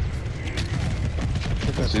 bro.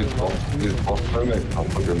 He's off my neck. I'm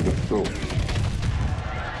fucking good too.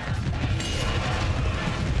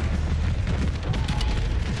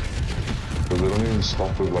 But they don't even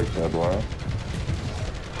stop with like that wire.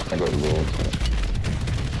 I got low.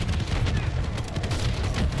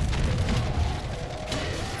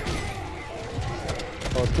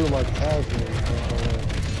 Oh, 2 of my casuals.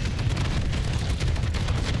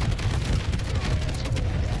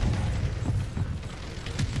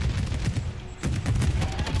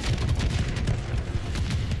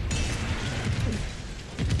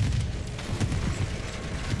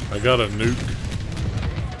 I got a nuke.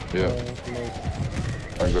 Yeah.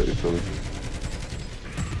 I got you, Philly.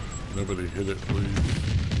 Nobody hit it, please.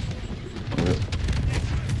 Yeah.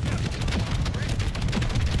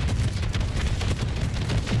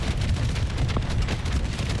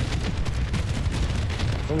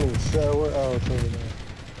 I'm in the shower. Oh, it's over there.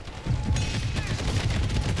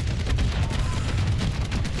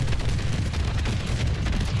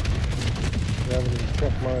 I haven't even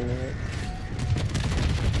checked mine yet.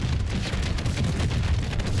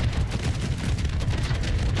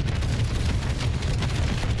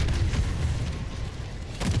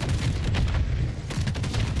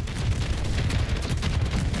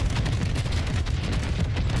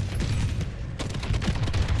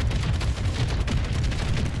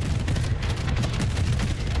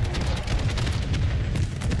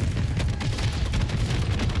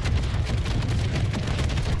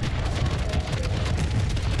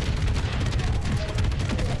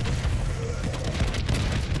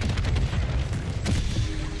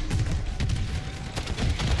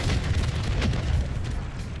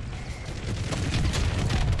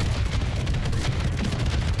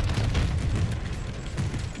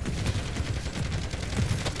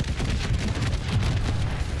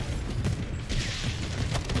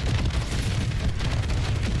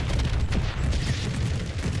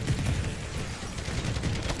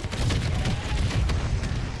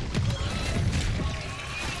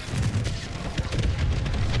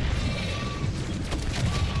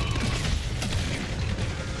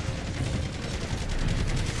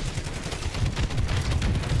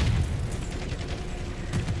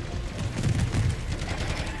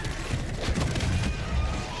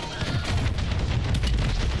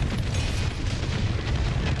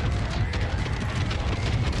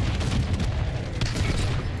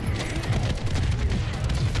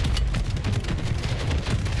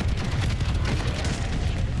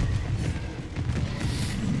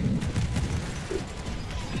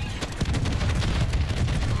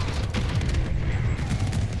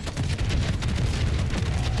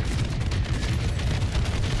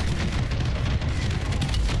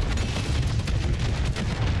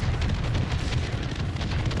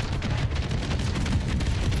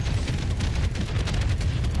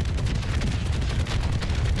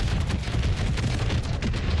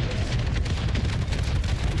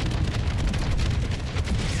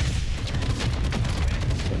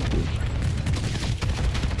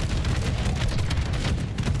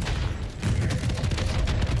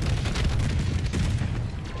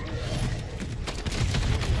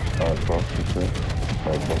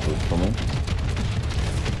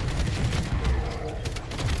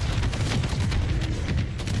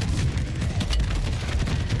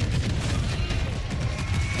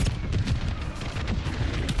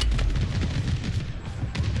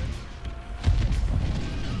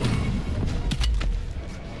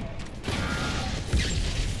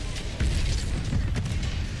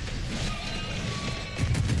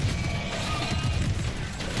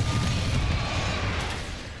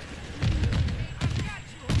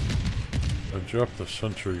 dropped the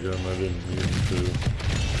sentry gun, I didn't mean to.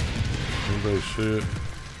 Anybody see it?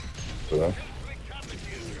 Yeah.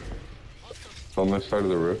 It's on this side of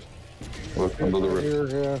the rift. Look, under the rift. Here,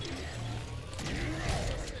 yeah.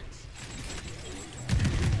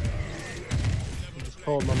 Just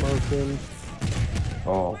called my merc in.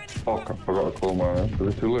 Oh, fuck, I forgot to call mine in.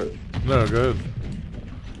 Is it too late? No, go ahead.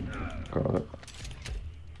 Got it.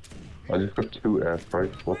 I just got 2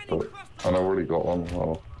 airstrikes, what the? And I already got one.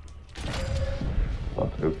 Oh. That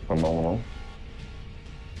is phenomenal.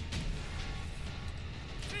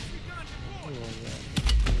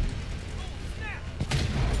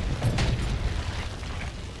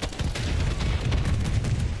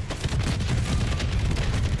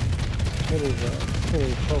 It is I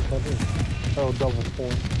think. Oh, double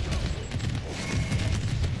point.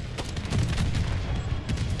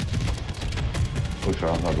 Wish I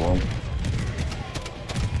had one.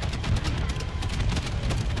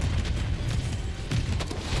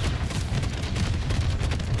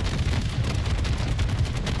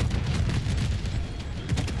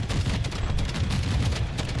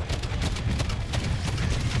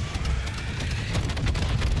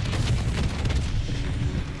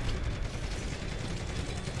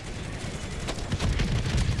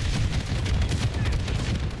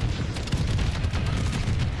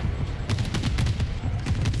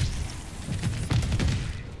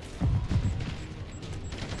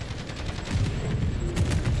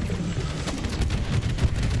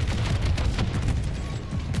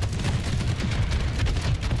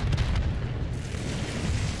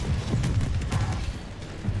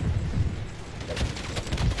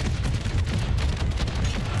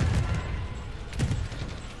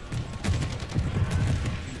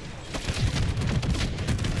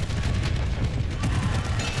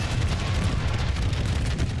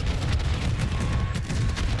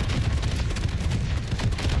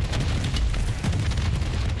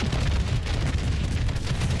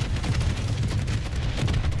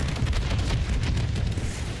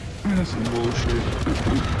 That's some bullshit.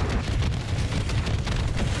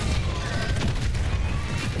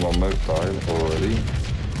 I'm on my side already.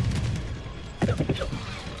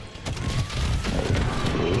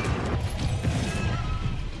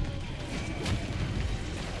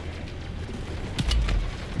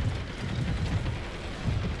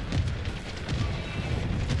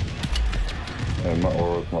 And my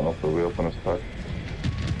aura's not off the wheel on his back.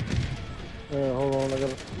 Yeah, hold on, I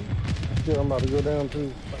gotta. Shit, I'm about to go down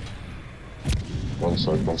too. One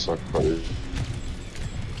sec, buddy.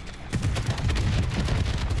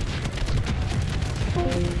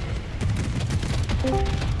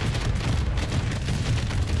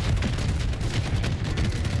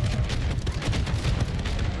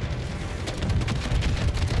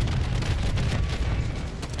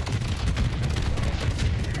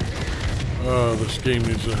 Oh, this game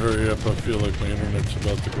needs to hurry up. I feel like my internet's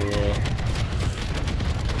about to go out.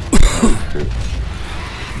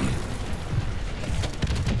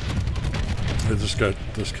 I just got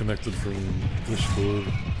disconnected from Discord.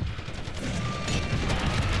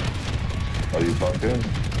 Are you back in?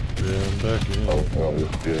 Yeah, I'm back in. Oh,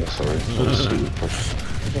 yeah, sorry.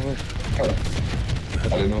 I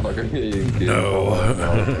didn't know if I could hear you. No.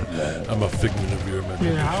 I'm a figment of your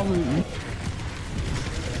imagination. Yeah, how would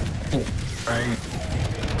right.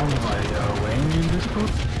 I'm like, Wayne in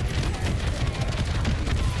Discord?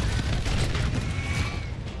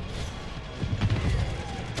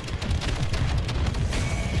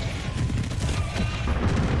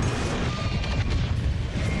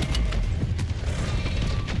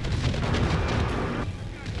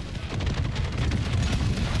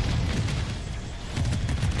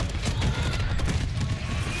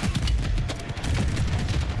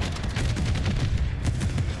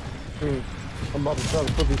 I'm about to try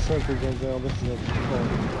to put these sentry guns down. This is a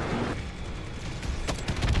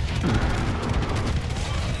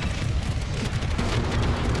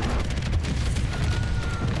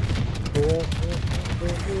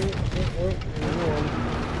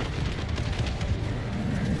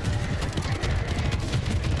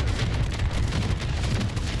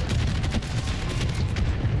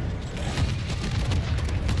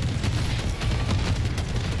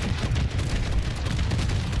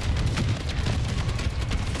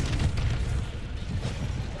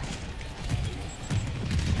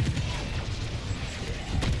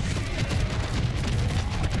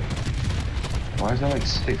Why is there like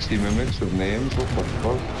 60 minutes with names? What the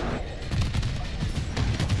fuck?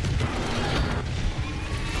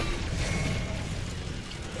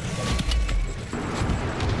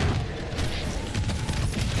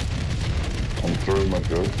 I'm throwing my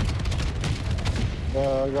gun.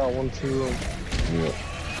 I got one too. Yeah.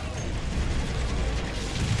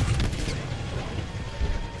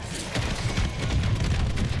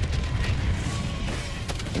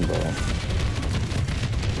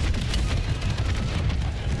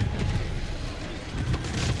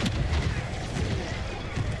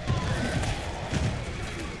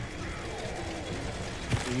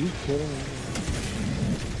 you kidding me?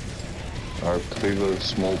 I've cleared the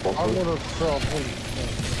small I bosses. would have felt him.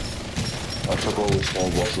 I took all the small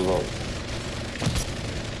bosses out.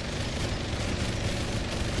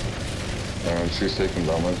 And she's taking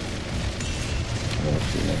damage. Yeah,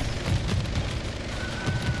 she knows.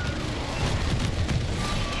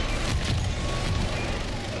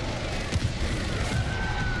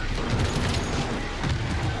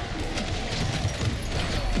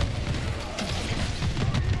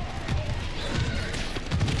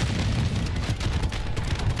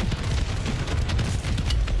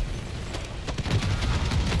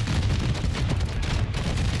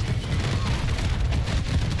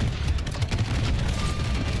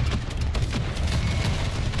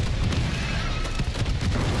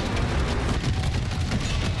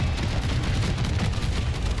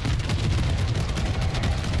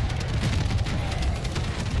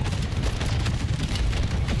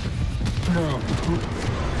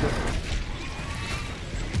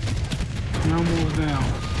 Y'all move down.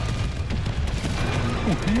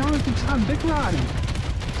 Oh, can y'all just stop dick riding?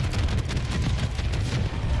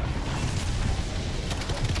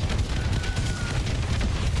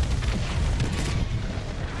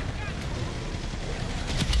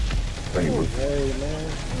 Thank you. Hey, man.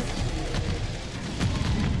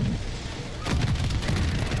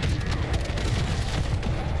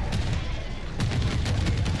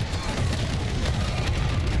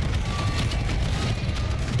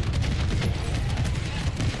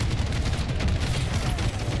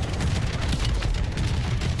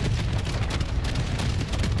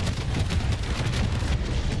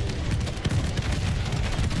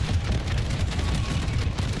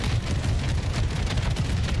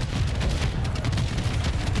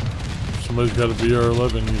 Somebody's got a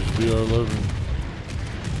VR11, use VR11.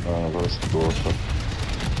 Let's go with it.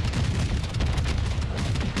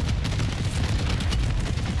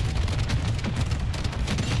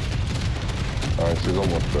 Alright, she's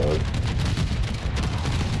almost dead.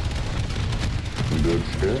 Good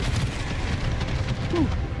shit.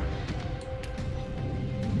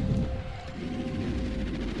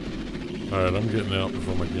 Alright, I'm getting out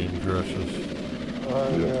before my game crashes.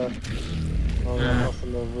 Yeah. Oh, yeah,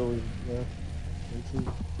 nothing to really, yeah.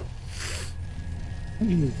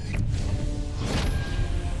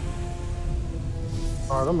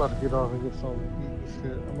 Alright, I'm about to get off and get something to eat and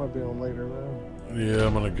shit. I might be on later, though. Yeah,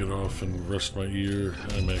 I'm gonna get off and rest my ear.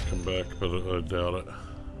 I may come back, but I doubt it.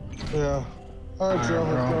 Yeah. Alright, y'all.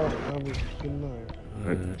 bro. Have a good night.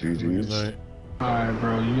 Alright, GG's. good night. Alright,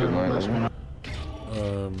 bro. You have a blessed one.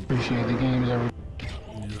 Appreciate the games, every.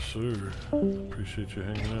 Yes, sir. Appreciate you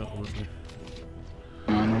hanging out with me.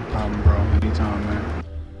 No problem, bro. Anytime, man.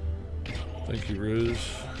 Thank you, Riz.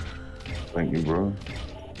 Thank you, bro.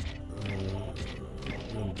 I'm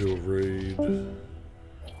gonna do a raid on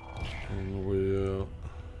the way out.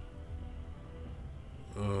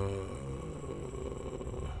 What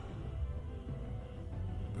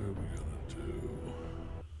are we gonna do?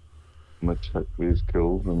 I'm gonna check these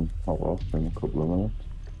kills and hop off in a couple of minutes.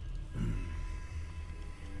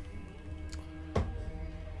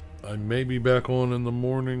 I may be back on in the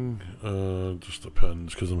morning. Just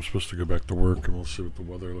depends, because I'm supposed to go back to work and we'll see what the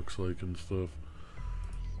weather looks like and stuff.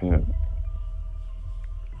 Yeah.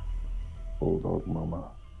 Bulldog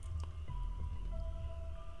mama.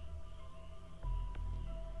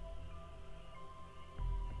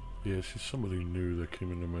 Yeah, she's somebody new that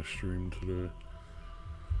came into my stream today.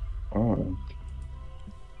 Alright.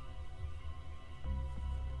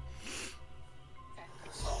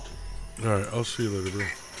 Alright, I'll see you later, bro.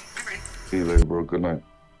 See you later, bro. Good night.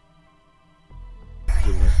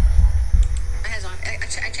 Good night. My head's on. I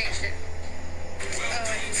changed it.